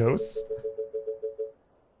 those.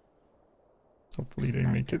 Hopefully they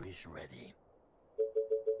make it. Sniper is ready.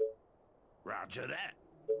 Roger that.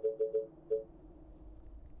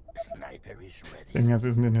 Sniper is ready. Saying as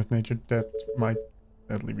isn't in his nature, that might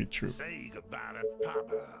sadly be true. Say goodbye to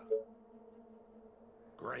Papa.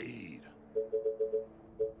 Great.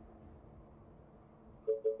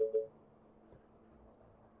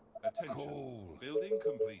 Attention. Cool. Building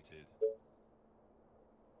completed.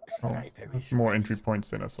 Oh, that's more entry points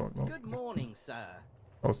than I thought. Well, Good morning, sir.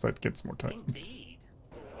 outside gets more titans. Indeed.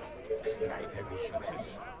 Sniper is ready.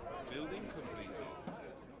 Building completed.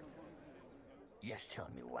 Yes, tell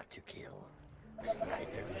me what to kill.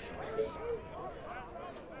 Sniper is ready.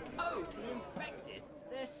 Oh, the infected.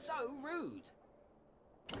 They're so rude.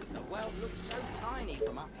 The world looks so tiny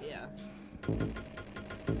from up here.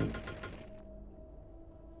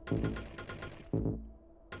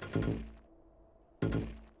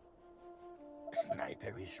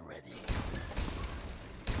 Sniper is ready.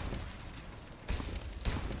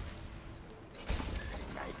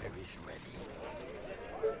 Sniper is ready.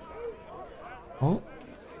 Oh,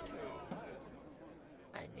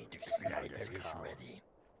 I need to sniper is ready.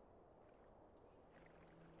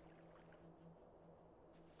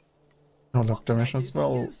 no luck What can I dimensions. do for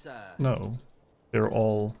Well, you, sir? no, they're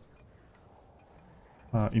all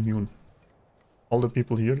immune. All the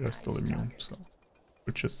people here are still immune, so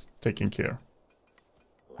we're just taking care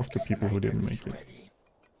of the people who didn't make it. Ready.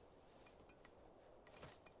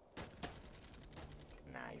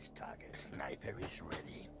 Nice target. Sniper is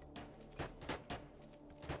ready.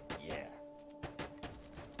 Yeah.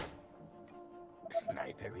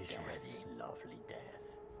 Sniper is ready. Lovely death.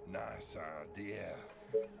 Nice idea.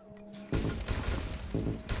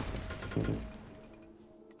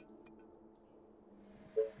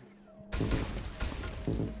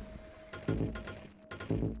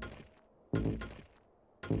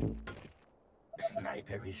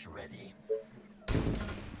 Sniper is ready.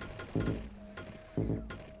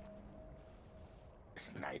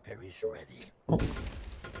 Sniper is ready. Oh,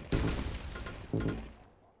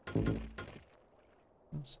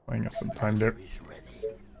 just buying us some time there. Sniper is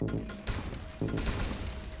ready.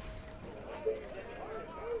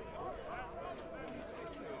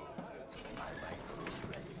 My rifle is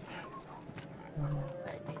ready.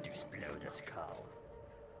 I need to explode a skull.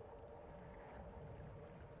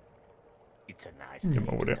 It's a nice Come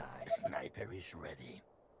day over to there. die. Sniper is ready.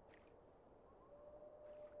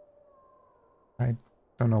 I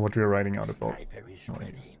don't know what we're writing out about. Sniper is No idea.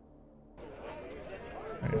 ready.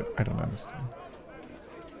 I don't understand.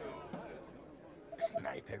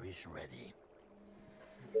 Sniper is ready.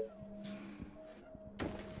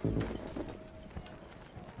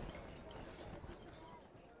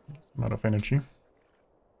 I'm out of energy.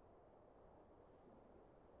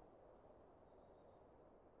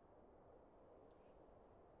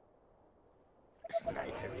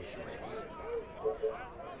 Sniper is ready.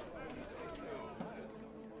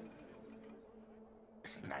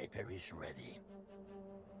 Sniper is ready.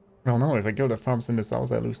 Well, no, if I kill the farms in this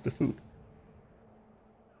house, I lose the food.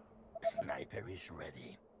 Sniper is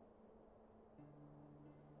ready.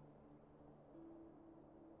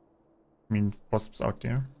 I mean, wasps out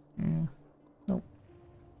there. Yeah. No.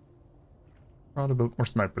 Rather build more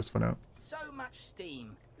snipers for now. So much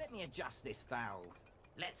steam. Let me adjust this valve.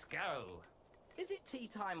 Let's go. Is it tea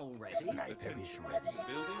time already? Sniper is ready.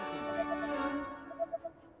 Building completed.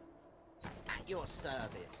 At your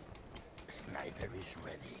service. Sniper is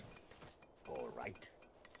ready. All right.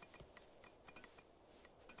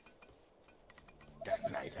 The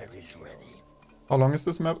sniper is ready. How long is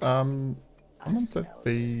this map? Someone said Smell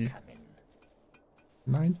the it coming.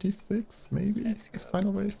 96, maybe, is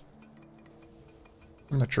final wave.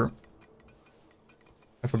 I'm not sure.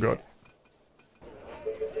 I forgot.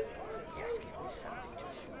 Yes, give me something to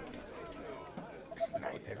shoot.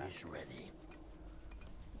 Sniper is ready.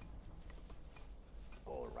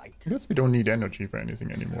 All right. I guess we don't need energy for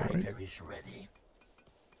anything anymore, right? Sniper is ready.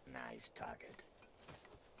 Nice target.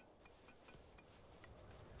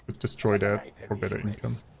 Could destroy that Sniper for is better ready.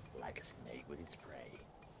 income. Like a snake with its prey.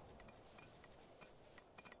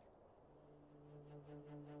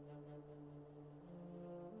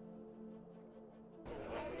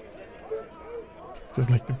 Just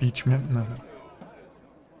like the beach map? No, no.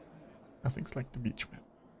 Nothing's like the beach map.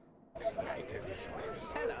 Sniper is ready.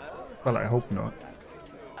 Hello. Well, I hope not.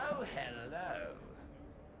 Oh, hello.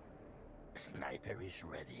 Sniper is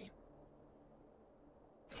ready.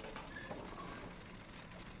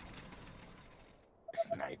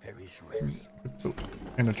 Sniper is ready. Could build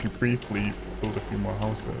energy briefly, build a few more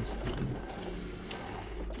houses.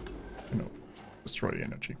 You know, destroy the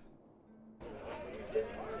energy.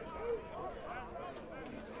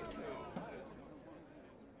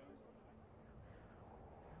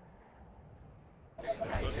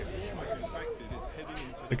 Sniper is ready. Infected is heading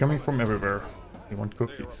into They're coming from everywhere. They want They are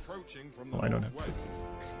cookies. approaching from the Well, I don't have northwest.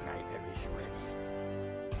 cookies. Sniper is ready.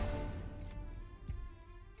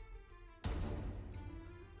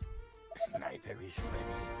 Sniper is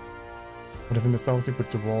ready. But if in the south you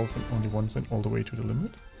put the walls on only one side all the way to the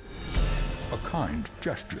limit? A kind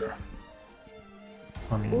gesture.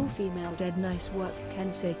 I mean... All female dead, nice work,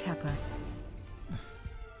 Kensei Kappa.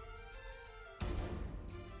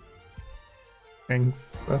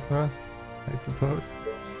 Thanks, that's worth, I suppose.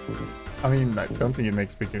 I mean, I don't think it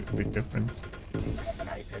makes big difference.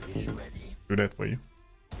 Sniper is ready. Do that for you.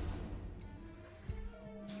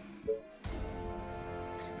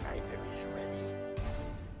 Sniper is ready.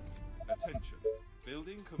 Attention.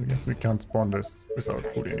 Building I complete. guess we can't spawn this without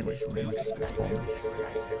food anyway, so maybe just get spawned. Sniper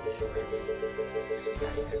is ready.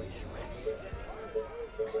 Sniper is ready.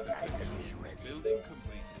 Sniper is ready. Building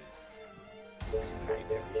completed.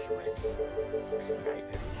 Sniper is ready.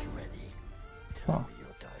 Sniper is ready. Tell Huh. me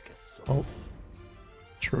your darkest Oh, thoughts.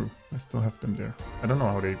 true. I still have them there. I don't know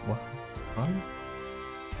how they... Why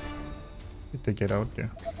did they get out there?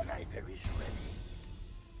 Sniper is ready.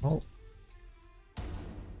 Well...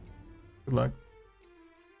 Good luck.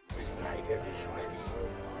 Sniper is ready.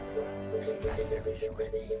 Sniper is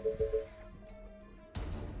ready.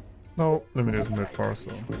 No, limit isn't that far,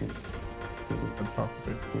 so... That's half of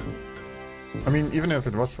it. I mean, even if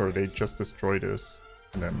it was far, they just destroy this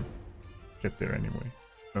and then get there anyway.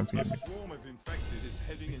 I don't think A it makes... swarm of infected is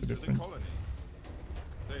heading makes a into the difference. colony.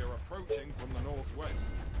 They are approaching from the northwest.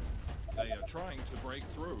 They are trying to break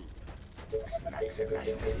through. Sniper is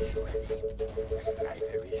ready.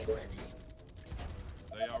 Sniper is ready.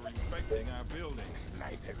 They are infecting our buildings.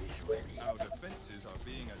 Sniper is ready. Our defenses are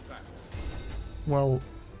being attacked. Well...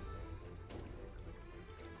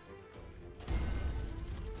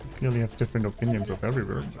 we clearly have different opinions of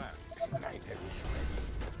everywhere. Attack. Sniper is ready.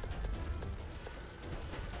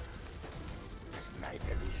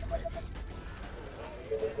 Sniper is ready.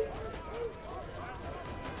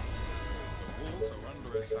 The walls are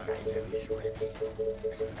under attack. Sniper is ready.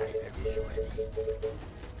 Sniper is ready.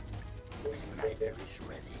 Sniper is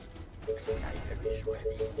ready. Sniper is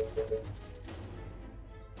ready.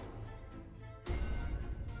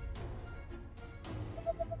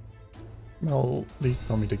 Well, please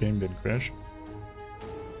tell me the game didn't crash.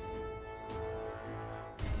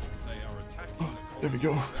 They are attacking the There we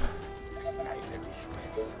go. Sniper is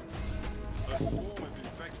ready. A swarm of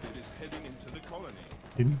infected is heading into the colony.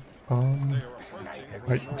 In, They are approaching from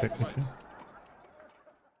right, the northwest. technically.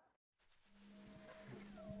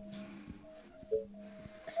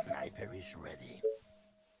 Sniper is ready.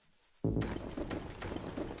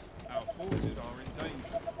 Our forces are in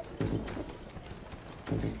danger.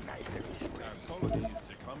 Sniper is Our ready. colony is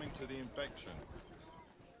succumbing to the infection.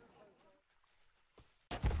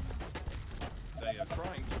 They are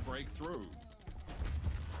trying to break through.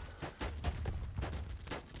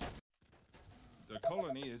 The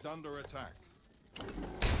colony is under attack.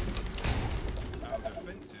 Our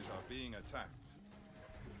defenses are being attacked.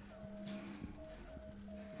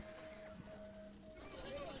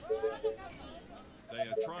 They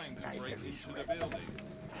are trying to break into the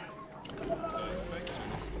buildings. The infection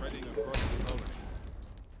is spreading across the colony.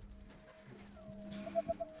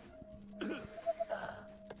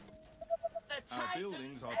 Our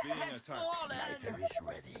buildings are being attacked. Sniper is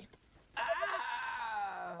ready.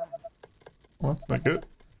 Well, that's not good.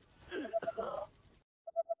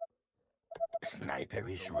 Sniper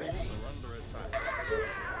is ready. Walls are under attack.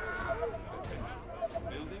 Attention.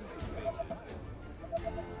 Building completed.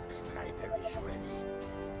 Sniper is ready.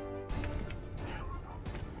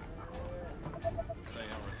 They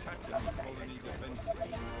are attacking the colony defenses.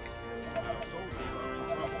 Our soldiers are in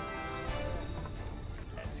trouble.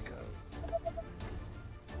 Let's go.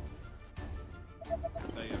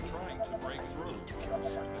 They are trying to break through. To kill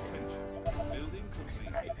something. Attention. Building completed.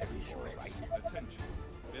 Sniper is ready. Attention.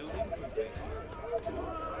 Building completed. Our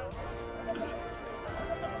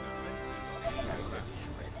defenses are being Sniper attacked. is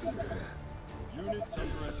ready. Units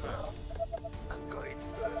under attack. I'm going.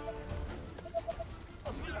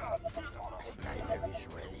 Sniper is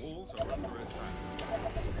ready. Walls are under attack.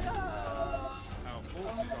 Our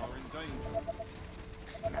forces are in danger.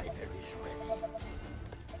 Sniper is ready.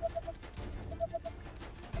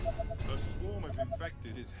 A swarm of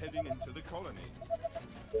infected is heading into the colony.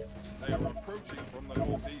 They are approaching from the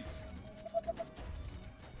northeast.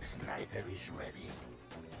 Sniper is ready.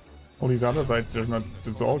 All these other sides, there's not...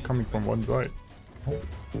 It's all coming from one side. Oh.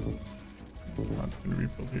 Not been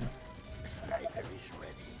rebuilt here. Sniper is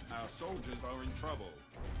ready. Our soldiers are in trouble.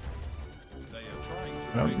 They are trying to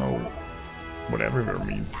I don't break know through. what everywhere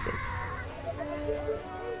means, but They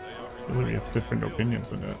are really have infecting different our opinions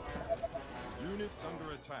buildings. on that. Units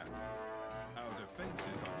under attack. Our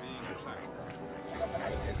defenses are being attacked.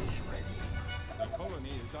 Sniper is ready. The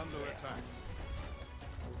colony is under attack.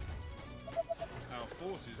 Our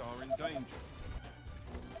forces are in danger.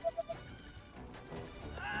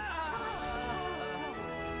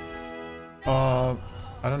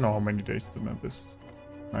 I don't know how many days the map is.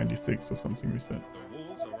 96 or something we said. The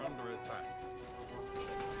walls are under attack.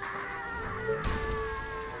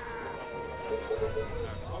 Our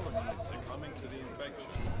colony is succumbing to the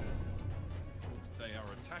infection. They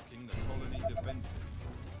are attacking the colony defenses.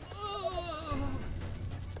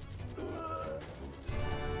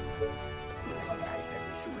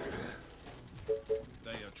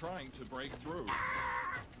 They are trying to break through.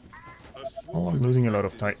 Oh, I'm losing a lot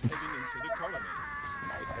of titans. Heading into the colony.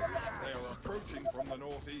 They are approaching from the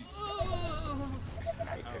northeast.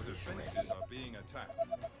 Our defenses are being attacked.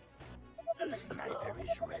 Sniper is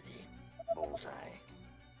ready. Bullseye.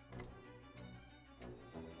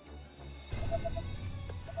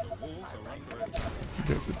 The walls are under attack. I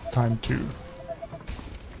guess it's time to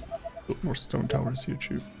build more stone towers here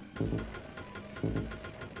too. They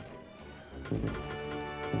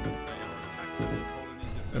are attacking the colony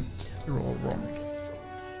defenses. You're all wrong.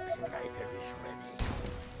 Sniper is ready.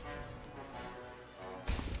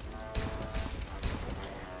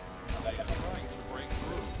 They are trying to break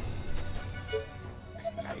through.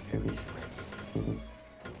 Sniper is ready.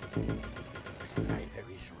 Sniper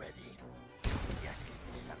is ready. Just give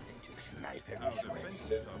me something to sniper Our is ready.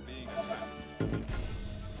 defenses are being attacked.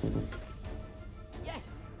 Yes,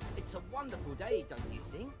 it's a wonderful day, don't you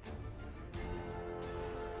think?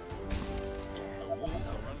 The walls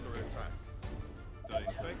are under attack. The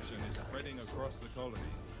infection is spreading across the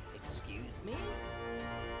colony. Excuse me?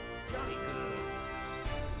 Jolly good.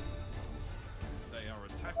 They are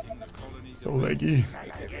attacking the colony So defenses. laggy.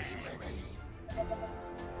 Sniper is ready.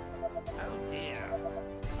 Oh dear.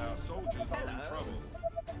 Our soldiers are in Hello. trouble.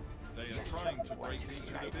 They are trying to break into the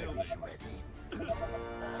Sniper buildings. is ready.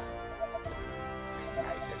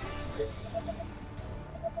 Sniper is ready.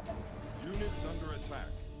 Units under attack.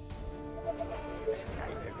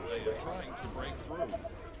 Sniper is They are ready. trying to break through.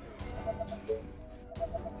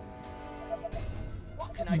 What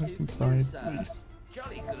can I do for you, Inside, sir? please.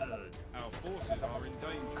 Jolly good. Our forces are in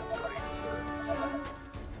danger.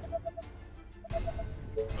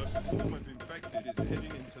 A swarm of infected is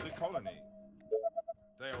heading into the colony.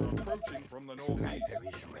 They are approaching from the northeast. Sniper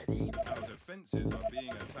is ready. Our defenses are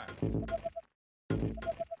being attacked.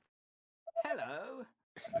 Hello.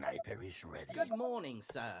 Sniper is ready. Good morning,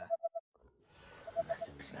 sir.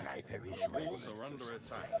 Sniper is The ready. walls are under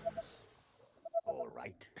attack. All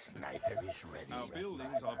right. Sniper is ready. Our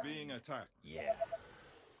buildings are being attacked. Yeah.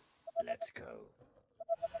 Let's go.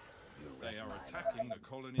 They are attacking the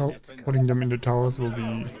colony Well, defenses. putting them in the towers will be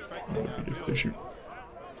Infecting the our biggest buildings. issue.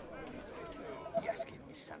 Just give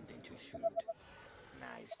me something to shoot.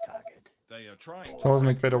 Nice target. They are trying to Towers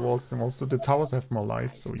make better walls than walls. So the towers have more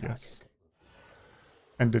life, so yes.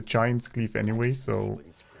 And the giants cleave anyway, so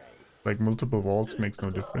like multiple walls makes no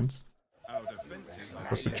difference. Our defenses are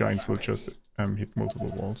Because the being giants will attacked. just hit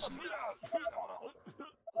multiple walls.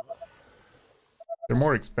 They're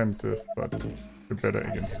more expensive, but they're better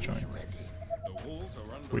against giants, The walls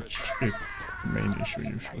are under which attack. is the main issue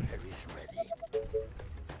usually. Sniper is ready.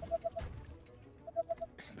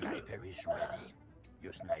 Sniper is ready.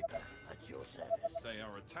 Your sniper at your service. They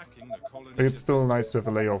are attacking the colony. Like, it's still nice to have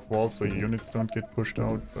a layer of walls so your units don't get pushed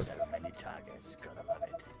out, but So many targets got above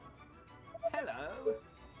it. Hello.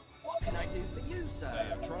 What can I do for you, They sir?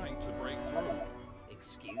 are trying to break through.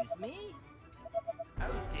 Excuse me? Oh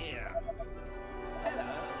dear. Hello.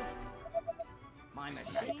 My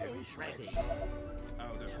machine is ready.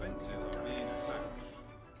 Our defenses are being attacked.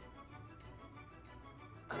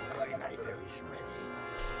 Sniper is ready.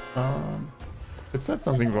 it said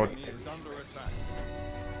something about Colony is under attack.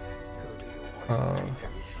 Who do you want? Sniper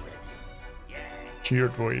is ready.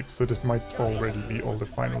 tiered waves, so this might already be all the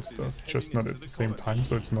final stuff, just not at the same time,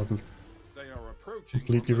 so it's not They are approaching.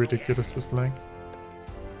 completely from the ridiculous with lag.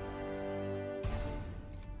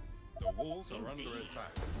 The walls are under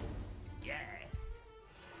attack. Yes.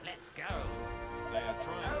 Let's go. They are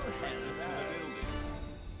trying to break into the building.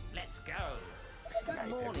 Let's go. Good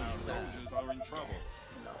morning, Our sir. soldiers are in trouble.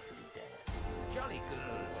 Lovely day. Jolly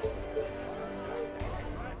good.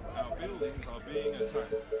 Our buildings are being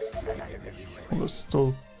attacked. Sniper is ready. Well, there's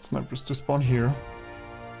still snipers to spawn here.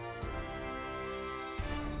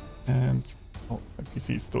 And oh, my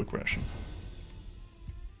PC is still crashing.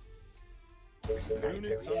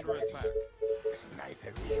 Units under attack.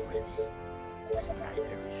 Sniper is ready.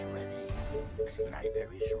 Sniper is ready. Sniper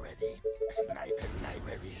is ready.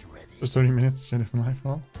 Sniper is ready. For 30 minutes, Jen is live.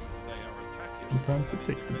 Well, They are attacking. sometimes it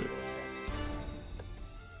takes a bit.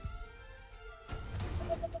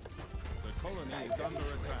 The colony is under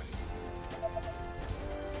attack.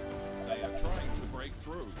 They are trying to break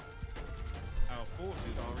through. Our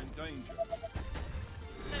forces are in danger.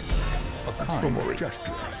 A kind gesture.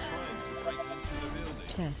 Trying to break into the building.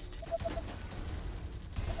 Test.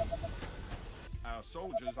 Our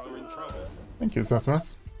soldiers are in trouble. Thank you,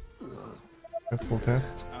 Sasras. Successful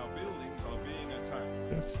test. Our buildings are being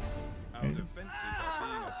attacked. Yes. Our defenses are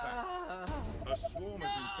being attacked. A swarm of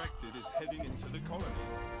infected is heading into the colony.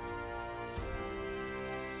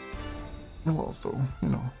 And also, you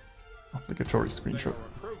know, obligatory They screenshot. are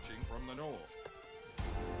approaching from the north.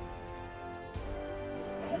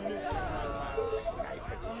 Units under attack.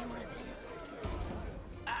 Sniper is ready.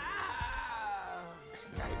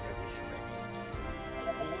 Sniper is ready.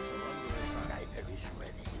 The walls are under attack. Sniper is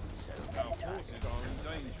ready. So Our forces are in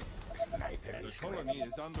danger. Sniper The is colony ready.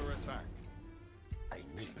 is under attack. I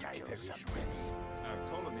need sniper is ready. Our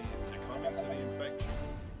colony is succumbing to the infection.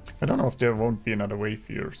 I don't know if there won't be another wave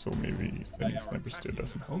here, so maybe They sending are sniper still attacking the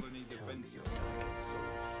doesn't help. colony defenses.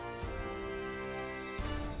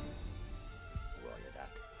 Warrior that.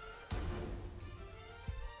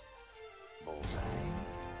 Bullseye.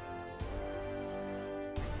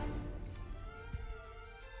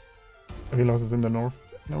 Vilas is in the north.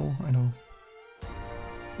 No, I know. They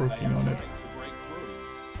are Working on trying it. to break through.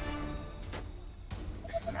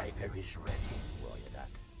 Sniper is ready. Warrior that.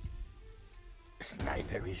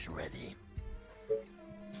 Sniper is ready.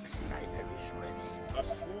 Sniper is ready. A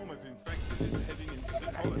swarm of infected is heading into the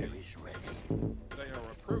Sniper colony. is ready. They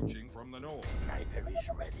are approaching from the north. Sniper is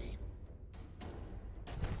ready.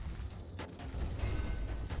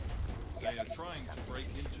 They are trying to break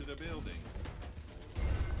into the buildings.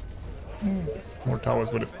 More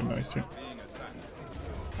towers would have been nice here. Being attacked.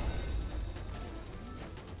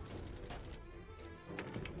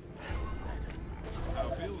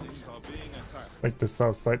 Our buildings are being attacked. Like the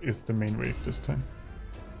south side is the main wave this time.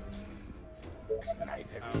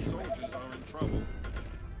 Sniper Our is ready. soldiers are in trouble.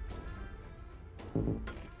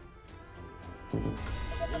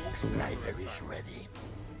 Sniper is ready.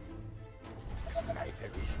 Sniper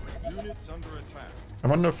is ready. Units under attack. I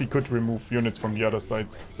wonder if we could remove units from the other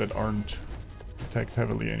sides that aren't attacked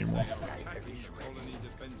heavily anymore. They are attacking the colony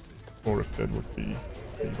defenses. Or if that would be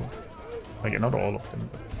legal. Like, not all of them,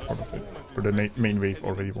 but part of it. For the main wave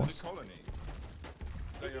already was. The colony.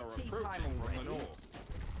 They Is it are tea time approaching from the already? north.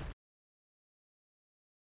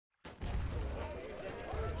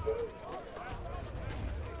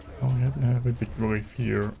 Oh, we have a big wave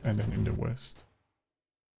here and then in the west.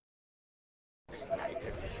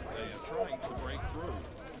 Sniper is They ready. are trying to break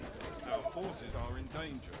through. Our forces are in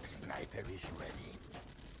danger. Sniper is ready.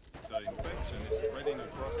 The infection is spreading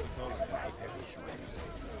across the colony. Sniper is ready.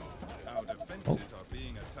 Our defenses are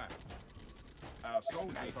being attacked. Our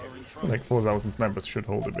soldiers are in trouble. Like 4,000 snipers should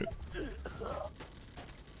hold a bit. They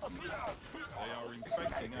are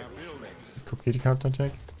infecting our building. Cookie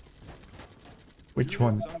counterattack? Which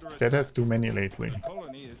one? That has too many lately. The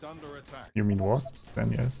colony is under attack. You mean wasps?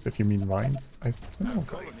 Then yes. If you mean mines, I don't know.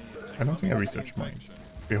 Colony is I don't think I succumbing to researched the mines. infection.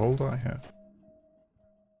 Beholder I have.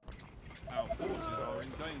 Our forces are in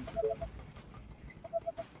danger.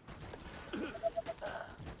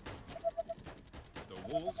 The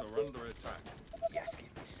walls are under attack. Just give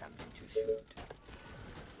me something to shoot.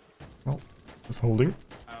 Well, it's holding.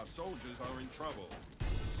 Our soldiers are in trouble.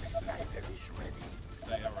 Sniper is ready.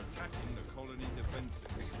 They are attacking the colony defenses.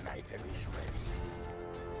 Sniper is ready.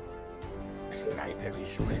 Sniper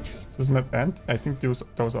is ready. Is this map end? I think those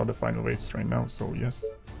are the final waves right now, so yes,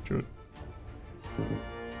 should.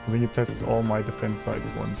 I think it tests all my defense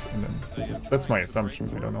sides once, and then that's my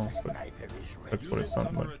assumption. I don't know, but Sniper is ready. that's what it sounded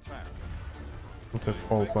Under like. attack. We'll test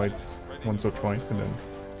all sides once or twice, and then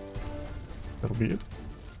that'll be it.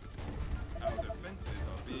 Our defenses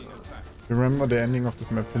are being attacked. Remember the ending of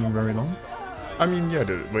this map feeling very long? I mean, yeah,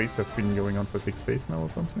 the waves have been going on for 6 days now or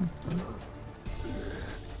something. The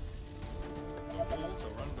walls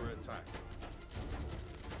are under attack.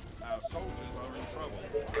 Our soldiers are in trouble.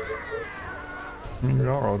 I mean, we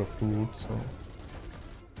are out of food, so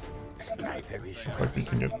Sniper is looks like we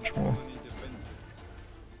can get much more. Colony defenses.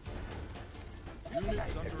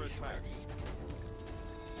 Units under attack.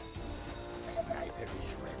 Sniper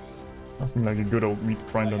is ready. Nothing like a good old meat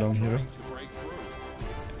grinder down here. Trying to break through.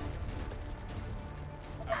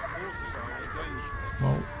 Our forces are in danger.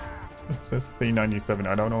 Well, it says stay 97.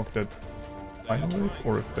 I don't know if that's final wave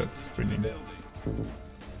or if that's winning.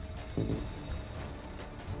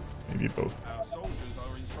 Maybe both. Our soldiers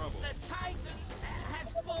are in trouble. The Titan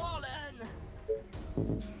has fallen!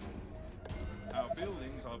 Our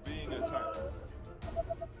buildings are being attacked.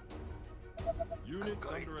 Units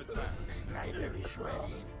under attack. Sniper is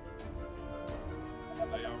ready.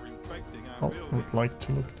 They are in infecting our Oh, I buildings. would like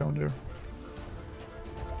to look down there.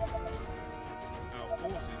 Our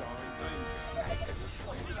forces are in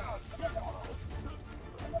danger.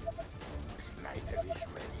 Sniper is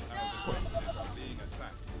ready. Our defenses are being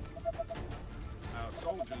attacked. Our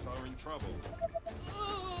soldiers are in trouble.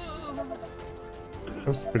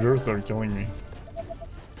 Those spitters are killing me.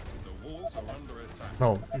 The walls are under attack.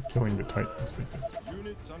 No, they're killing the titans, I guess.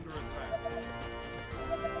 Units under attack.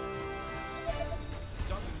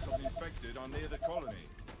 Dozens of infected are near the colony.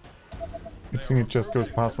 Good thing it just goes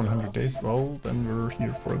past 100 days. Well, then we're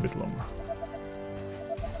here for a bit longer.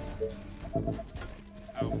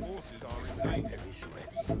 Our forces are in danger.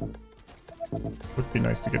 Would be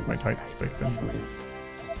nice to get my titans back then.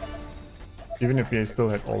 Even if we still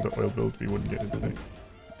had all the oil built, we wouldn't get it back.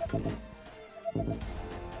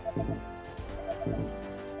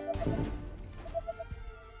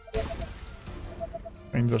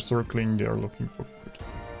 Trains are circling, they are looking for good.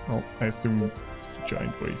 Well, I assume it's the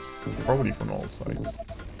giant waves. Probably from all sides.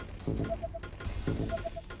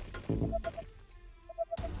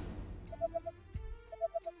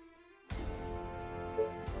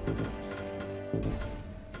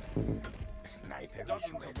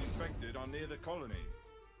 Dozens of infected are near the colony.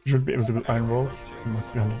 You should be able to build iron walls. They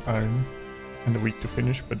must be 100 iron and a week to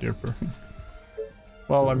finish, but they're perfect.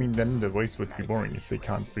 Well, I mean, then the waves would be boring if they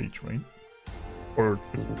can't breach, right? Or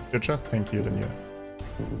if they're just tankier, then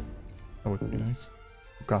yeah. That would be nice.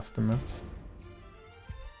 Custom maps.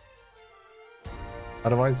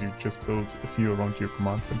 Otherwise, you just build a few around your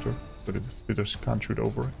command center so that the spitters can't shoot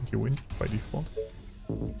over and you win by default.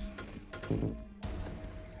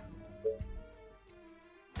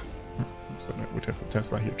 So I would have a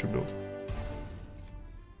Tesla here to build.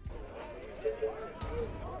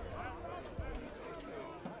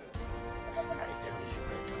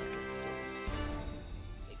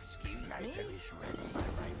 Excuse me? Sniper is ready. My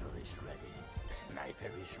rifle is ready.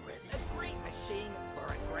 Sniper is ready. A great machine for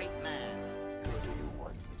a great man. Who do you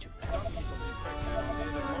want me to Dozens battle? of infected are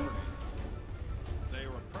near the colony. They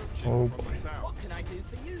are approaching Oh from boy. the south. What can I do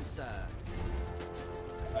for you, sir?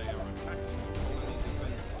 They are attacking the colony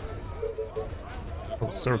defenses. The Oh,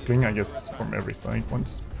 colony circling, is I guess, under attack. from every side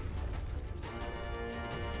once.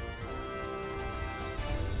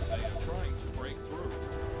 They are trying to break through.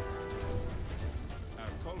 Our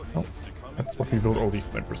colony Oh, is succumbing that's to what the we build all these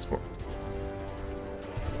snipers for.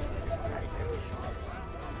 Sniper is ready.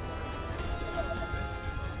 defenses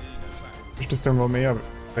are being attacked. Push the stone wall may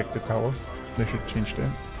affect the towers. They should change that.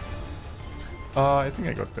 I think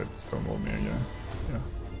I got that stone wall mayor, yeah. Yeah.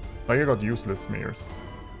 Like I got useless mayors.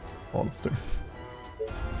 All of them.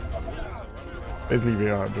 Basically we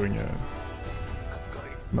are doing a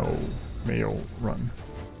no mayo run.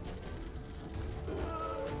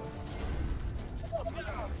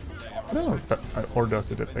 No, or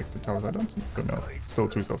does it affect the towers? I don't think so, no. Still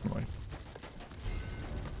 2000 life.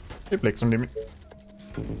 Hey, Blake's on limit. They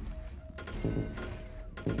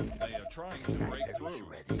are trying to break Sniper is through.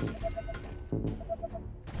 ready.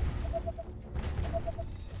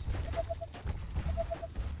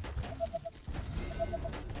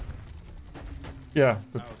 Yeah,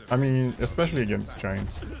 but I mean, especially against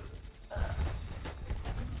giants.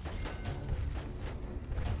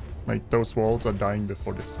 Like, those walls are dying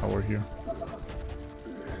before this tower here.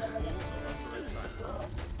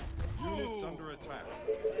 Units under attack.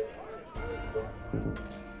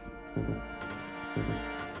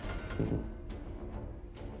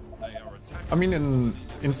 They are attacking. I mean,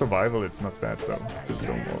 in survival, it's not bad though, the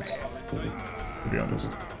stone walls, to be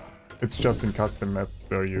honest. It's just in custom map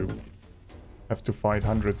where you have to fight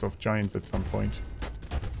hundreds of giants at some point.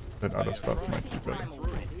 That other stuff might be better. I'm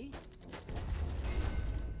already.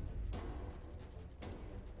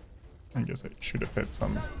 I guess I should have had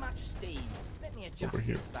some So much steam. Let me adjust Over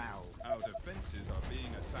here. this valve. Our defenses are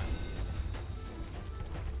being attacked.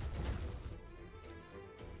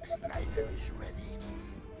 Sniper is ready.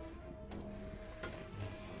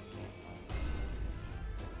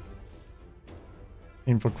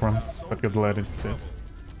 aim for crumbs, but got lead instead.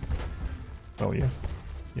 Well, yes.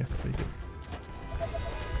 Yes, they did.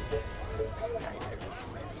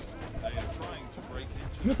 They are trying to break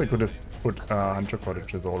into I guess I could have put hunter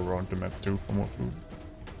cottages all around the map too for more food.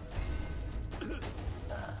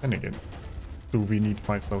 Then again, do we need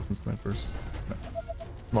 5,000 snipers? No.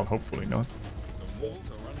 Well, hopefully not. the walls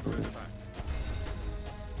are under attack.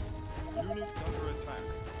 Units under attack.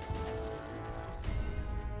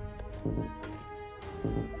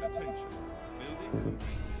 Attention. Building completed.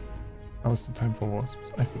 Now's the time for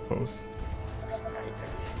wasps, I suppose.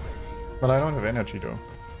 But I don't have energy though.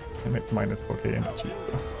 I'm at minus 4k energy. So. Are being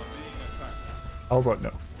attacked. How about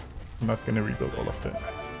no? I'm not gonna rebuild all of that.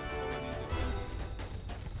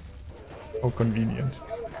 How convenient.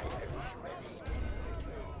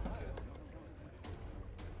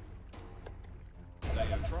 They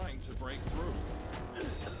are trying to break through.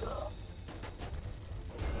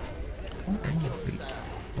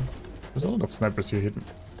 There's a lot of snipers here hidden.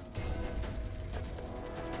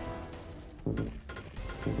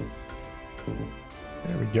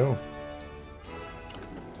 There we go.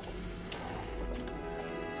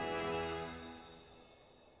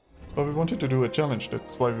 But we wanted to do a challenge,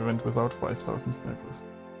 that's why we went without 5,000 snipers.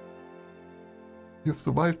 You have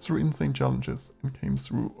survived through insane challenges and came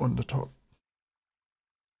through on the top.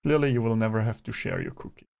 Clearly you will never have to share your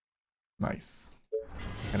cookie. Nice.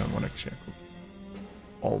 I don't want to share cookie.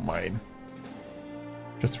 All mine.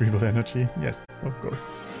 Just rebuild energy? Yes, of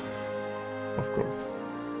course. Of course.